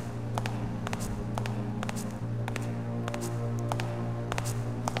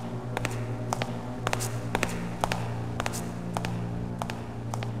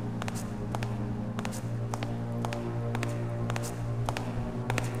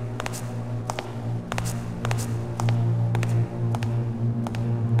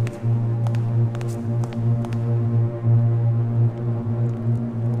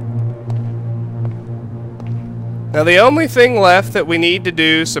 Now the only thing left that we need to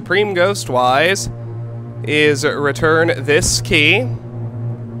do Supreme Ghost-wise is return this key.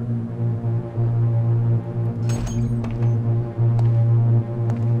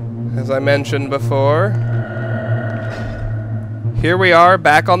 As I mentioned before, here we are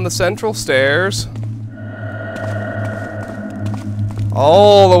back on the central stairs.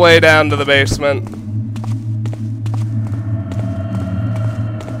 All the way down to the basement.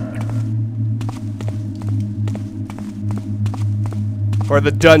 Or the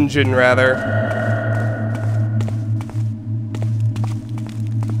dungeon, rather.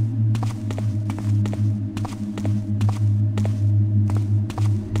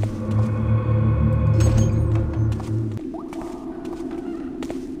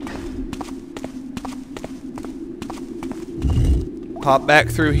 Pop back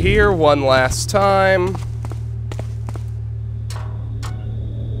through here one last time.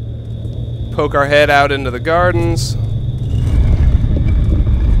 Poke our head out into the gardens.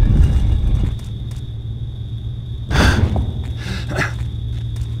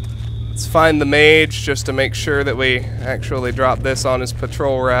 Find the mage just to make sure that we actually drop this on his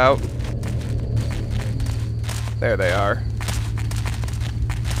patrol route. There they are.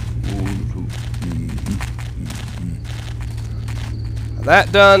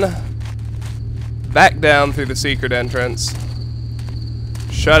 That done. back down through the secret entrance.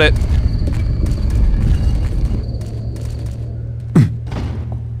 Shut it.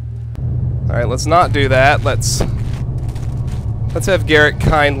 Alright, let's not do that. Let's have Garrett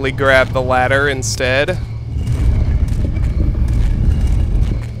kindly grab the ladder instead.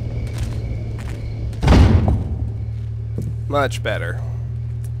 Much better.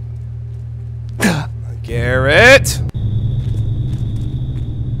 Garrett!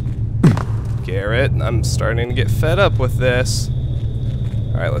 Garrett, I'm starting to get fed up with this.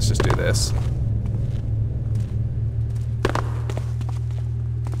 Alright, let's just do this.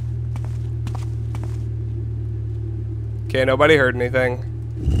 Okay, nobody heard anything.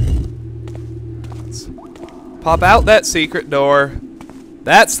 Let's pop out that secret door.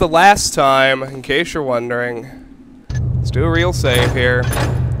 That's the last time, in case you're wondering. Let's do a real save here.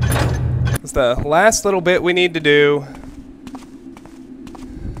 It's the last little bit we need to do.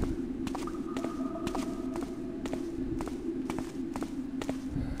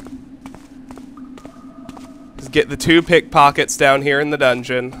 Just get the 2 pickpockets down here in the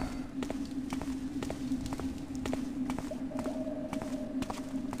dungeon.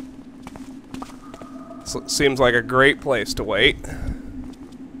 Seems like a great place to wait.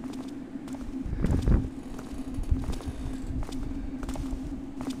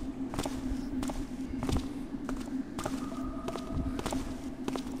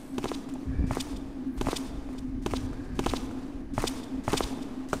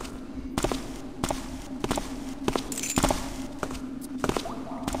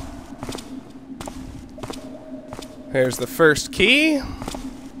 Here's the first key.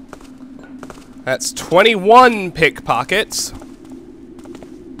 That's 21 pickpockets.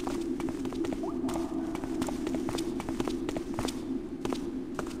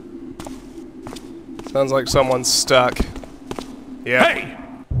 Sounds like someone's stuck. Yeah. Hey!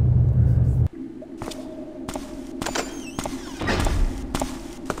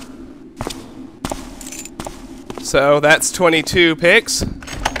 So that's 22 picks.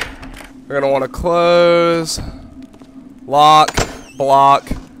 We're gonna want to close, lock, block,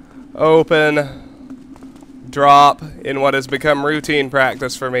 open, drop in what has become routine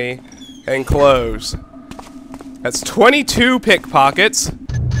practice for me, and close. That's 22 pickpockets.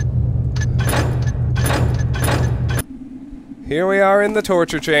 Here we are in the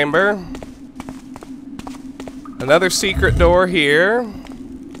torture chamber. Another secret door here.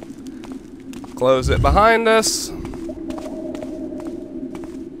 Close it behind us.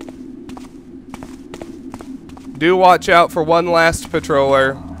 Do watch out for one last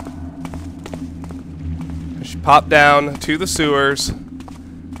patroller. Just pop down to the sewers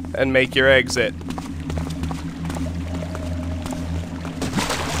and make your exit.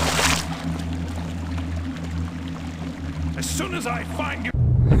 As soon as I find you...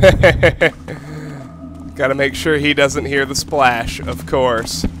 Gotta make sure he doesn't hear the splash, of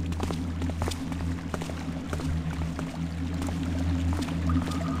course.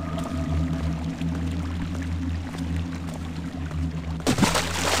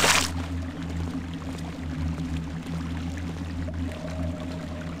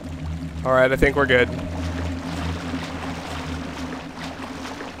 Alright, I think we're good.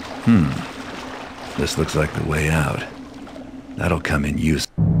 This looks like the way out. That'll come in use.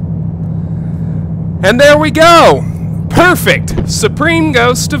 And there we go! Perfect! Supreme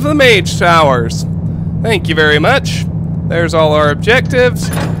Ghost of the Mage Towers. Thank you very much. There's all our objectives.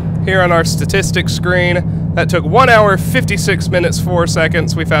 Here on our statistics screen. That took 1 hour, 56 minutes, 4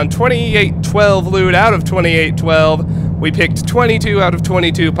 seconds. We found 2812 loot out of 2812. We picked 22 out of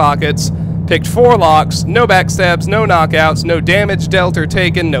 22 pockets. Picked 4 locks, no backstabs, no knockouts, no damage dealt or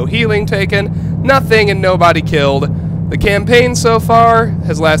taken, no healing taken, nothing and nobody killed. The campaign so far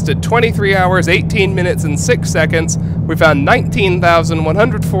has lasted 23 hours, 18 minutes, and 6 seconds. We found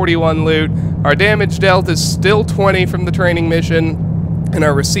 19,141 loot. Our damage dealt is still 20 from the training mission, and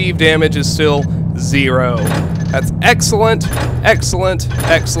our received damage is still 0. That's excellent, excellent,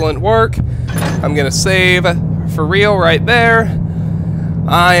 excellent work. I'm gonna save for real right there.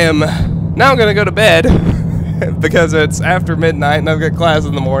 I am now gonna go to bed because it's after midnight and I've got class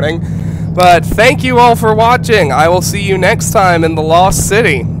in the morning. But thank you all for watching. I will see you next time in the Lost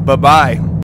City. Bye-bye.